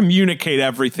 He will communicate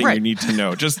everything you need to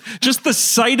know. Just the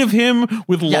sight of him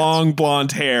with long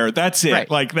blonde hair. That's it. Right.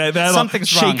 Like that'll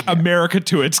shake America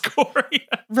to its core.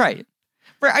 Right.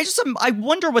 I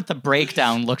wonder what the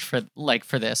breakdown looked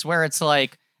for this, where it's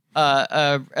like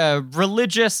a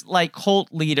religious like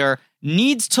cult leader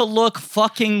needs to look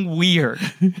fucking weird.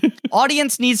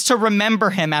 Audience needs to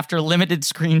remember him after limited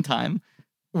screen time.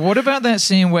 What about that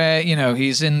scene where,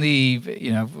 he's in the,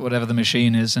 whatever the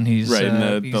machine is, and he's in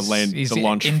the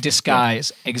launch in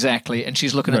disguise, exactly, and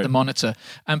she's looking at the monitor.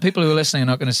 And people who are listening are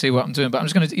not going to see what I'm doing, but I'm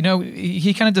just going to,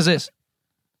 he kind of does this.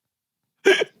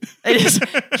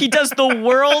 He does the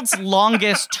world's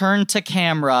longest turn to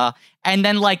camera and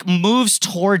then like moves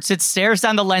towards it, stares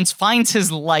down the lens, finds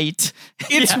his light.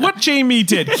 It's what Jamie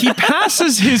did. He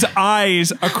passes his eyes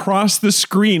across the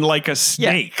screen like a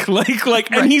snake,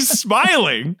 and he's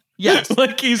smiling. Yes.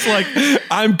 Like he's like,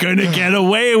 I'm gonna get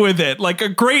away with it. Like a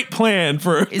great plan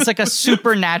for. It's like a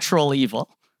supernatural evil.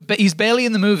 But he's barely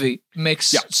in the movie.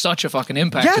 Makes such a fucking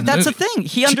impact. Yeah, that's the thing.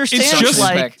 He understands,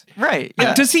 right?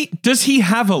 Yeah. Does he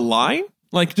have a line?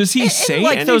 Like, does he say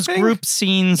like anything? Those group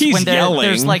scenes he's when yelling.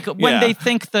 There's like when they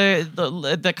think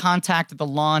the contact at the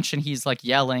launch and he's like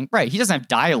yelling. Right, he doesn't have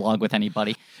dialogue with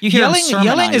anybody. You hear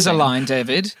yelling is a line,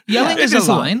 David. Yelling is a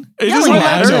line. It doesn't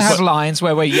matter to have lines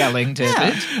where we're yelling,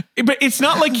 David. Yeah. But it's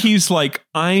not like he's like,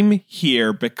 I'm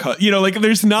here because like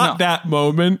there's not that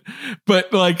moment.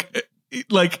 But like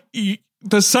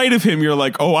the sight of him, you're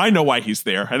like, oh, I know why he's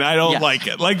there, and I don't like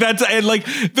it. Like that's and like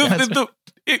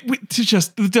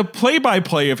the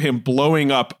play-by-play of him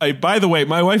blowing up. By the way,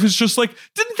 my wife is just like,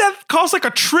 didn't that cost like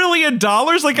 $1 trillion?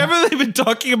 Like, haven't they been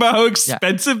talking about how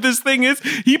expensive this thing is?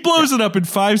 He blows it up in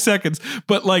 5 seconds,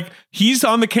 but like he's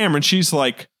on the camera and she's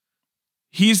like,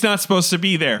 he's not supposed to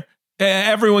be there.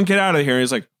 Everyone get out of here.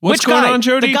 He's like, what's going on,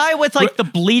 Jody? The guy with like the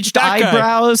bleached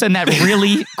eyebrows and that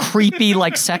really creepy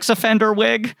like sex offender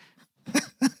wig.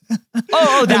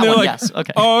 Oh, that one. Like, yes.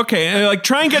 Okay. Oh, okay. And like,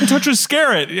 try and get in touch with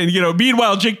Scarrett. And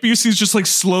meanwhile, Jake Busey's just like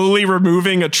slowly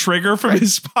removing a trigger from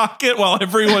his pocket while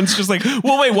everyone's just like,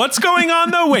 well, wait, what's going on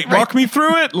though? Wait, walk me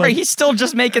through it. Like, he's still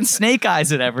just making snake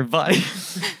eyes at everybody.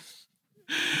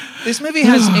 This movie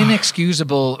has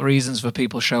inexcusable reasons for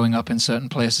people showing up in certain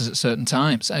places at certain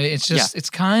times. I mean, it's just, it's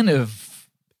kind of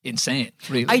insane,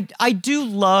 really. I do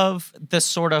love the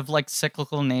sort of like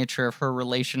cyclical nature of her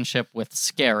relationship with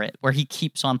Scarrett, where he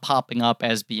keeps on popping up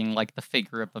as being like the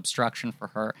figure of obstruction for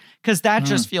her, because that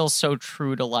just feels so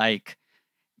true to like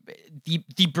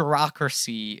the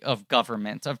bureaucracy of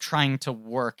government, of trying to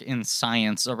work in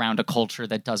science around a culture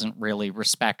that doesn't really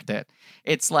respect it.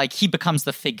 It's like he becomes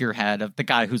the figurehead of the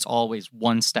guy who's always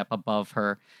one step above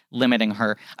her, limiting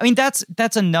her. I mean, that's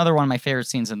another one of my favorite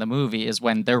scenes in the movie is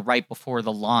when they're right before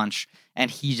the launch and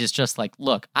he's just like,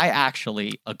 look, I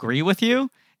actually agree with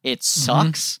you. It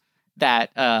sucks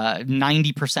that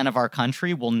 90% of our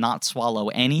country will not swallow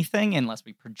anything unless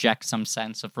we project some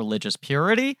sense of religious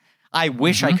purity. I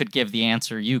wish I could give the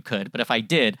answer you could, but if I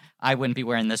did, I wouldn't be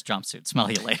wearing this jumpsuit.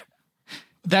 Smell you later.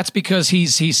 That's because he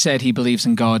said he believes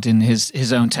in God in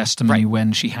his own testimony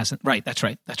when she hasn't. Right, that's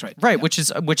right. Right, which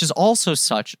is also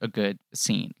such a good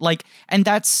scene. Like, and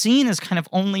that scene is kind of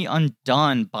only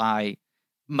undone by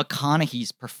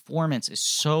McConaughey's performance is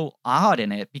so odd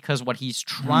in it because what he's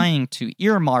trying to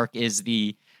earmark is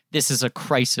this is a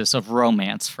crisis of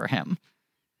romance for him.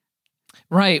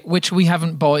 Right, which we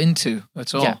haven't bought into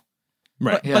at all. Yeah.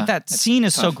 Right. But that scene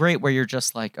is so great where you're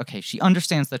just like, okay, she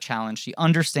understands the challenge. She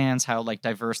understands how like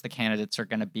diverse the candidates are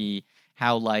going to be,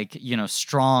 how like,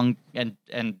 strong and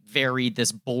varied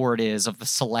this board is of the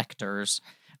selectors.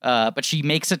 But she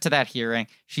makes it to that hearing.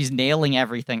 She's nailing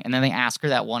everything. And then they ask her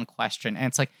that one question. And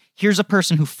it's like, here's a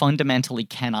person who fundamentally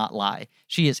cannot lie.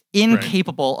 She is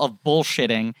incapable of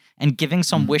bullshitting and giving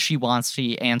some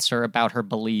wishy-washy answer about her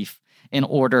belief in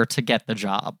order to get the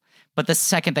job. But the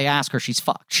second they ask her, she's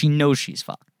fucked. She knows she's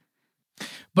fucked.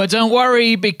 But don't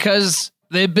worry, because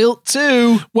they're built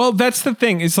too. Well, that's the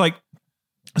thing. It's like,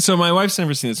 so my wife's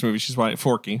never seen this movie. She's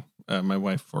Forky. My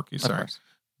wife, Forky, sorry.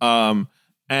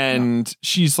 And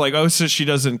she's like, oh, so she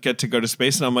doesn't get to go to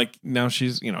space. And I'm like, no,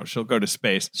 she's, she'll go to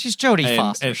space. She's Jodie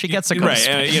Foster. She gets to go to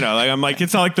space. I'm like,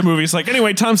 it's not like the movie's like,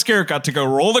 anyway, Tom Skerritt got to go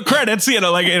roll the credits,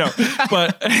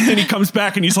 but and he comes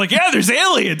back and he's like, yeah, there's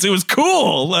aliens. It was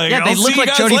cool. Like, they look like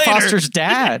Jodie Foster's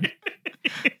dad.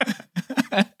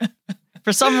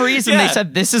 For some reason, they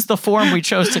said, this is the form we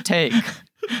chose to take.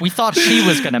 We thought she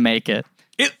was going to make it.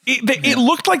 It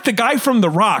looked like the guy from The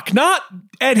Rock, not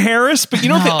Ed Harris, but you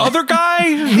know the other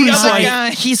guy?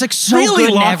 He's like so really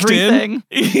good in everything.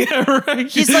 Yeah, right.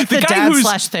 He's like the dad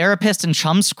 / therapist and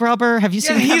chum scrubber. Have you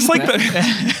seen him? He's like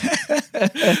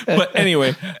the But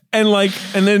anyway,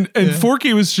 and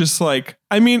Forky was just like,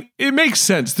 I mean, it makes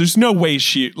sense. There's no way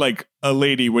a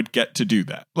lady would get to do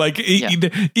that. Like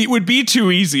it would be too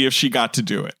easy if she got to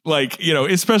do it. Like,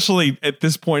 especially at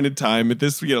this point in time, at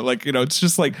this, it's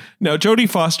just like, no, Jodie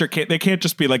Foster they can't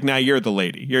just be like, nah, you're the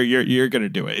lady. You're going to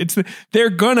do it. They're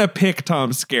going to pick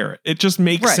Tom Skerritt. It just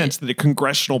makes sense that a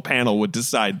congressional panel would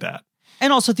decide that.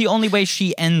 And also, the only way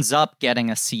she ends up getting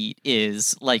a seat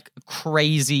is like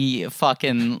crazy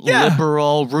fucking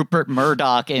liberal Rupert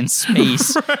Murdoch in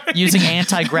space using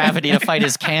anti-gravity to fight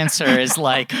his cancer is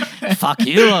like, fuck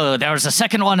you, there was a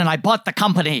second one and I bought the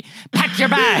company. Pack your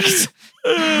bags.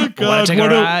 Oh, God,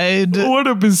 what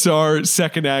a bizarre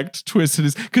second act twist it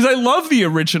is. Because I love the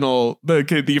original,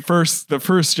 the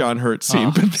first John Hurt scene,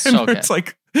 but then so it's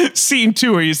like scene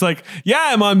 2 where he's like, yeah,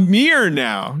 I'm on Mir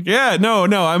now. Yeah, no,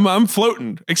 I'm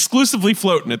floating, exclusively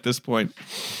floating at this point.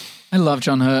 I love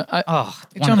John Hurt.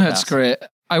 John Hurt's great.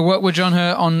 I worked with John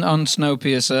Hurt on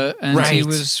Snowpiercer, and he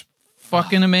was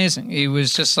fucking amazing. He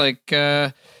was just like,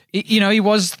 he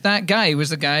was that guy. He was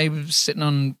the guy who was sitting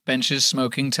on benches,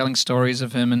 smoking, telling stories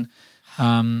of him, and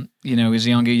his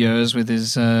younger years with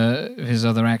his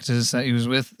other actors that he was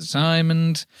with at the time,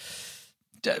 and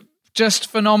just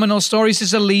phenomenal stories.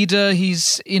 He's a leader.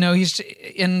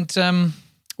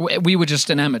 We were just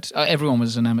enamored. Everyone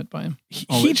was enamored by him.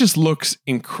 He just looks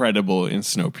incredible in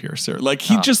Snowpiercer. Like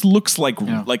he just looks like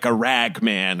a rag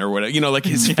man or whatever. Like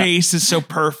his face is so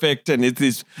perfect and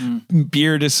his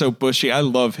beard is so bushy. I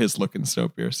love his look in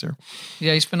Snowpiercer.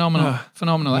 Yeah, he's phenomenal.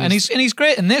 Phenomenal. And he's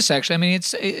great in this, actually. I mean,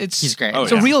 he's great.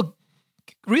 It's a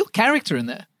real character in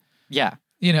there. Yeah.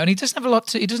 And he doesn't have a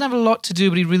lot to do,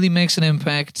 but he really makes an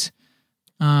impact.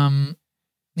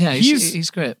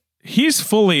 He's great. He's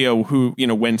Folio, who,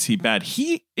 when's he bad?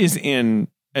 He is in,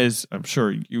 as I'm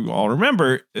sure you all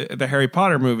remember, the Harry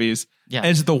Potter movies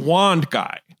as the wand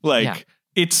guy.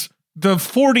 It's the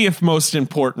 40th most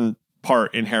important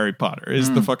part in Harry Potter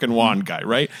is the fucking wand guy,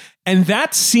 right? And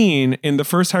that scene in the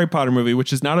first Harry Potter movie,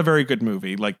 which is not a very good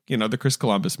movie, the Chris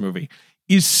Columbus movie,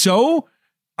 is so...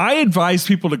 I advise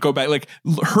people to go back. Like,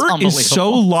 Hurt is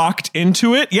so locked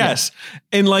into it. Yes.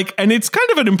 Yeah. And it's kind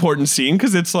of an important scene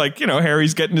because it's like,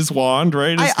 Harry's getting his wand,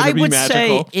 right? It's going to be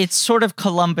magical. Say it's sort of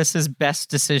Columbus's best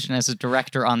decision as a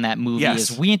director on that movie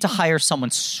is we need to hire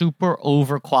someone super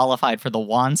overqualified for the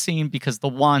wand scene because the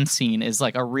wand scene is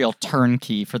like a real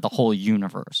turnkey for the whole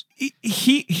universe.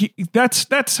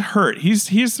 That's Hurt.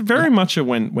 He's very much a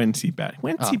when's he bad?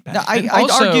 When's he bad?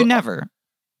 I'd argue never.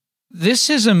 This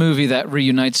is a movie that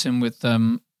reunites him with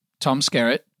Tom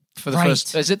Skerritt for the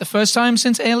first. Is it the first time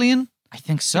since Alien? I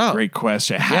think so. Great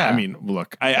question. Yeah. I mean,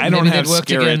 look, I don't have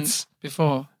Skerritt's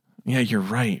before. Yeah, you're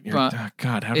right.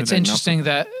 God, how did it's interesting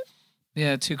that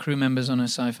two crew members on a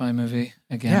sci-fi movie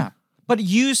again. Yeah, but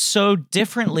used so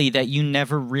differently that you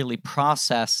never really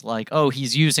process like, oh,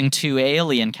 he's using 2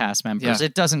 Alien cast members. Yeah.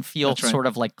 It doesn't feel sort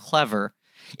of like clever.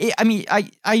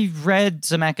 I read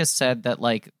Zemeckis said that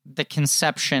like the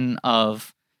conception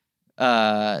of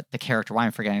the character, why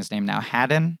I'm forgetting his name now,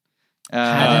 Haddon?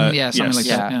 Something like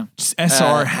that. Yeah.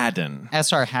 S.R. Haddon.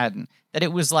 S.R. Haddon. That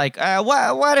it was like,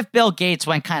 what if Bill Gates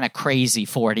went kind of crazy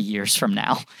 40 years from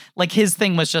now? Like his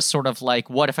thing was just sort of like,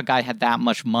 what if a guy had that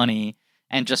much money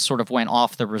and just sort of went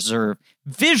off the reserve?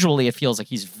 Visually, it feels like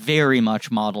he's very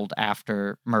much modeled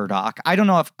after Murdoch. I don't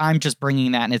know if I'm just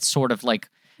bringing that and it's sort of like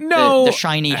the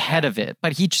shiny head of it,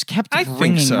 but he just kept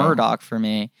ringing Murdoch for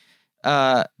me.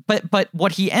 But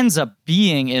what he ends up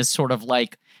being is sort of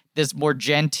like this more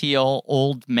genteel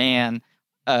old man,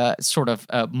 sort of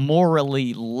a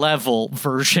morally level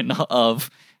version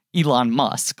of Elon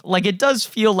Musk. Like it does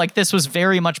feel like this was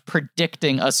very much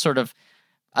predicting a sort of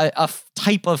a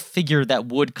type of figure that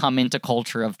would come into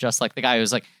culture of just like the guy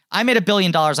who's like, I made $1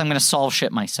 billion, I'm going to solve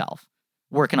shit myself.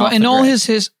 Working off and all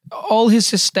his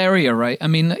hysteria, right? I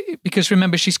mean, because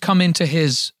remember, she's come into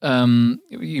his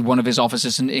one of his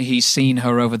offices, and he's seen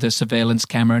her over the surveillance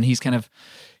camera, and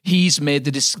he's made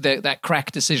that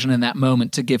crack decision in that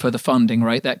moment to give her the funding,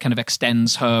 right? That kind of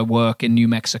extends her work in New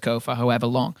Mexico for however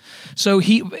long. So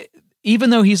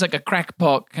even though he's like a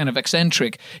crackpot kind of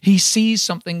eccentric, he sees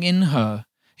something in her.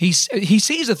 He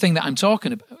sees a thing that I'm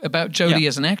talking about Jodie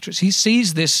as an actress. He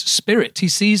sees this spirit. He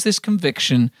sees this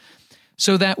conviction.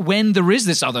 So that when there is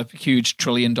this other huge $1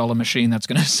 trillion machine that's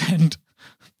going to send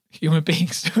human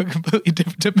beings to a completely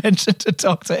different dimension to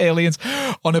talk to aliens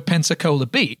on a Pensacola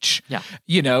beach,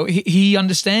 he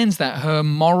understands that her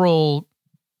moral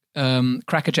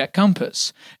crackerjack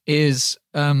compass is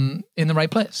in the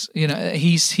right place. You know,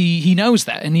 he knows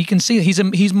that, and he can see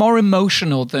he's more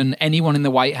emotional than anyone in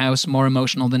the White House, more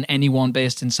emotional than anyone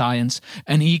based in science,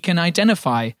 and he can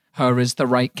identify her as the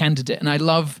right candidate. And I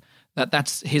love that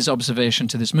that's his observation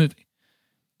to this movie.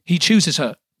 He chooses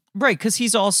her. Right, because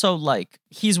he's also like,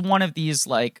 he's one of these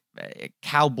like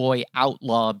cowboy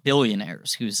outlaw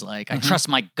billionaires who's like, I trust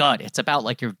my gut. It's about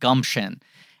like your gumption.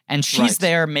 And she's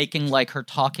there making like her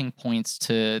talking points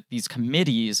to these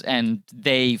committees, and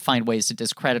they find ways to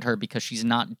discredit her because she's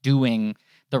not doing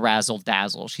the razzle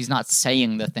dazzle. She's not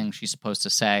saying the thing she's supposed to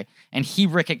say. And he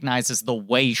recognizes the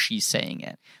way she's saying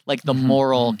it, like the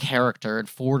moral character and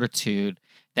fortitude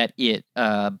that it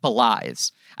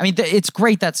belies. I mean, it's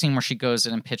great, that scene where she goes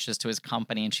in and pitches to his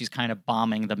company, and she's kind of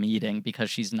bombing the meeting because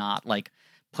she's not like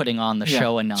putting on the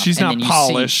show enough. She's not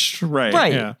polished.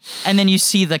 Right. Yeah. And then you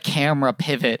see the camera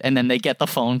pivot, and then they get the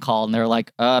phone call, and they're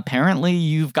like, apparently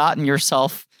you've gotten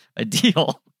yourself a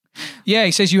deal. Yeah,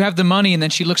 he says, you have the money, and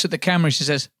then she looks at the camera and she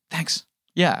says, thanks.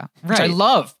 Yeah, right. Which I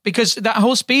love, because that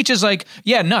whole speech is like,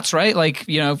 yeah, nuts, right? Like,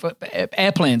 you know,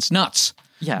 airplanes, nuts.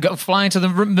 Yeah. Go flying to the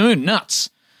moon, nuts.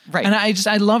 Right. And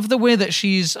I love the way that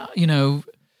she's, you know,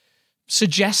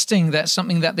 suggesting that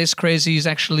something that this crazy is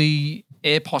actually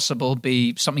possible,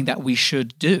 be something that we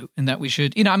should do, and that we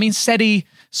should, you know, I mean, SETI,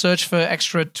 Search for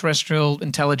Extraterrestrial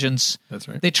Intelligence. That's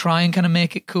right. They try and kind of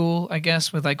make it cool, I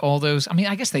guess, with like all those. I mean,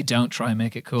 I guess they don't try and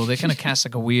make it cool. They kind of cast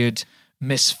like a weird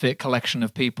misfit collection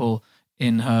of people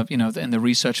in her, you know, in the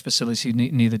research facility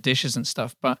near the dishes and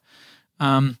stuff. But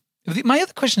my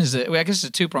other question is, I guess it's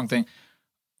a two-pronged thing.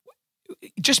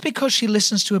 Just because she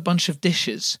listens to a bunch of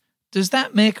dishes, does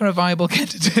that make her a viable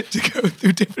candidate to go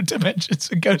through different dimensions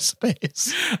and go to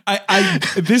space?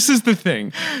 This is the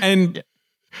thing. And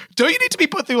don't you need to be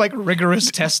put through like rigorous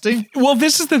testing? Well,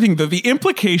 this is the thing, though. The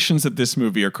implications of this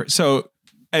movie are crazy. So,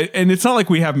 and it's not like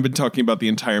we haven't been talking about the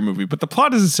entire movie, but the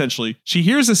plot is essentially she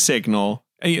hears a signal.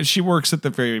 She works at the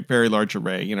very, very large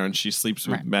array, you know, and she sleeps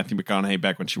with Matthew McConaughey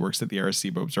back when she works at the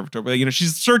Arecibo Observatory. But, you know,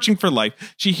 she's searching for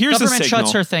life. She hears a signal. Government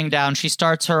shuts her thing down. She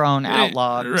starts her own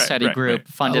outlaw SETI group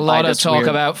funded by this weird...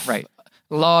 A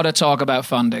lot of talk about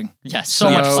funding. Yes, so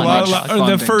much funding.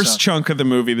 The first chunk of the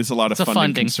movie, there's a lot of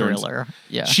funding concerns. Thriller.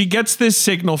 Yeah. She gets this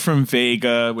signal from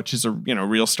Vega, which is a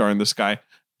real star in the sky.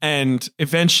 And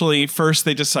eventually, first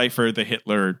they decipher the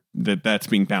Hitler that's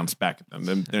being bounced back at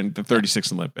them, the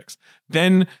 36 Olympics.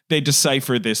 Then they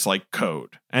decipher this like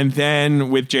code. And then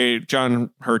with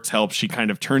John Hurt's help, she kind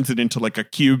of turns it into like a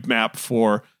cube map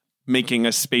for making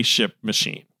a spaceship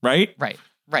machine, right? Right.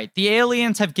 The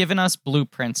aliens have given us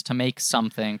blueprints to make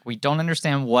something. We don't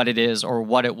understand what it is or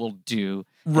what it will do.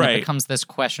 Right. It becomes this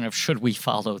question of, should we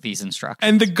follow these instructions?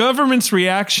 And the government's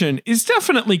reaction is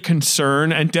definitely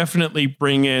concern, and definitely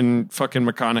bring in fucking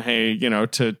McConaughey, you know,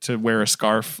 to wear a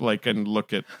scarf, like, and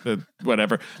look at the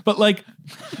whatever. But like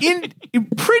in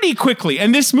pretty quickly,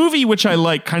 and this movie, which I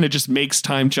like, kind of just makes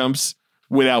time jumps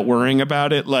without worrying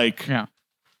about it. Like at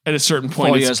a certain point,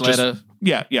 4 years later.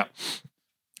 Yeah.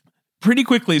 Pretty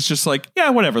quickly, it's just like, yeah,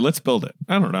 whatever, let's build it.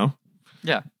 I don't know.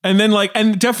 Yeah. And then like,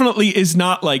 and definitely is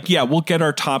not like, yeah, we'll get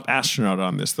our top astronaut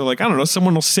on this. They're like, I don't know,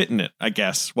 someone will sit in it, I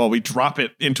guess, while we drop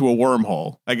it into a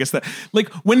wormhole. I guess that, like,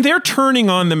 when they're turning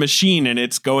on the machine and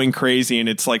it's going crazy and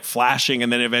it's like flashing,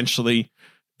 and then eventually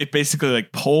it basically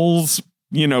like pulls,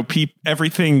 you know,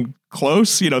 everything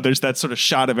close, you know, there's that sort of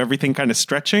shot of everything kind of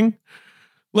stretching.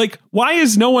 Like, why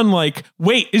is no one like,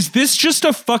 wait, is this just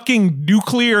a fucking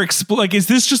nuclear like, is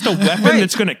this just a weapon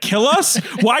that's going to kill us?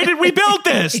 Why did we build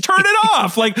this? Turn it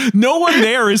off. Like, no one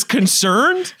there is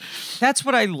concerned. That's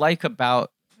what I like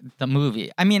about the movie.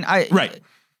 I mean, I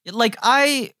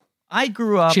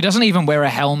grew up. She doesn't even wear a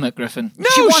helmet, Griffin.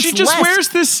 No, she just wears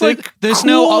this like there's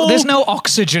cool... no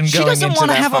oxygen going into that. She doesn't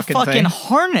want to have a fucking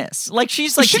harness. Like,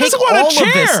 she's like, take all of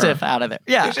this stuff out of it.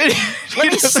 Yeah,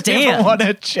 let me stand. Want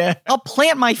a chair. I'll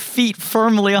plant my feet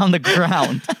firmly on the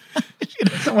ground. She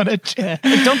doesn't want a chair.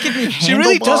 Like, don't give me handlebars. She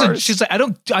really doesn't. She's like,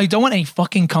 I don't want any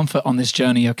fucking comfort on this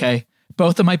journey. Okay,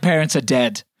 both of my parents are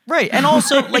dead. Right. And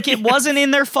also, like, it wasn't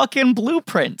in their fucking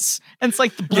blueprints. And it's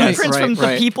like the blueprints from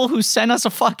the people who sent us a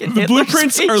fucking Hitler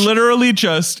blueprints speech. Are literally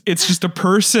it's just a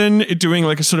person doing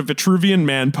like a sort of Vitruvian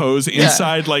man pose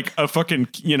inside like a fucking,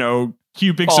 you know,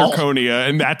 cubic zirconia,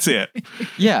 and that's it.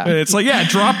 Yeah. And it's like, yeah,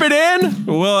 drop it in.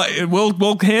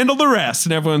 We'll handle the rest.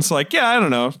 And everyone's like, yeah, I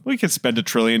don't know. We could spend $1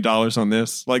 trillion on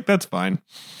this. Like, that's fine.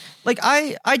 Like,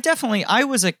 I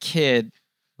was a kid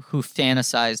who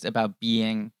fantasized about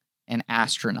being an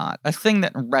astronaut, a thing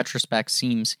that in retrospect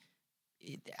seems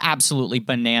absolutely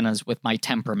bananas with my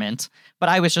temperament. But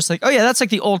I was just like, oh yeah, that's like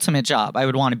the ultimate job. I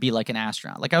would want to be like an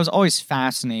astronaut. Like I was always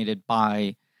fascinated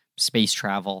by space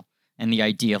travel and the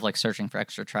idea of like searching for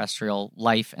extraterrestrial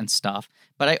life and stuff.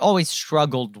 But I always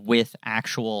struggled with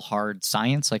actual hard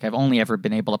science. Like I've only ever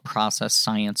been able to process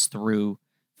science through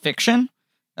fiction.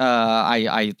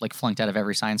 I like flunked out of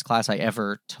every science class I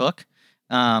ever took.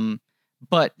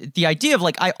 But the idea of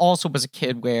like, I also was a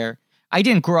kid where I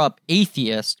didn't grow up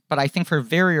atheist, but I think for a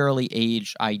very early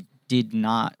age, I did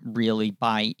not really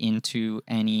buy into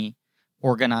any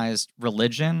organized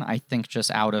religion. I think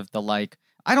just out of the like,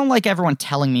 I don't like everyone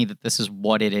telling me that this is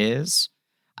what it is.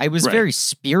 I was very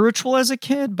spiritual as a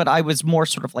kid, but I was more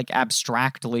sort of like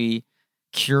abstractly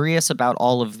curious about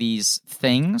all of these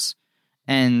things.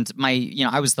 And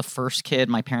I was the first kid.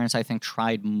 My parents, I think,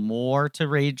 tried more to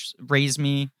raise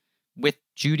me with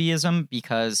Judaism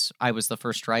because I was the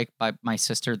first strike by my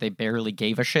sister. They barely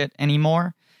gave a shit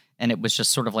anymore. And it was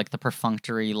just sort of like the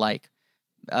perfunctory, like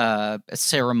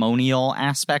ceremonial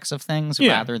aspects of things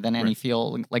rather than any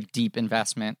feel like deep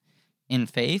investment in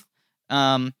faith.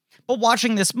 But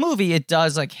watching this movie, it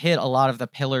does like hit a lot of the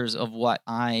pillars of what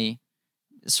I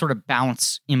sort of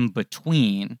bounce in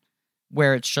between,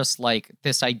 where it's just like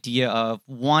this idea of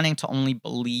wanting to only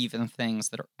believe in things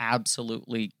that are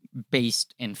absolutely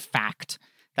based in fact,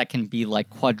 that can be like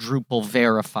quadruple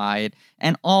verified,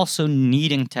 and also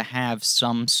needing to have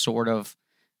some sort of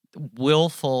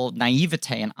willful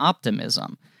naivete and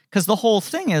optimism. Because the whole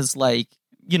thing is like,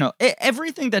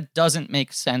 everything that doesn't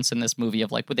make sense in this movie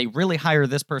of like, would they really hire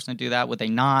this person to do that? Would they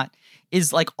not?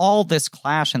 Is like all this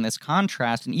clash and this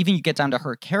contrast. And even you get down to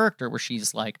her character where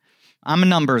she's like, I'm a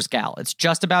numbers gal. It's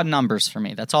just about numbers for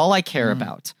me. That's all I care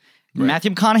about. Right.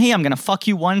 Matthew McConaughey, I'm going to fuck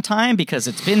you one time because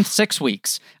it's been 6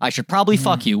 weeks. I should probably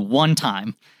fuck you one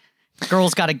time.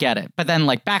 Girl's got to get it. But then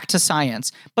like back to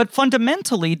science. But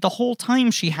fundamentally, the whole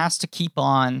time she has to keep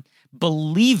on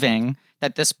believing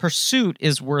that this pursuit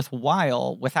is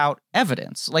worthwhile without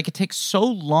evidence. Like it takes so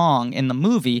long in the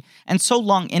movie and so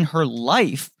long in her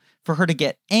life for her to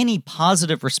get any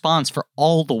positive response for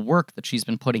all the work that she's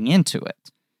been putting into it.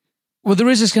 Well, there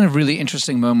is this kind of really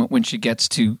interesting moment when she gets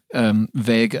to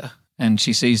Vega and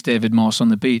she sees David Morse on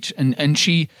the beach, and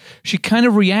she kind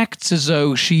of reacts as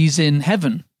though she's in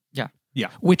heaven. Yeah.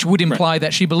 Which would imply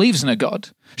that she believes in a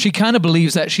God. She kind of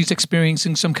believes that she's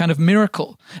experiencing some kind of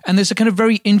miracle. And there's a kind of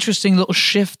very interesting little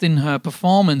shift in her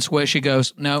performance where she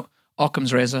goes, no,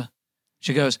 Occam's razor.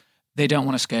 She goes, they don't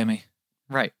want to scare me.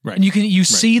 Right. And you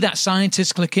see that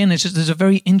scientist click in. It's just, there's a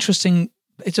very interesting,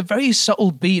 it's a very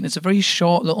subtle beat. And it's a very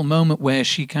short little moment where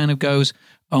she kind of goes,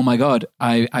 oh my God,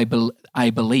 I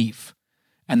believe.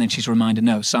 And then she's reminded,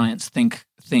 no, science, think,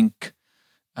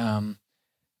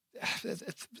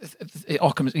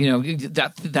 Occam's,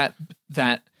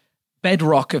 that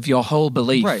bedrock of your whole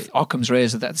belief, right. Occam's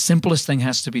razor, that simplest thing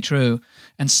has to be true,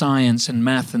 and science and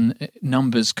math and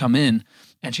numbers come in,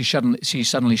 and she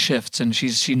suddenly shifts, and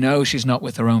she knows she's not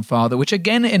with her own father, which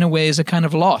again, in a way, is a kind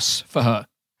of loss for her.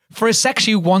 For a sec,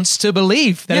 she wants to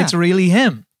believe that it's really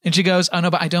him, and she goes, "Oh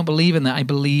no, but I don't believe in that. I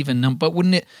believe in them." But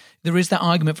wouldn't it? There is that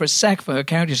argument for a sec for her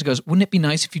character. She goes, "Wouldn't it be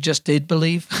nice if you just did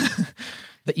believe?"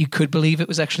 That you could believe it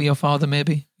was actually your father,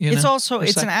 maybe. It's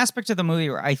an aspect of the movie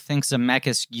where I think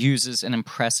Zemeckis uses an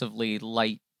impressively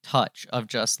light touch of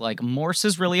just like Morse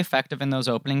is really effective in those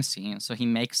opening scenes. So he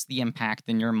makes the impact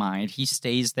in your mind. He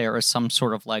stays there as some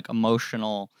sort of like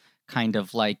emotional kind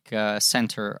of like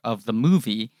center of the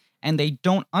movie. And they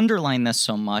don't underline this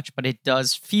so much, but it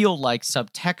does feel like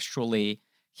subtextually,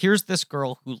 here's this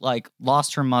girl who like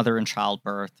lost her mother in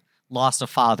childbirth, lost a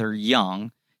father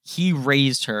young. He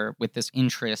raised her with this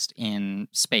interest in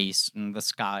space and the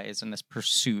skies and this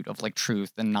pursuit of like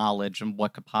truth and knowledge and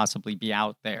what could possibly be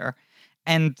out there.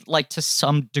 And like to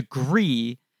some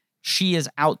degree, she is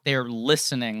out there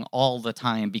listening all the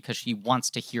time because she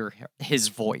wants to hear his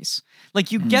voice.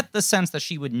 Like you get the sense that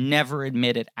she would never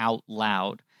admit it out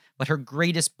loud, but her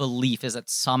greatest belief is that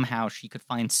somehow she could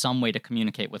find some way to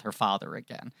communicate with her father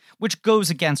again, which goes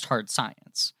against hard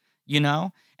science,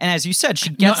 And as you said,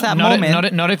 she gets that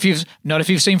moment. Not if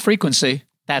you've seen Frequency.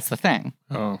 That's the thing.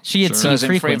 Oh, she had seen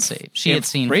Frequency. She had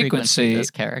seen Frequency. This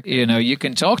character. You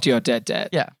can talk to your dead dad.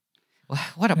 Yeah.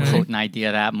 What a potent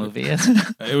idea that movie is.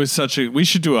 It was we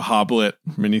should do a Hoblet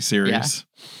miniseries.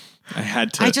 Yeah. I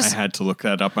had to look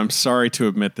that up. I'm sorry to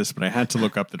admit this, but I had to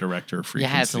look up the director of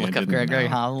Frequency. You had to look up Gregory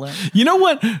Hoblet. You know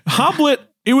what? Hoblet,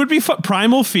 it would be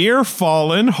Primal Fear,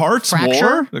 Fallen, Hearts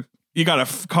Fracture? War. You got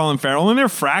Colin Farrell in there.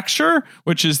 Fracture,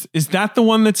 which is that the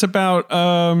one that's about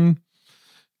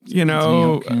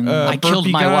I killed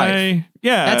my wife.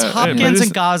 Yeah, that's Hopkins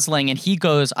and Gosling, and he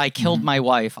goes, "I killed my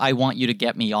wife. I want you to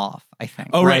get me off." I think.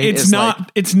 Oh, right. It's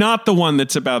not the one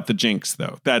that's about the Jinx,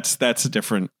 though. That's a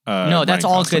different. No, that's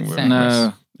all good things.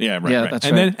 No. Yeah, right. Yeah, right. That's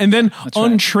and right. then That's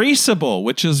Untraceable,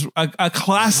 which is a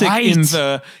classic in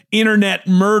the internet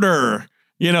murder.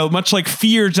 Much like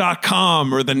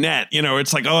fear.com or the net,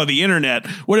 it's like, oh, the internet.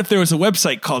 What if there was a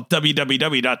website called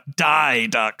www.die.com?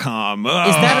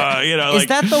 Is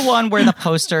that the one where the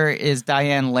poster is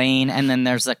Diane Lane and then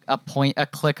there's a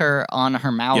clicker on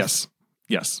her mouth?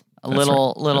 Yes. A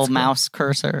little mouse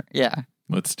cursor. Yeah.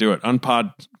 Let's do it.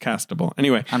 Unpodcastable.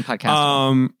 Anyway.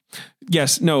 Unpodcastable.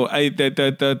 Yes. No,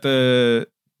 the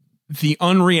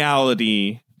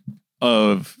unreality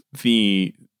of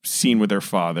the scene with her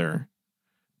father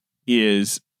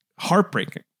is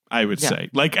heartbreaking, I would say.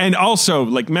 And also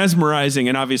mesmerizing,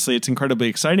 and obviously it's incredibly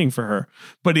exciting for her.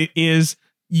 But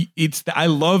I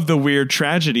love the weird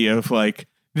tragedy of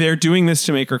they're doing this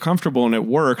to make her comfortable and it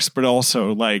works, but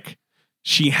also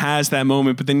she has that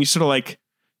moment, but then you sort of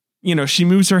she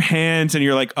moves her hands and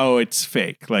you're like, oh, it's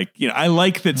fake. I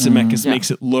like that Zemeckis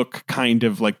makes it look kind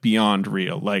of beyond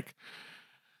real.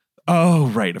 Oh,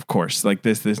 right. Of course.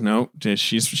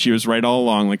 She was right all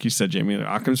along. Like you said, Jamie,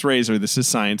 Occam's razor. This is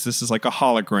science. This is like a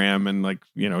hologram. And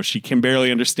she can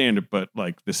barely understand it. But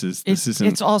this isn't.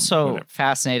 It's also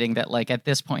fascinating that at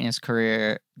this point in his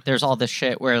career, there's all this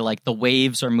shit where the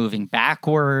waves are moving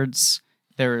backwards.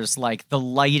 There's the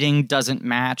lighting doesn't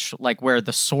match where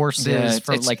the source is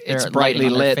for it's brightly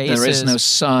lit. There is no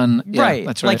sun. Yeah, right.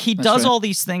 That's right. He does all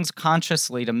these things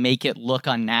consciously to make it look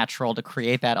unnatural, to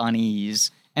create that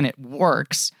unease. And it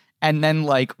works. And then,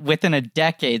 within a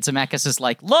decade, Zemeckis is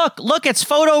look, it's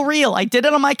photoreal. I did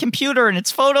it on my computer, and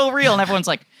it's photoreal. And everyone's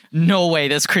like, no way,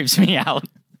 this creeps me out.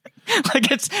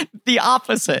 It's the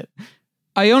opposite.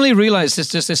 I only realized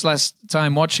this last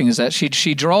time watching is that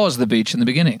she draws the beach in the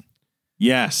beginning.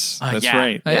 Yes, that's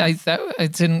right. I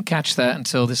didn't catch that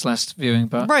until this last viewing,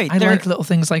 but I like little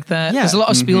things like that. Yeah. There's a lot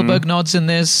of Spielberg nods in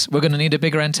this. We're going to need a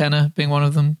bigger antenna being one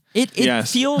of them. It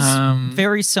feels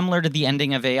very similar to the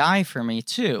ending of AI for me,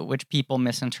 too, which people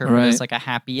misinterpret as a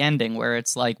happy ending, where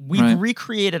it's we've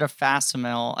recreated a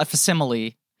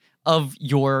facsimile of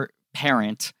your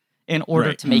parent in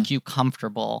order to make you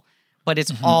comfortable, but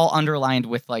it's all underlined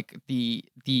with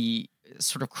the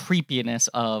sort of creepiness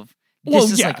of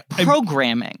this is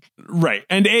programming. Right.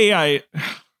 And AI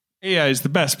is the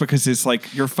best because it's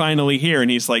you're finally here.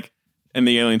 And he's and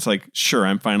the alien's sure,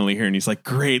 I'm finally here. And he's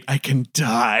great, I can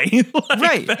die.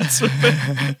 Right. That's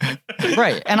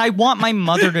right. And I want my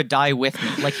mother to die with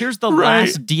me. Here's the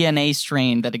last DNA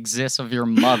strain that exists of your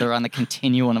mother on the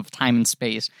continuum of time and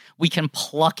space. We can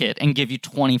pluck it and give you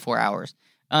 24 hours.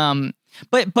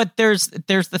 But there's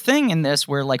the thing in this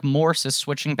where Morse is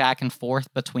switching back and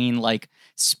forth between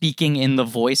speaking in the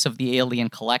voice of the alien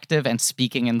collective and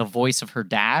speaking in the voice of her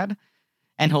dad,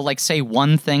 and he'll say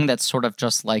one thing that's sort of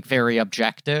just very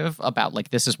objective about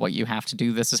this is what you have to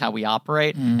do, this is how we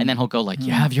operate, and then he'll go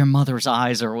you have your mother's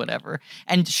eyes or whatever,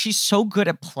 and she's so good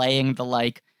at playing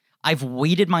the I've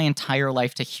waited my entire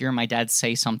life to hear my dad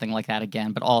say something like that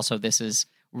again, but also this is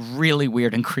really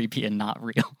weird and creepy and not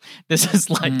real. This is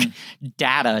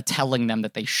data telling them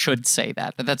that they should say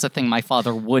that's a thing my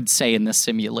father would say in this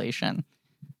simulation.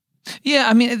 Yeah,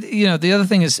 I mean, the other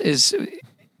thing is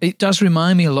it does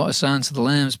remind me a lot of Silence of the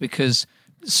Lambs, because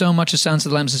so much of Silence of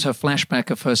the Lambs is her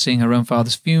flashback of her seeing her own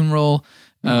father's funeral.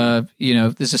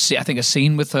 There's a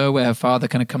scene with her where her father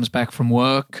kind of comes back from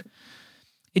work.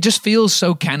 It just feels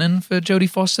so canon for Jodie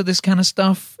Foster, this kind of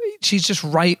stuff. She's just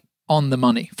right on the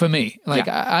money for me.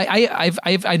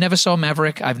 I never saw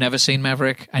Maverick. I've never seen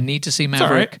Maverick. I need to see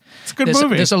Maverick. It's a good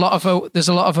movie. There's a lot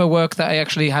of her work that I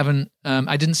actually haven't.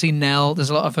 I didn't see Nell. There's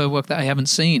a lot of her work that I haven't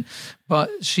seen, but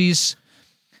she's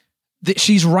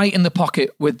right in the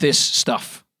pocket with this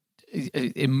stuff.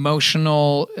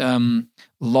 Emotional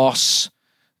loss.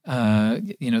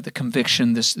 The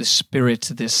conviction, this spirit,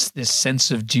 this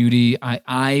sense of duty.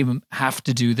 I have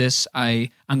to do this. I'm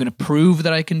going to prove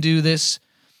that I can do this.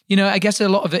 I guess a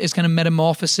lot of it is kind of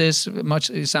metamorphosis. Much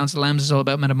Silence of the Lambs is all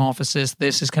about metamorphosis.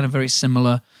 This is kind of very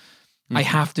similar. I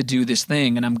have to do this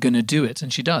thing, and I'm going to do it,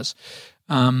 and she does.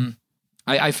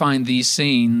 I find these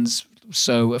scenes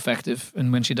so effective,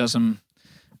 and when she does them,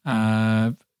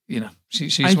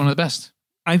 she's one of the best.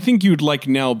 I think you'd like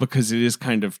Nell because it is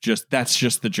kind of that's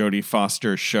just the Jodie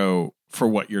Foster show for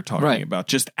what you're talking about.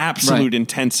 Just absolute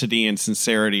intensity and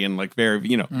sincerity and very,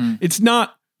 it's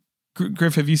not.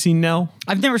 Griff, have you seen Nell?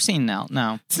 I've never seen Nell.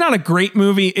 No, it's not a great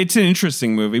movie. It's an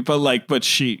interesting movie, but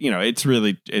she,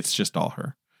 it's just all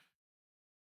her.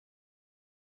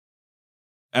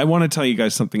 I want to tell you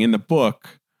guys something. In the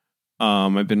book,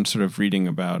 I've been sort of reading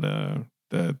about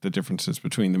the differences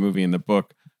between the movie and the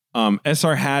book.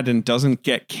 S.R. Haddon doesn't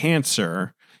get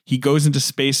cancer. He goes into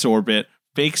space orbit,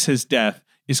 fakes his death,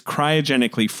 is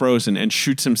cryogenically frozen, and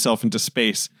shoots himself into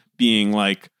space, being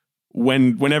like,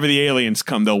 whenever the aliens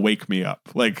come, they'll wake me up.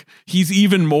 Like, he's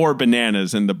even more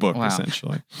bananas in the book,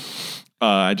 essentially.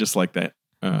 I just like that.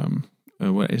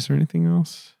 What is there anything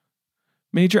else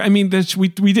major? I mean,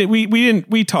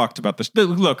 we talked about this.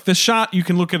 Look, the shot, you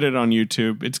can look at it on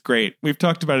YouTube. It's great. We've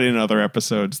talked about it in other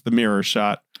episodes. The mirror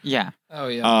shot. Yeah. Oh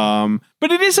yeah.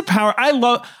 But it is a power. I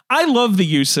love the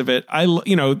use of it.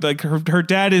 Like her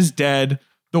dad is dead.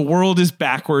 The world is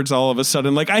backwards all of a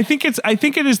sudden. Like, I think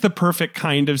it is the perfect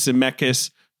kind of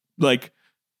Zemeckis, like,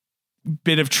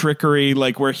 bit of trickery,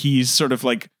 like where he's sort of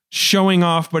like showing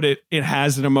off, but it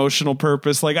has an emotional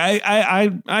purpose. Like,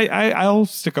 I'll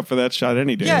stick up for that shot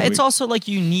any day. Yeah, it's also like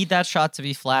you need that shot to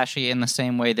be flashy in the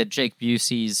same way that Jake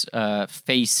Busey's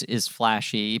face is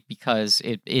flashy, because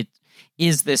it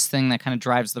is this thing that kind of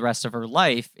drives the rest of her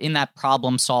life in that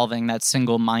problem solving, that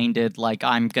single-minded, like,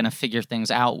 I'm going to figure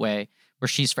things out way, where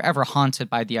she's forever haunted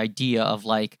by the idea of,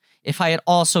 like, if I had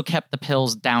also kept the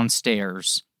pills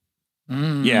downstairs,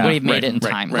 would have made it in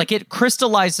time. Right. Like, it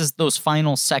crystallizes those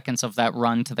final seconds of that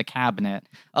run to the cabinet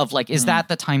of, like, is that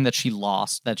the time that she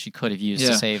lost that she could have used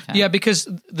to save him? Yeah, because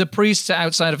the priest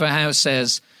outside of her house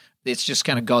says it's just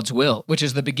kind of God's will, which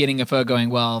is the beginning of her going,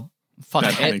 well, fuck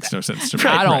that it. makes no sense to me.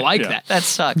 I don't like that. That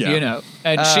sucks. You know.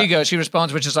 And she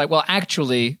responds, which is like, well,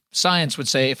 actually, science would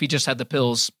say if he just had the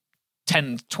pills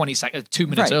 10, 20 seconds, 2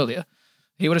 minutes earlier,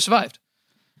 he would have survived.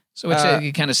 So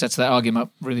it kind of sets that argument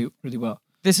up really, really well.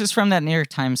 This is from that New York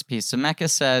Times piece.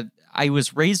 Zemeckis said, I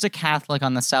was raised a Catholic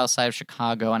on the south side of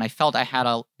Chicago, and I felt I had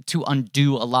to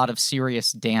undo a lot of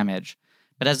serious damage.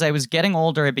 But as I was getting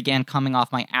older, I began coming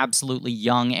off my absolutely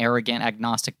young, arrogant,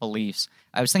 agnostic beliefs.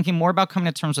 I was thinking more about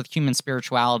coming to terms with human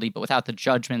spirituality, but without the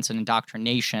judgments and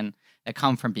indoctrination that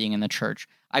come from being in the church.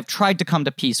 I've tried to come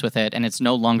to peace with it, and it's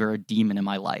no longer a demon in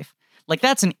my life. Like,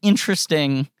 that's an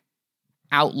interesting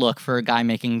outlook for a guy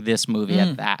making this movie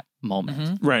at that moment.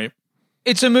 Mm-hmm. Right.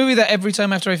 It's a movie that every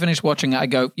time after I finish watching it, I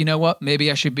go, you know what?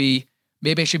 Maybe I should be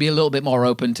a little bit more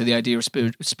open to the idea of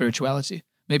spirituality.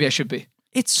 Maybe I should be.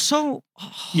 It's so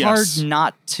hard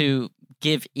not to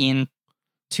give in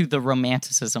to the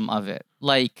romanticism of it.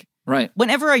 Like, right.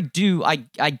 Whenever I do, I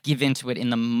give into it in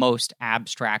the most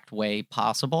abstract way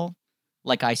possible.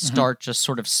 Like, I start just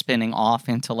sort of spinning off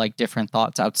into, like, different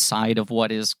thoughts outside of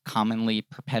what is commonly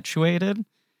perpetuated.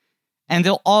 And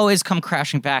they'll always come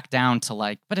crashing back down to,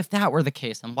 like, but if that were the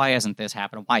case, then why hasn't this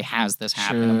happened? Why has this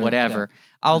happened? And whatever. Yeah.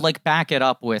 I'll, like, back it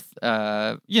up with,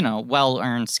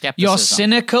 well-earned skepticism. Your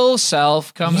cynical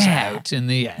self comes out in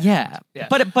the end. Yeah.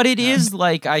 But it is,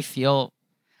 like, I feel,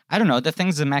 I don't know, the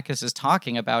things Zemeckis is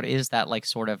talking about is that, like,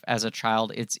 sort of, as a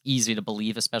child, it's easy to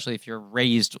believe, especially if you're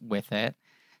raised with it.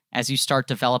 As you start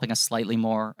developing a slightly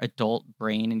more adult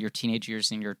brain in your teenage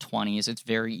years and your 20s, it's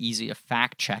very easy to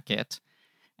fact-check it.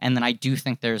 And then I do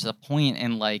think there's a point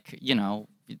in, like, you know,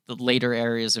 the later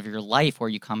areas of your life where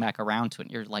you come back around to it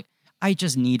and you're like, I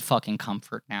just need fucking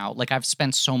comfort now. Like, I've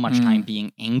spent so much time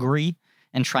being angry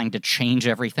and trying to change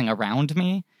everything around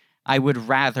me. I would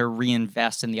rather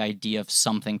reinvest in the idea of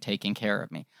something taking care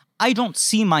of me. I don't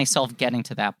see myself getting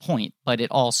to that point, but it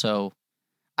also,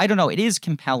 I don't know, it is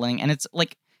compelling. And it's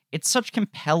like, it's such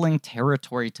compelling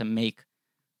territory to make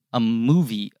a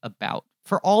movie about.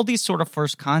 For all these sort of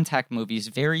first contact movies,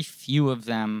 very few of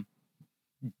them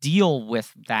deal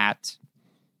with that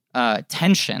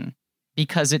tension,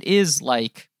 because it is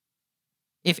like,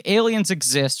 if aliens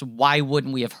exist, why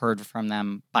wouldn't we have heard from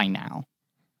them by now?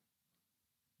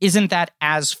 Isn't that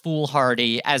as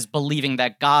foolhardy as believing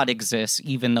that God exists,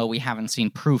 even though we haven't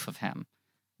seen proof of him,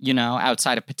 you know,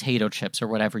 outside of potato chips or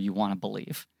whatever you want to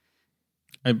believe?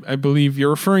 I believe you're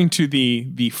referring to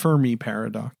the Fermi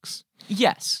paradox.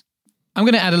 Yes. I'm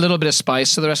going to add a little bit of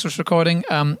spice to the rest of this recording.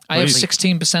 I have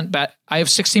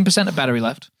 16% of battery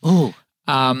left. Ooh.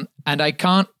 And I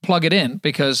can't plug it in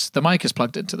because the mic is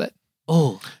plugged into that.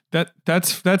 Oh.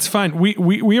 That's fine.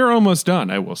 We are almost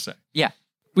done, I will say. Yeah.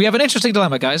 We have an interesting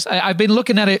dilemma, guys. I've been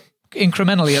looking at it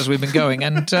incrementally as we've been going,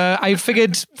 and I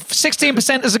figured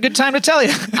 16% is a good time to tell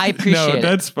you. I appreciate it. No,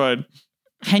 that's fine.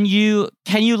 Can you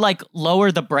like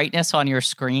lower the brightness on your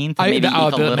screen to maybe eke a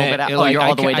little bit out? Oh, you're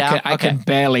all the way down? I can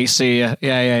barely see you.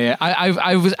 Yeah.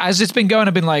 I was, as it's been going,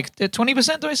 I've been like,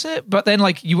 20% do I say it? But then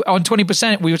like you on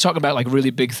 20%, we were talking about like really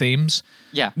big themes.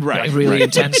 Yeah. Right. Like really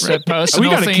intense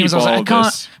personal themes. I was like, I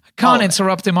can't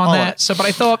interrupt him on that. So, but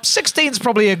I thought 16 is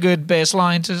probably a good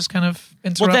baseline to just kind of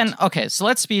interrupt? Well, then, okay, so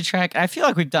let's speed track. I feel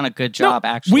like we've done a good job,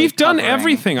 actually. We've done covering.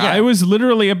 everything. Yeah. I was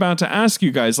literally about to ask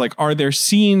you guys, like, are there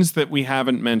scenes that we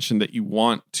haven't mentioned that you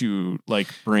want to, like,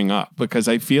 bring up? Because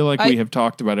I feel like we have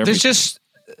talked about everything.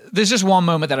 There's just one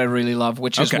moment that I really love,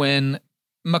 which is when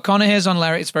McConaughey's on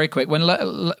Larry. It's very quick. When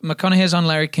McConaughey's on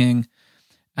Larry King,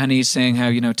 and he's saying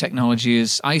how, technology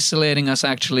is isolating us,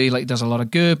 actually, like, does a lot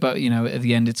of good, but, at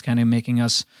the end, it's kind of making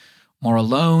us more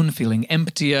alone, feeling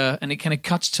emptier, and it kind of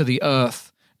cuts to the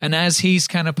earth. And as he's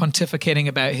kind of pontificating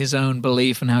about his own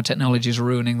belief and how technology is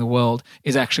ruining the world,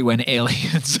 is actually when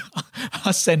aliens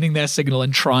are sending their signal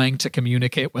and trying to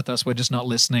communicate with us. We're just not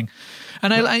listening.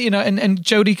 And and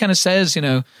Jodie kind of says,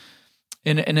 in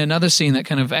another scene that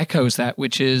kind of echoes that,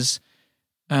 which is,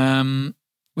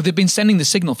 they've been sending the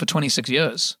signal for 26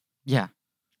 years. Yeah.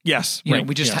 Yes.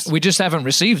 We just haven't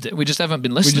received it. We just haven't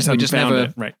been listening. We just found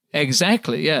it. Right.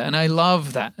 Exactly. Yeah. And I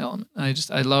love that element.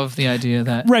 I love the idea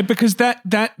that. Right. Because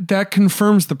that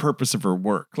confirms the purpose of her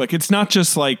work. Like, it's not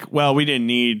just like, well, we didn't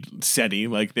need SETI.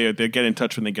 Like, they get in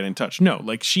touch when they get in touch. No,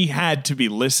 like, she had to be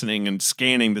listening and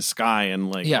scanning the sky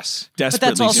and, like,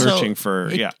 desperately searching for.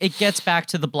 It gets back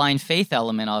to the blind faith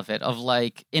element of it, of,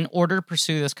 like, in order to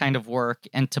pursue this kind of work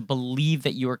and to believe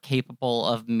that you are capable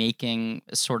of making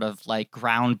sort of like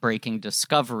groundbreaking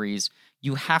discoveries,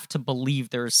 you have to believe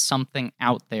there's something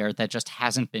out there that just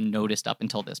hasn't been noticed up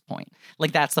until this point.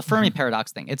 Like, that's the Fermi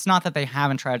paradox thing. It's not that they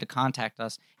haven't tried to contact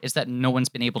us, it's that no one's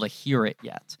been able to hear it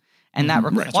yet. And that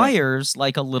requires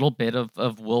like a little bit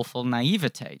of willful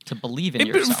naivete to believe in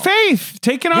yourself. Faith.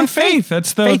 Take it on faith.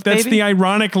 That's the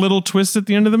ironic little twist at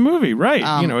the end of the movie, right?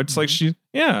 It's like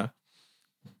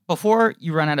Before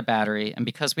you run out of battery, and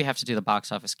because we have to do the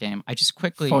box office game, I just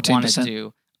quickly 14%. want to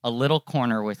do a little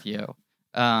corner with you.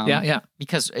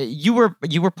 Because you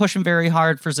were pushing very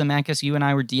hard for Zemeckis. You and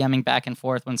I were DMing back and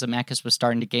forth when Zemeckis was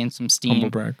starting to gain some steam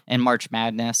in March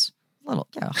Madness.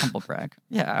 Humble brag.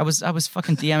 Yeah, I was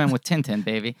fucking DMing with Tintin,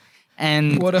 baby.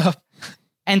 And what up?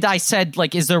 And I said,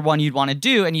 like, is there one you'd want to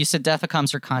do? And you said Death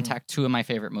Becomes Her, Contact, two of my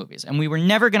favorite movies. And we were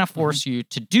never going to force you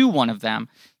to do one of them,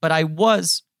 but I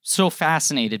was so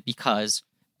fascinated because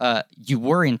you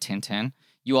were in Tintin.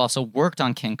 You also worked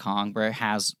on King Kong, where it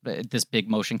has this big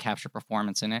motion capture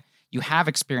performance in it. You have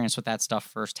experience with that stuff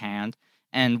firsthand.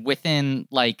 And within,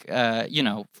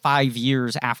 5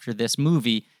 years after this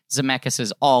movie, Zemeckis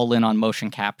is all in on motion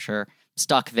capture,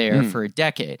 stuck there for a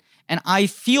decade. And I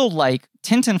feel like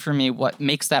Tintin, for me, what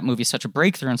makes that movie such a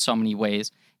breakthrough in so many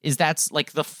ways is that's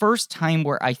like the first time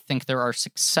where I think there are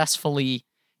successfully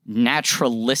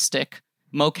naturalistic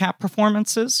mocap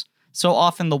performances. So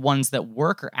often the ones that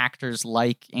work are actors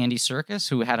like Andy Serkis,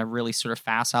 who had a really sort of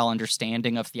facile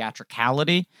understanding of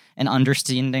theatricality and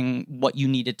understanding what you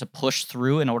needed to push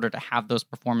through in order to have those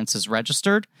performances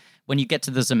registered. When you get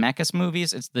to the Zemeckis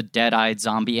movies, it's the dead-eyed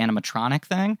zombie animatronic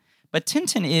thing. But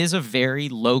Tintin is a very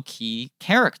low-key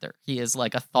character. He is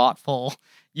like a thoughtful,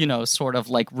 sort of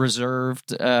like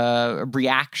reserved,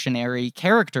 reactionary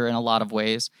character in a lot of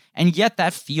ways. And yet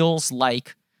that feels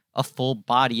like a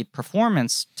full-bodied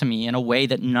performance to me in a way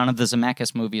that none of the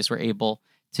Zemeckis movies were able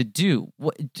to do.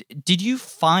 Did you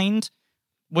find,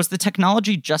 was the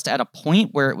technology just at a point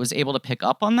where it was able to pick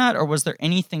up on that, or was there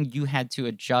anything you had to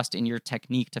adjust in your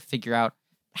technique to figure out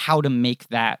how to make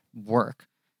that work?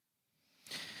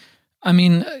 I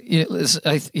mean,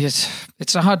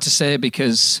 it's hard to say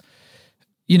because,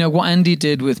 what Andy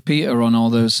did with Peter on all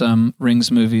those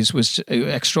Rings movies was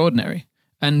extraordinary.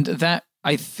 And that,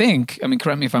 I think,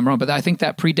 correct me if I'm wrong, but I think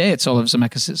that predates all of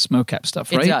Zemeckis' mocap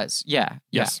stuff, right? It does, yeah.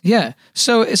 Yes. Yeah.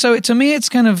 So to me, it's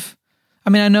kind of, I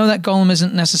know that Gollum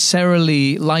isn't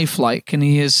necessarily lifelike, and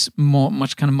he is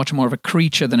much more of a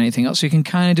creature than anything else. So you can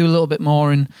kind of do a little bit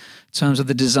more in terms of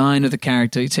the design of the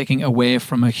character, you're taking away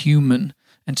from a human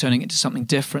and turning it into something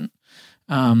different.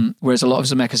 Whereas a lot of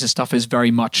Zemeckis' stuff is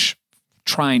very much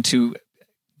trying to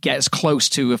get as close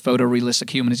to a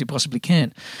photorealistic human as you possibly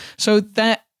can. So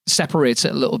that separates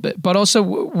it a little bit. But also,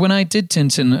 when I did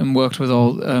Tintin and worked with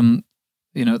all, the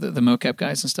mocap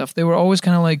guys and stuff, they were always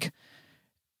kind of like,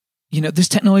 this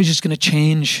technology is going to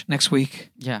change next week.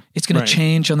 Yeah. It's going to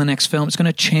change on the next film. It's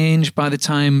going to change by the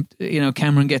time,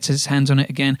 Cameron gets his hands on it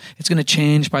again. It's going to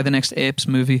change by the next Apes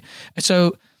movie.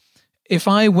 So if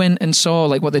I went and saw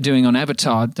like what they're doing on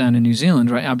Avatar down in New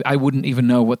Zealand, right, I wouldn't even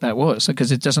know what that was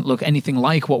because it doesn't look anything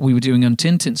like what we were doing on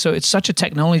Tintin. So it's such a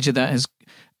technology that has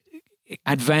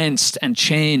advanced and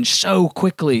changed so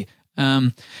quickly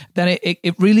that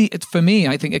it really, for me,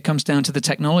 I think it comes down to the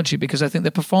technology, because I think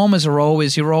the performers you're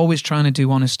always trying to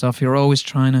do honest stuff. You're always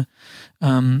trying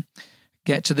to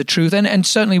get to the truth. And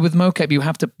certainly with mocap, you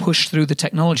have to push through the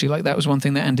technology. Like that was one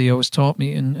thing that Andy always taught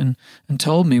me and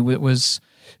told me was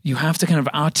you have to kind of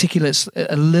articulate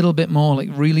a little bit more, like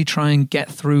really try and get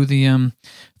through the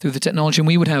technology. And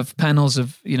we would have panels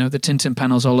of, the Tintin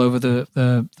panels all over the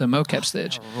mocap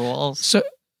stage. Rules.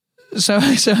 So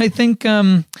I think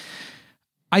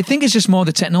it's just more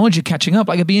the technology catching up.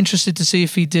 Like I'd be interested to see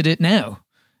if he did it now.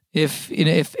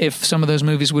 If some of those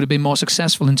movies would have been more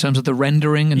successful in terms of the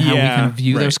rendering and how we kind of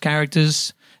view those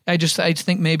characters. I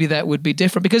think maybe that would be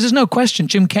different because there's no question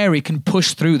Jim Carrey can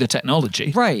push through the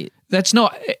technology. Right. That's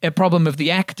not a problem of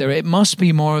the actor. It must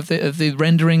be more of the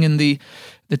rendering and the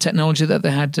technology that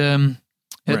they had at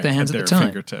their hands at the time.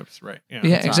 Fingertips, right.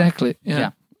 Yeah, exactly.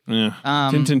 Yeah.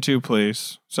 Tintin 2,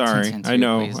 please. Sorry. Tintin 2, I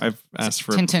know. please. I've asked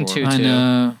for Tintin it before. 2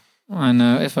 too. I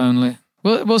know. If only.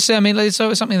 We'll see. I mean, it's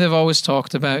something they've always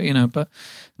talked about, but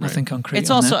nothing concrete. It's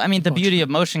also, the beauty of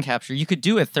motion capture. You could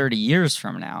do it 30 years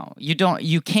from now.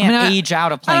 You can't age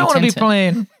out of playing Tintin. I don't want to be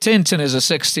playing Tintin as a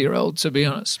 60-year-old, to be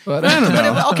honest. But I don't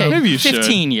know. Okay, maybe you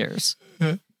 15 years.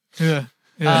 Yeah.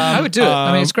 I would do it.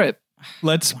 I mean, it's great.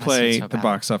 Let's play the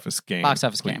box office game. Box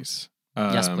office please.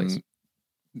 game. Yes, please.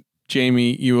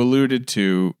 Jamie, you alluded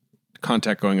to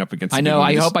Contact going up against. I know.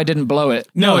 I hope I didn't blow it.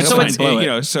 No, so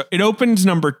it opens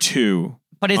number 2.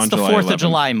 But it's the 4th of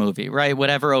July movie, right?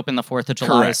 Whatever opened the 4th of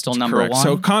July is still number 1.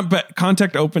 So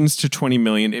Contact opens to 20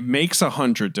 million. It makes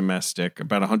 100 domestic,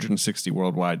 about 160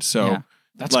 worldwide. So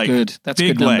that's good. That's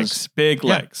big good legs, big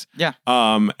legs. Yeah.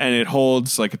 And it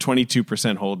holds like a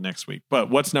 22% hold next week. But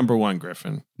what's number 1,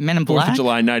 Griffin? Men in Black. 4th of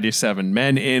July, 97.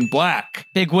 Men in Black.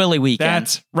 Big Willie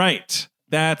weekend.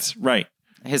 That's right.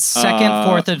 His second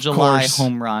 4th of July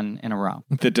home run in a row.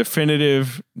 The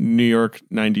definitive New York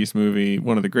 90s movie,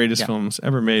 one of the greatest films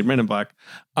ever made, Men in Black.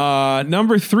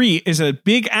 Number 3 is a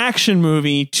big action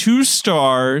movie, 2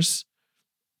 stars.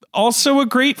 Also a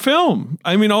great film.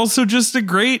 I mean, also just a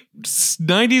great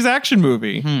 90s action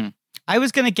movie. I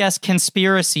was going to guess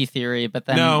Conspiracy Theory, but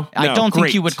then I don't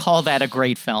think you would call that a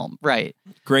great film. Right.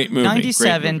 Great movie.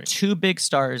 97, great movie. 2 big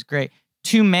stars. Great.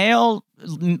 2 male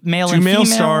and female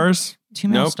stars. 2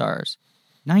 male stars.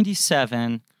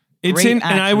 97. It's in,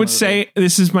 and I would say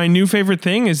this is my new favorite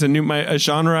thing. Is a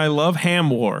genre I love. Ham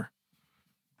war.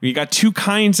 You got 2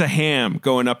 kinds of ham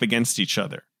going up against each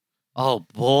other. Oh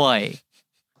boy!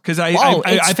 Because I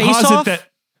posit that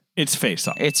it's Face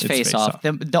Off. It's Face Off.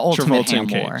 The ultimate ham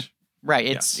war. Right.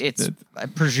 It's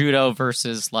prosciutto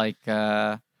versus like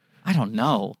I don't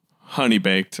know. Honey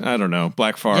baked. I don't know.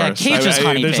 Black Forest. Yeah, Cage is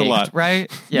honey baked. There's a lot, right?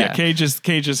 Yeah, Cage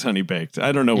is honey baked.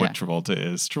 I don't know what Travolta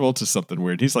is. Travolta's something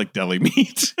weird. He's like deli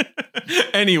meat.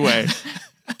 Anyway.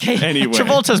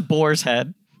 Travolta's boar's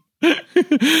head.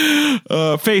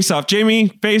 Face Off. Jamie,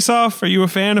 Face Off. Are you a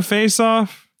fan of Face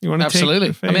Off? You want to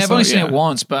absolutely? I mean, I've only seen it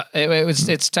once, but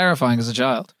it's terrifying as a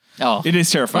child. Oh, it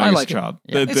is terrifying as a child.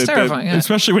 It's terrifying,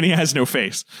 especially when he has no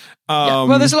face.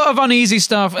 Well, there's a lot of uneasy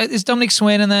stuff. Is Dominic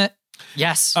Swain in that?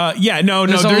 Yes. No.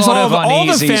 There's all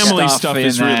the family stuff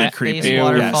is really creepy. Space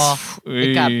Waterfall.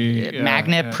 It got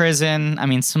Magnet Prison. I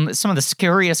mean, some of the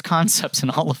scariest concepts in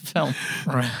all of film.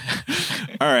 Right.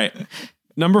 All right.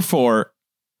 Number 4,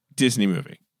 Disney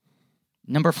movie.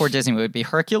 Number 4 Disney movie would be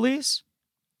Hercules.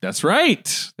 That's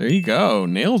right. There you go.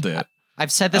 Nailed it.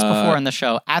 I've said this before in the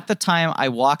show. At the time I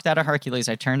walked out of Hercules,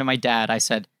 I turned to my dad. I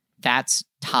said, "That's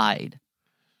tied.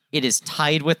 It is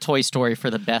tied with Toy Story for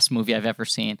the best movie I've ever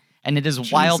seen." And it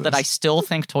is wild that I still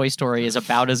think Toy Story is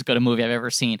about as good a movie I've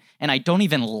ever seen. And I don't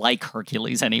even like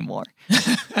Hercules anymore.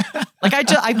 Like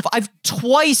I've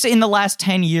twice in the last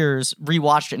 10 years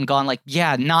rewatched it and gone like,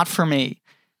 yeah, not for me.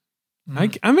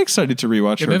 I'm excited to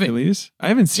rewatch Hercules. I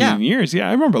haven't seen it in years. Yeah,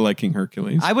 I remember liking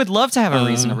Hercules. I would love to have a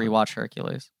reason to rewatch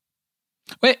Hercules.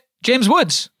 Wait, James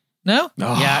Woods. No?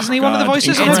 Yeah. Isn't he one of the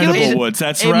voices of Hercules? Woods,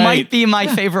 that's right. It might be my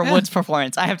favorite Woods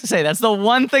performance. I have to say, that's the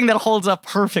one thing that holds up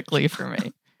perfectly for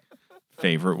me.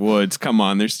 Favorite Woods. Come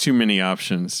on, there's too many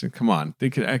options. Come on.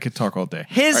 I could talk all day.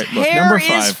 His hair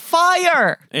is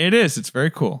fire. It is. It's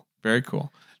very cool. Very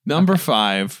cool. Number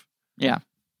 5. Yeah.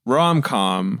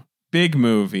 Rom-com. Big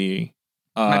movie.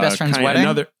 My Best Friend's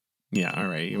Wedding? Yeah, all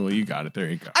right. Well, you got it. There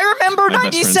you go. I remember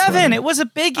 97. It was a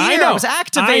big year. I was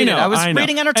activated. I was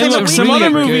reading Entertainment Weekly. Some other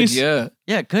movies. Good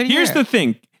year. Here's the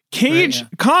thing. Cage,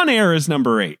 Con Air is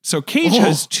number 8. So Cage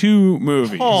has 2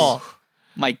 movies. Oh,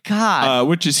 my God.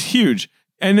 Which is huge.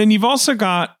 And then you've also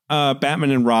got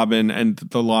Batman and Robin and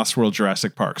The Lost World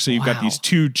Jurassic Park. So you've got these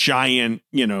 2 giant,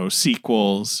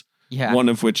 sequels. Yeah. One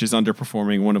of which is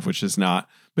underperforming, one of which is not.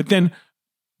 But then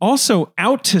also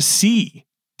Out to Sea.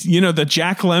 the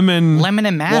Jack Lemmon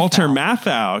and Matthau. Walter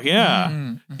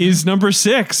Matthau, is number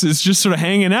 6, is just sort of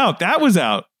hanging out. That was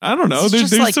out. I don't know.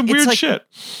 There's like, some weird shit.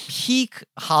 Peak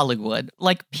Hollywood,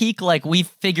 peak, we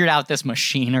figured out this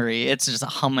machinery. It's just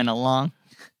humming along.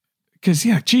 Because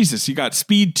Jesus, you got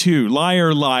Speed 2,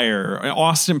 Liar Liar,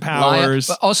 Austin Powers.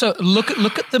 Liar, but also look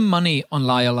at the money on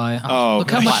Liar Liar. Oh, look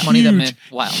how much money that made.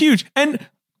 Wow, huge. And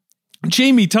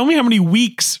Jamie, tell me how many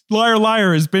weeks Liar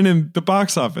Liar has been in the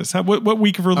box office. What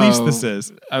week of release this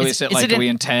is? Oh, is it are we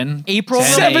in 10? April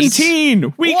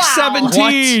 17. Week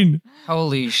 17. What?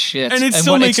 Holy shit. And it's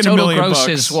still making $1 million bucks.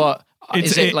 Is what?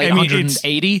 Is it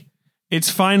 180? Its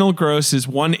final gross is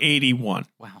 181.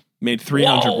 Wow. Made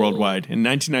 300 worldwide in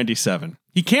 1997.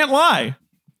 He can't lie.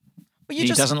 He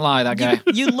doesn't lie, that guy.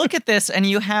 You look at this and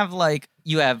you have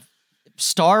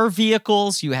star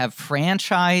vehicles, you have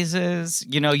franchises,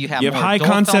 you have high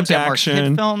concept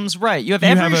action films, right? You have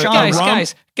every genre.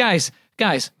 Guys,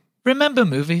 remember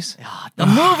movies? The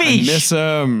movie. I miss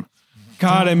them.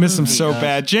 God, I miss them so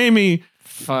bad. Jamie,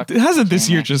 hasn't this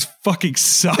year just fucking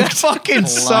sucked? It fucking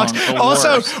sucks.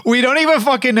 Also, we don't even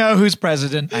fucking know who's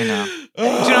president. I know. Do you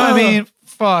know what I mean?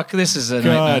 Fuck, this is a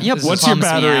nightmare. Yep. What's your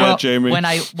battery at, Jamie? When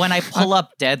I pull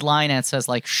up Deadline and it says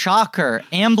shocker,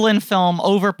 Amblin film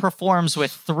overperforms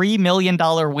with $3 million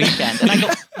weekend. And I go,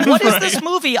 what is this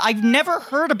movie? I've never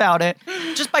heard about it.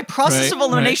 Just by process of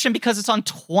elimination because it's on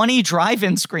 20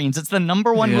 drive-in screens. It's the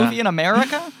number 1 movie in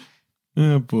America.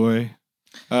 Oh boy.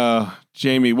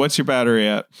 Jamie, what's your battery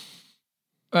at?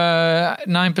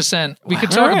 9%. We could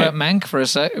talk about Mank for a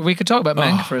sec.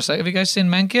 Have you guys seen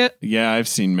Mank yet? Yeah, I've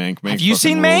seen Mank. Have you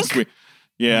seen Mank?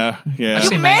 Yeah. I've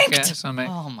seen Mank. Mank.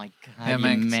 Oh my god, yeah,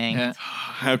 Mank. Yeah.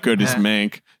 How good is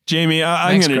Mank? Jamie,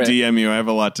 I'm going to DM you. I have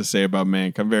a lot to say about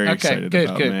Mank. I'm very excited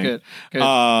about Mank.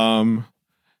 Good.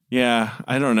 Yeah,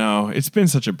 I don't know. It's been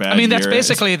such a bad year. That's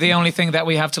basically the only thing that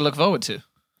we have to look forward to.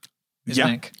 Is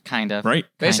Mank. Kind of. Right.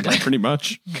 Basically. Pretty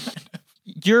much.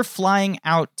 You're flying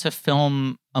out to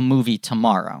film a movie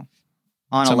tomorrow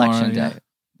on Election Day.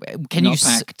 Can you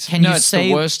say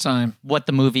the worst time. What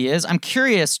the movie is? I'm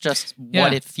curious just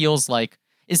what it feels like.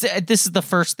 This is the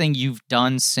first thing you've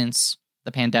done since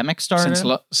the pandemic started?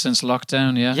 Since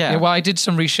lockdown, yeah. Well, I did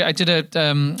some reshoot. I did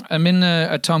I'm in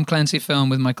a Tom Clancy film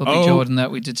with Michael B. Jordan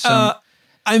that we did some...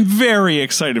 I'm very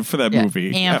excited for that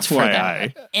movie. Amped FYI. For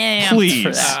that. Please.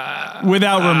 For that.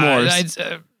 Without remorse.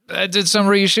 I did some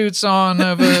reshoots on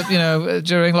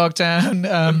during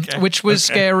lockdown, which was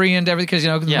scary and everything because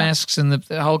the masks and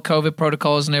the whole COVID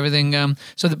protocols and everything.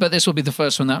 But this will be the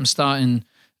first one that I'm starting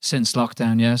since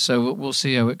lockdown. Yeah, so we'll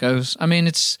see how it goes. I mean,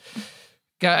 it's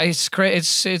great.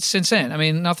 It's insane. I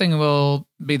mean, nothing will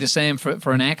be the same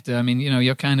for an actor. I mean,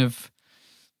 you're kind of.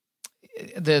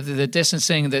 The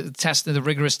distancing, the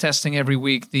rigorous testing every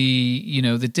week,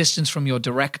 the distance from your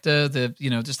director,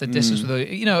 just the distance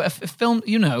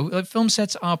with film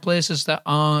sets are places that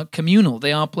are communal.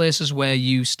 They are places where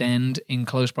you stand in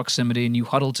close proximity and you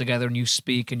huddle together and you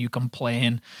speak and you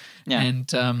complain, and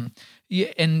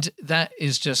that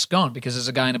is just gone because there's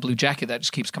a guy in a blue jacket that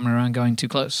just keeps coming around going too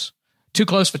close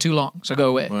for too long, so go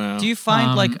away. Wow. Do you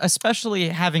find especially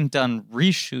having done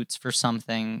reshoots for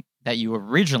something that you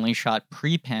originally shot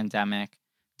pre-pandemic,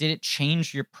 did it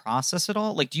change your process at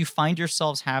all? Do you find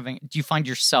yourself having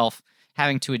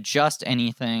to adjust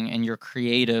anything in your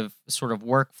creative sort of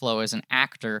workflow as an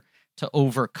actor to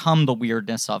overcome the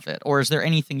weirdness of it? Or is there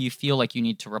anything you feel like you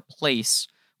need to replace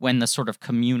when the sort of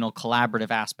communal collaborative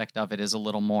aspect of it is a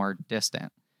little more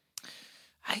distant?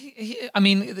 I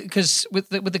mean, because with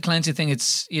the Clancy thing,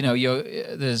 it's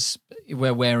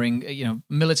we're wearing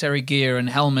military gear and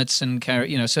helmets and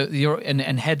so you're and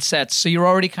headsets, so you're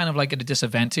already kind of like at a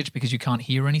disadvantage because you can't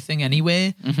hear anything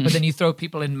anyway. Mm-hmm. But then you throw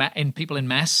people in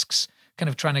masks, kind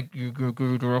of trying to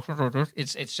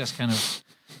it's just kind of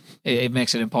it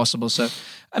makes it impossible. So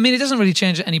I mean, it doesn't really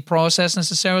change any process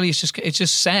necessarily. It's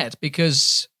just sad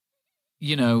because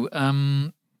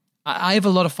I have a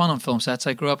lot of fun on film sets.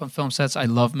 I grew up on film sets. I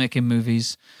love making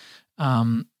movies.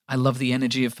 I love the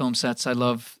energy of film sets. I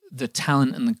love the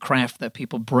talent and the craft that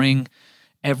people bring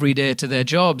every day to their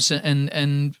jobs,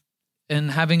 and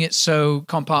having it so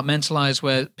compartmentalized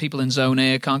where people in zone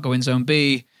A can't go in zone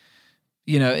B.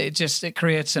 It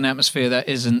creates an atmosphere that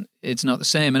it's not the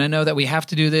same. And I know that we have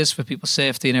to do this for people's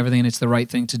safety and everything, and it's the right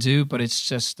thing to do. But it's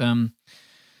just.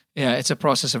 It's a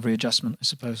process of readjustment, I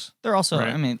suppose. There are also,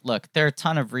 right. I mean, look, there are a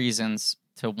ton of reasons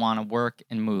to want to work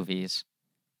in movies,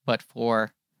 but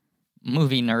for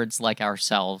movie nerds like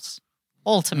ourselves,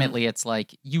 ultimately it's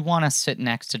like you want to sit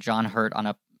next to John Hurt on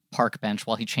a park bench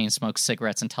while he chain smokes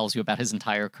cigarettes and tells you about his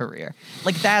entire career.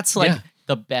 That's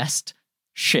the best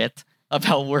shit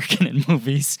about working in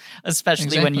movies,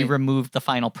 especially when you remove the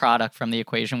final product from the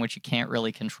equation, which you can't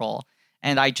really control.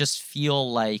 And I just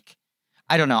feel like,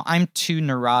 I don't know, I'm too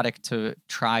neurotic to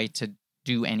try to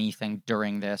do anything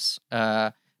during this.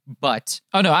 But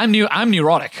oh no, I'm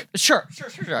neurotic. Sure.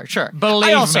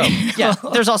 Believe me. Yeah,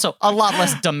 there's also a lot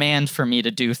less demand for me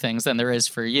to do things than there is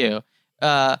for you.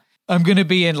 I'm going to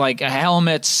be in like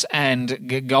helmets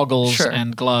and goggles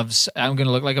and gloves. I'm going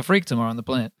to look like a freak tomorrow on the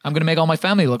plane. I'm going to make all my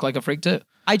family look like a freak too.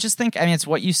 I just think, it's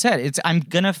what you said. I'm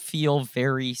going to feel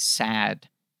very sad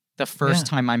the first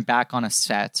time I'm back on a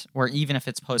set, or even if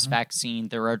it's post-vaccine,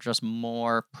 there are just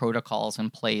more protocols in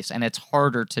place, and it's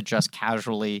harder to just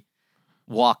casually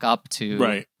walk up to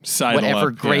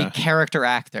whatever great character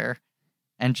actor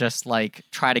and just like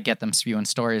try to get them spewing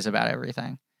stories about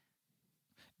everything.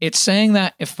 It's saying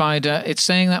that it's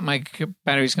saying that my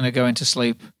battery's going to go into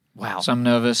sleep. Wow. So I'm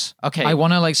nervous. Okay. I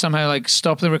want to like somehow like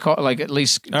stop the record, like at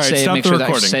least make sure that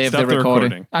I save the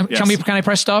recording. Can I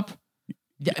press stop?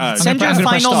 Send your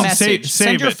final message.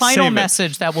 Send your final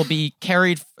message that will be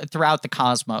carried throughout the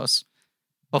cosmos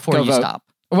before you stop.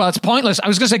 Well, it's pointless. I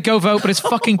was going to say go vote, but it's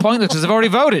fucking pointless because I've already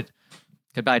voted.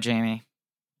 Goodbye, Jamie.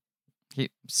 He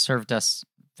served us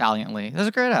valiantly. This is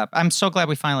a great app. I'm so glad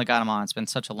we finally got him on. It's been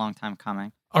such a long time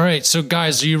coming. All right, so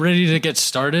guys, are you ready to get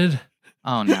started?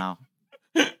 Oh, no.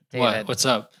 David. What's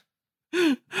up?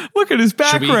 Look at his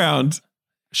background.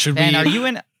 Ben, are you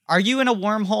in a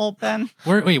wormhole, Ben?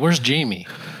 Where's Jamie?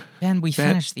 Ben, we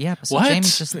finished the episode. What? Jamie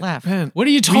just left. Ben, what are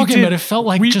you talking about? It felt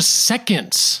like just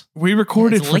seconds. We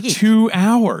recorded for 2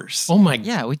 hours. Oh my god.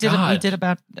 Yeah, we did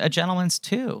about A Gentleman's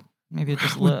 2. Maybe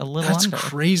just a little That's under.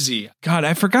 crazy. God,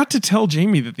 I forgot to tell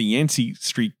Jamie that the Yancey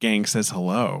Street gang says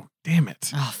hello. Damn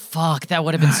it. Oh, fuck. That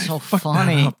would have been so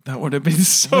funny. That would have been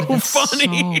so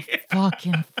funny. So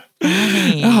fucking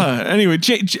funny. Anyway,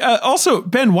 also,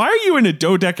 Ben, why are you in a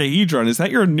dodecahedron? Is that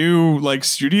your new like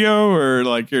studio or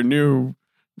like your new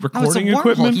recording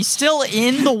equipment? He's still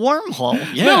in the wormhole.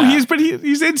 Yeah. No,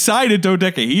 he's inside a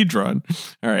dodecahedron.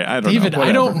 All right, I don't know. David,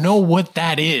 I don't know what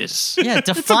that is. Yeah,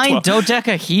 define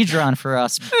dodecahedron for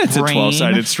us. It's a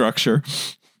 12-sided structure.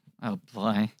 Oh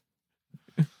boy.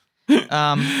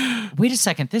 Wait a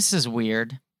second. This is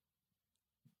weird.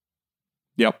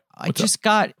 Yep. I just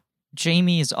got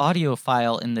Jamie's audio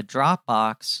file in the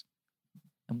Dropbox.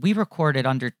 We recorded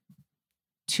under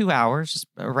 2 hours,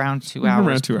 around 2 hours.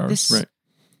 Around 2 hours, right.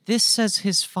 This says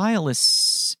his file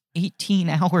is 18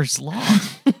 hours long.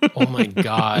 Oh my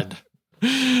god.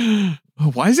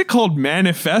 Why is it called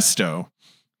Manifesto?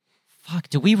 Fuck,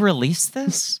 do we release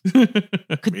this?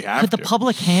 Could the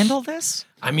public handle this?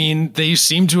 I mean, they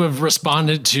seem to have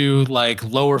responded to like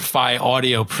lower fi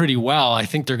audio pretty well. I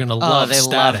think they're going to love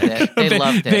static. Loved it. They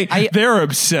loved it. They're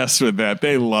obsessed with that.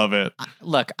 They love it.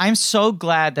 Look, I'm so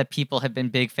glad that people have been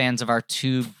big fans of our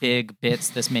 2 big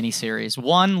bits this miniseries.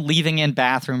 1, leaving in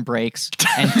bathroom breaks,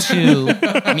 and 2,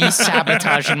 me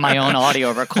sabotaging my own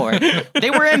audio record. They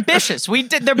were ambitious.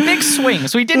 They're big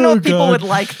swings. We didn't know people would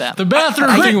like them. The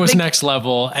bathroom thing was next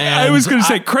level. And I was going to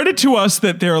say, credit to us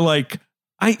that they're like,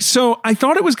 I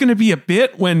thought it was going to be a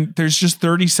bit when there's just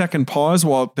 30-second pause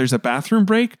while there's a bathroom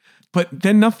break, but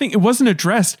then it wasn't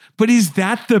addressed. But is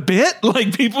that the bit?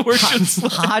 Like people were just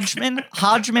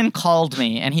Hodgman called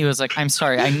me and he was like, I'm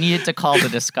sorry, I needed to call to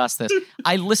discuss this.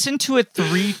 I listened to it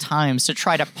 3 times to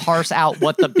try to parse out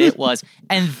what the bit was.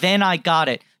 And then I got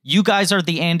it. You guys are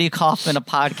the Andy Kaufman of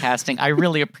podcasting. I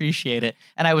really appreciate it.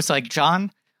 And I was like,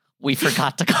 John, we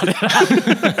forgot to cut it out.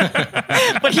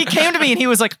 But he came to me and he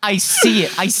was like, I see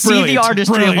it. I see the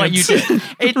artistry of what you did.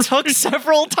 It took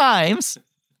several times.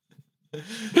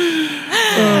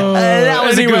 That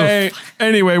was a goof.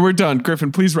 Anyway, we're done.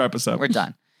 Griffin, please wrap us up. We're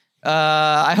done.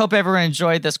 I hope everyone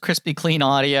enjoyed this crispy clean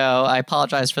audio. I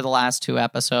apologize for the last 2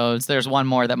 episodes. There's one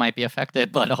more that might be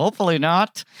affected, but hopefully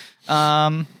not.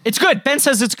 It's good. Ben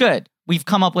says it's good. We've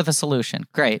come up with a solution.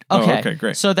 Great. Okay. Okay,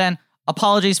 great. So then,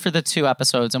 apologies for the 2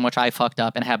 episodes in which I fucked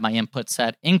up and had my input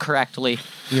set incorrectly.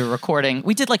 We were recording.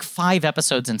 We did like 5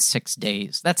 episodes in 6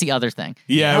 days. That's the other thing.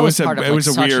 Yeah, it was a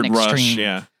weird rush.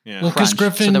 Yeah. Well, because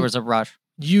Griffin, so there was a rush.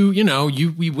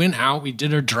 We went out. We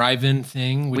did our drive-in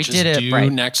thing, which is due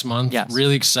next month. Yes.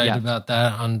 Really excited about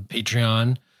that on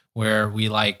Patreon, where we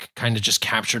like kind of just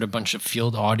captured a bunch of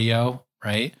field audio.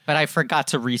 Right. But I forgot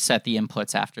to reset the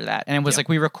inputs after that. And it was like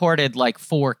we recorded like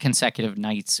 4 consecutive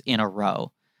nights in a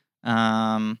row.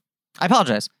 I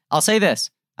apologize. I'll say this.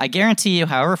 I guarantee you,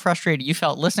 however frustrated you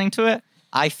felt listening to it,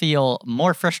 I feel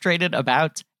more frustrated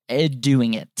about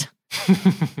doing it.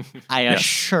 I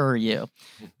assure you.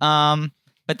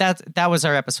 But that was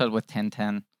our episode with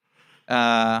Tintin.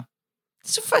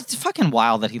 It's fucking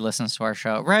wild that he listens to our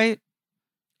show, right?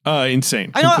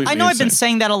 Insane. I know. Completely I've insane. been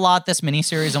saying that a lot this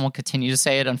miniseries, and will continue to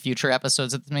say it on future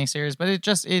episodes of the miniseries. But it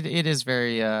is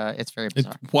very it's very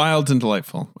bizarre. It's wild and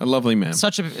delightful. A lovely man.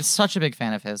 Such a big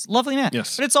fan of his. Lovely man.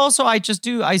 Yes. But it's also I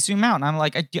zoom out and I'm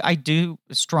like I do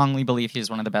strongly believe he's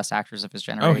one of the best actors of his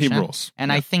generation. Oh, he rules.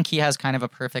 And I think he has kind of a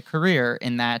perfect career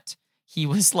in that he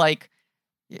was like.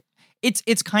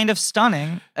 It's kind of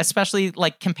stunning, especially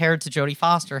like compared to Jodie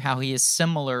Foster, how he is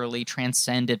similarly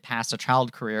transcended past a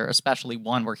child career, especially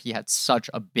one where he had such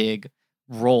a big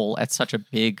role at such a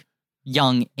big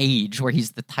young age, where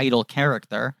he's the title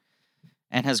character,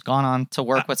 and has gone on to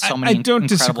work with so many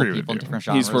incredible people in different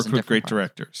genres. He's worked with great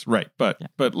directors, right? But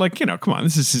like come on,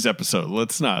 this is his episode.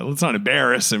 Let's not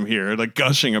embarrass him here, like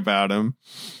gushing about him.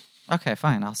 Okay,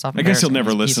 fine. I'll stop. I guess he'll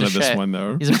never listen to this one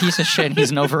though. He's a piece of shit. And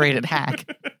he's an overrated hack.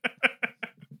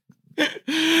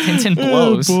 Tintin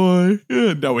blows. Oh boy.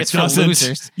 No, it doesn't. For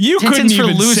losers. You Tintin's couldn't for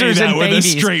even losers say that and with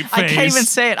babies. a straight face. I can't even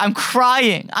say it. I'm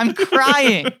crying.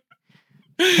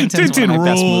 Tintin's one of my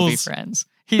best movie friends.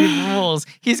 He rules.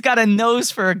 He's got a nose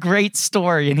for a great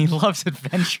story and he loves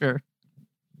adventure.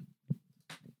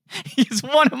 He's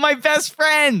one of my best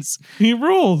friends. He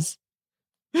rules.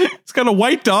 He's got a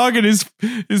white dog and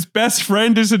his best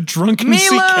friend is a drunken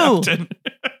sea captain.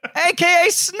 AKA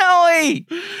Snowy.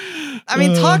 I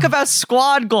mean, talk about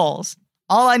squad goals.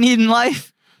 All I need in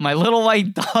life, my little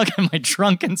white dog and my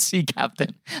drunken sea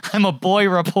captain. I'm a boy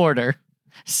reporter.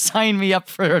 Sign me up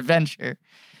for adventure.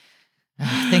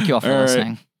 Thank you all for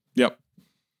listening. Yep.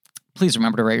 Please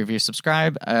remember to rate, review,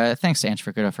 subscribe. Thanks to Ange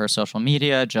Fukuda for our social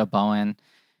media, Joe Bowen,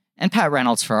 and Pat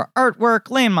Reynolds for our artwork,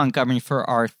 Lane Montgomery for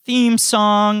our theme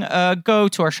song. Go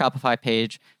to our Shopify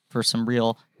page for some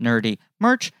real nerdy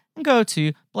merch. And go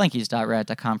to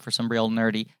blankies.rad.com for some real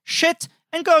nerdy shit.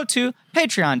 And go to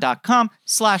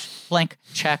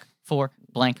patreon.com/blankcheck for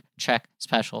blank check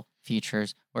special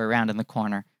features. We're around in the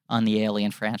corner on the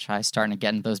Alien franchise, starting to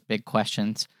get into those big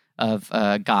questions of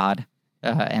God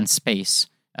and space.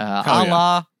 A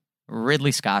la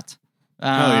Ridley Scott.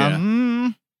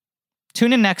 Tune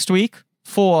in next week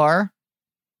for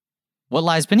What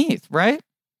Lies Beneath, right?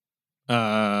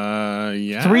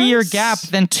 Yeah. 3-year gap,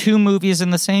 then 2 movies in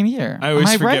the same year. I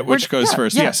always forget which goes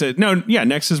first. Yeah. Yes.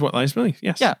 Next is What Lies Beneath.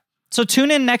 Yes. Yeah. So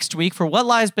tune in next week for What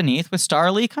Lies Beneath with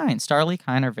Star Lee Kine. Star Lee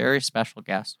Kine, our very special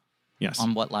guest. Yes.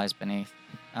 On What Lies Beneath.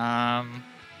 And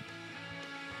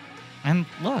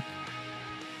look,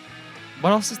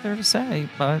 what else is there to say?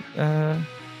 But,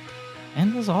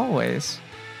 and as always,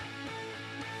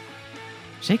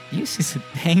 Jake Busey's a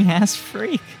dang-ass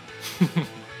freak.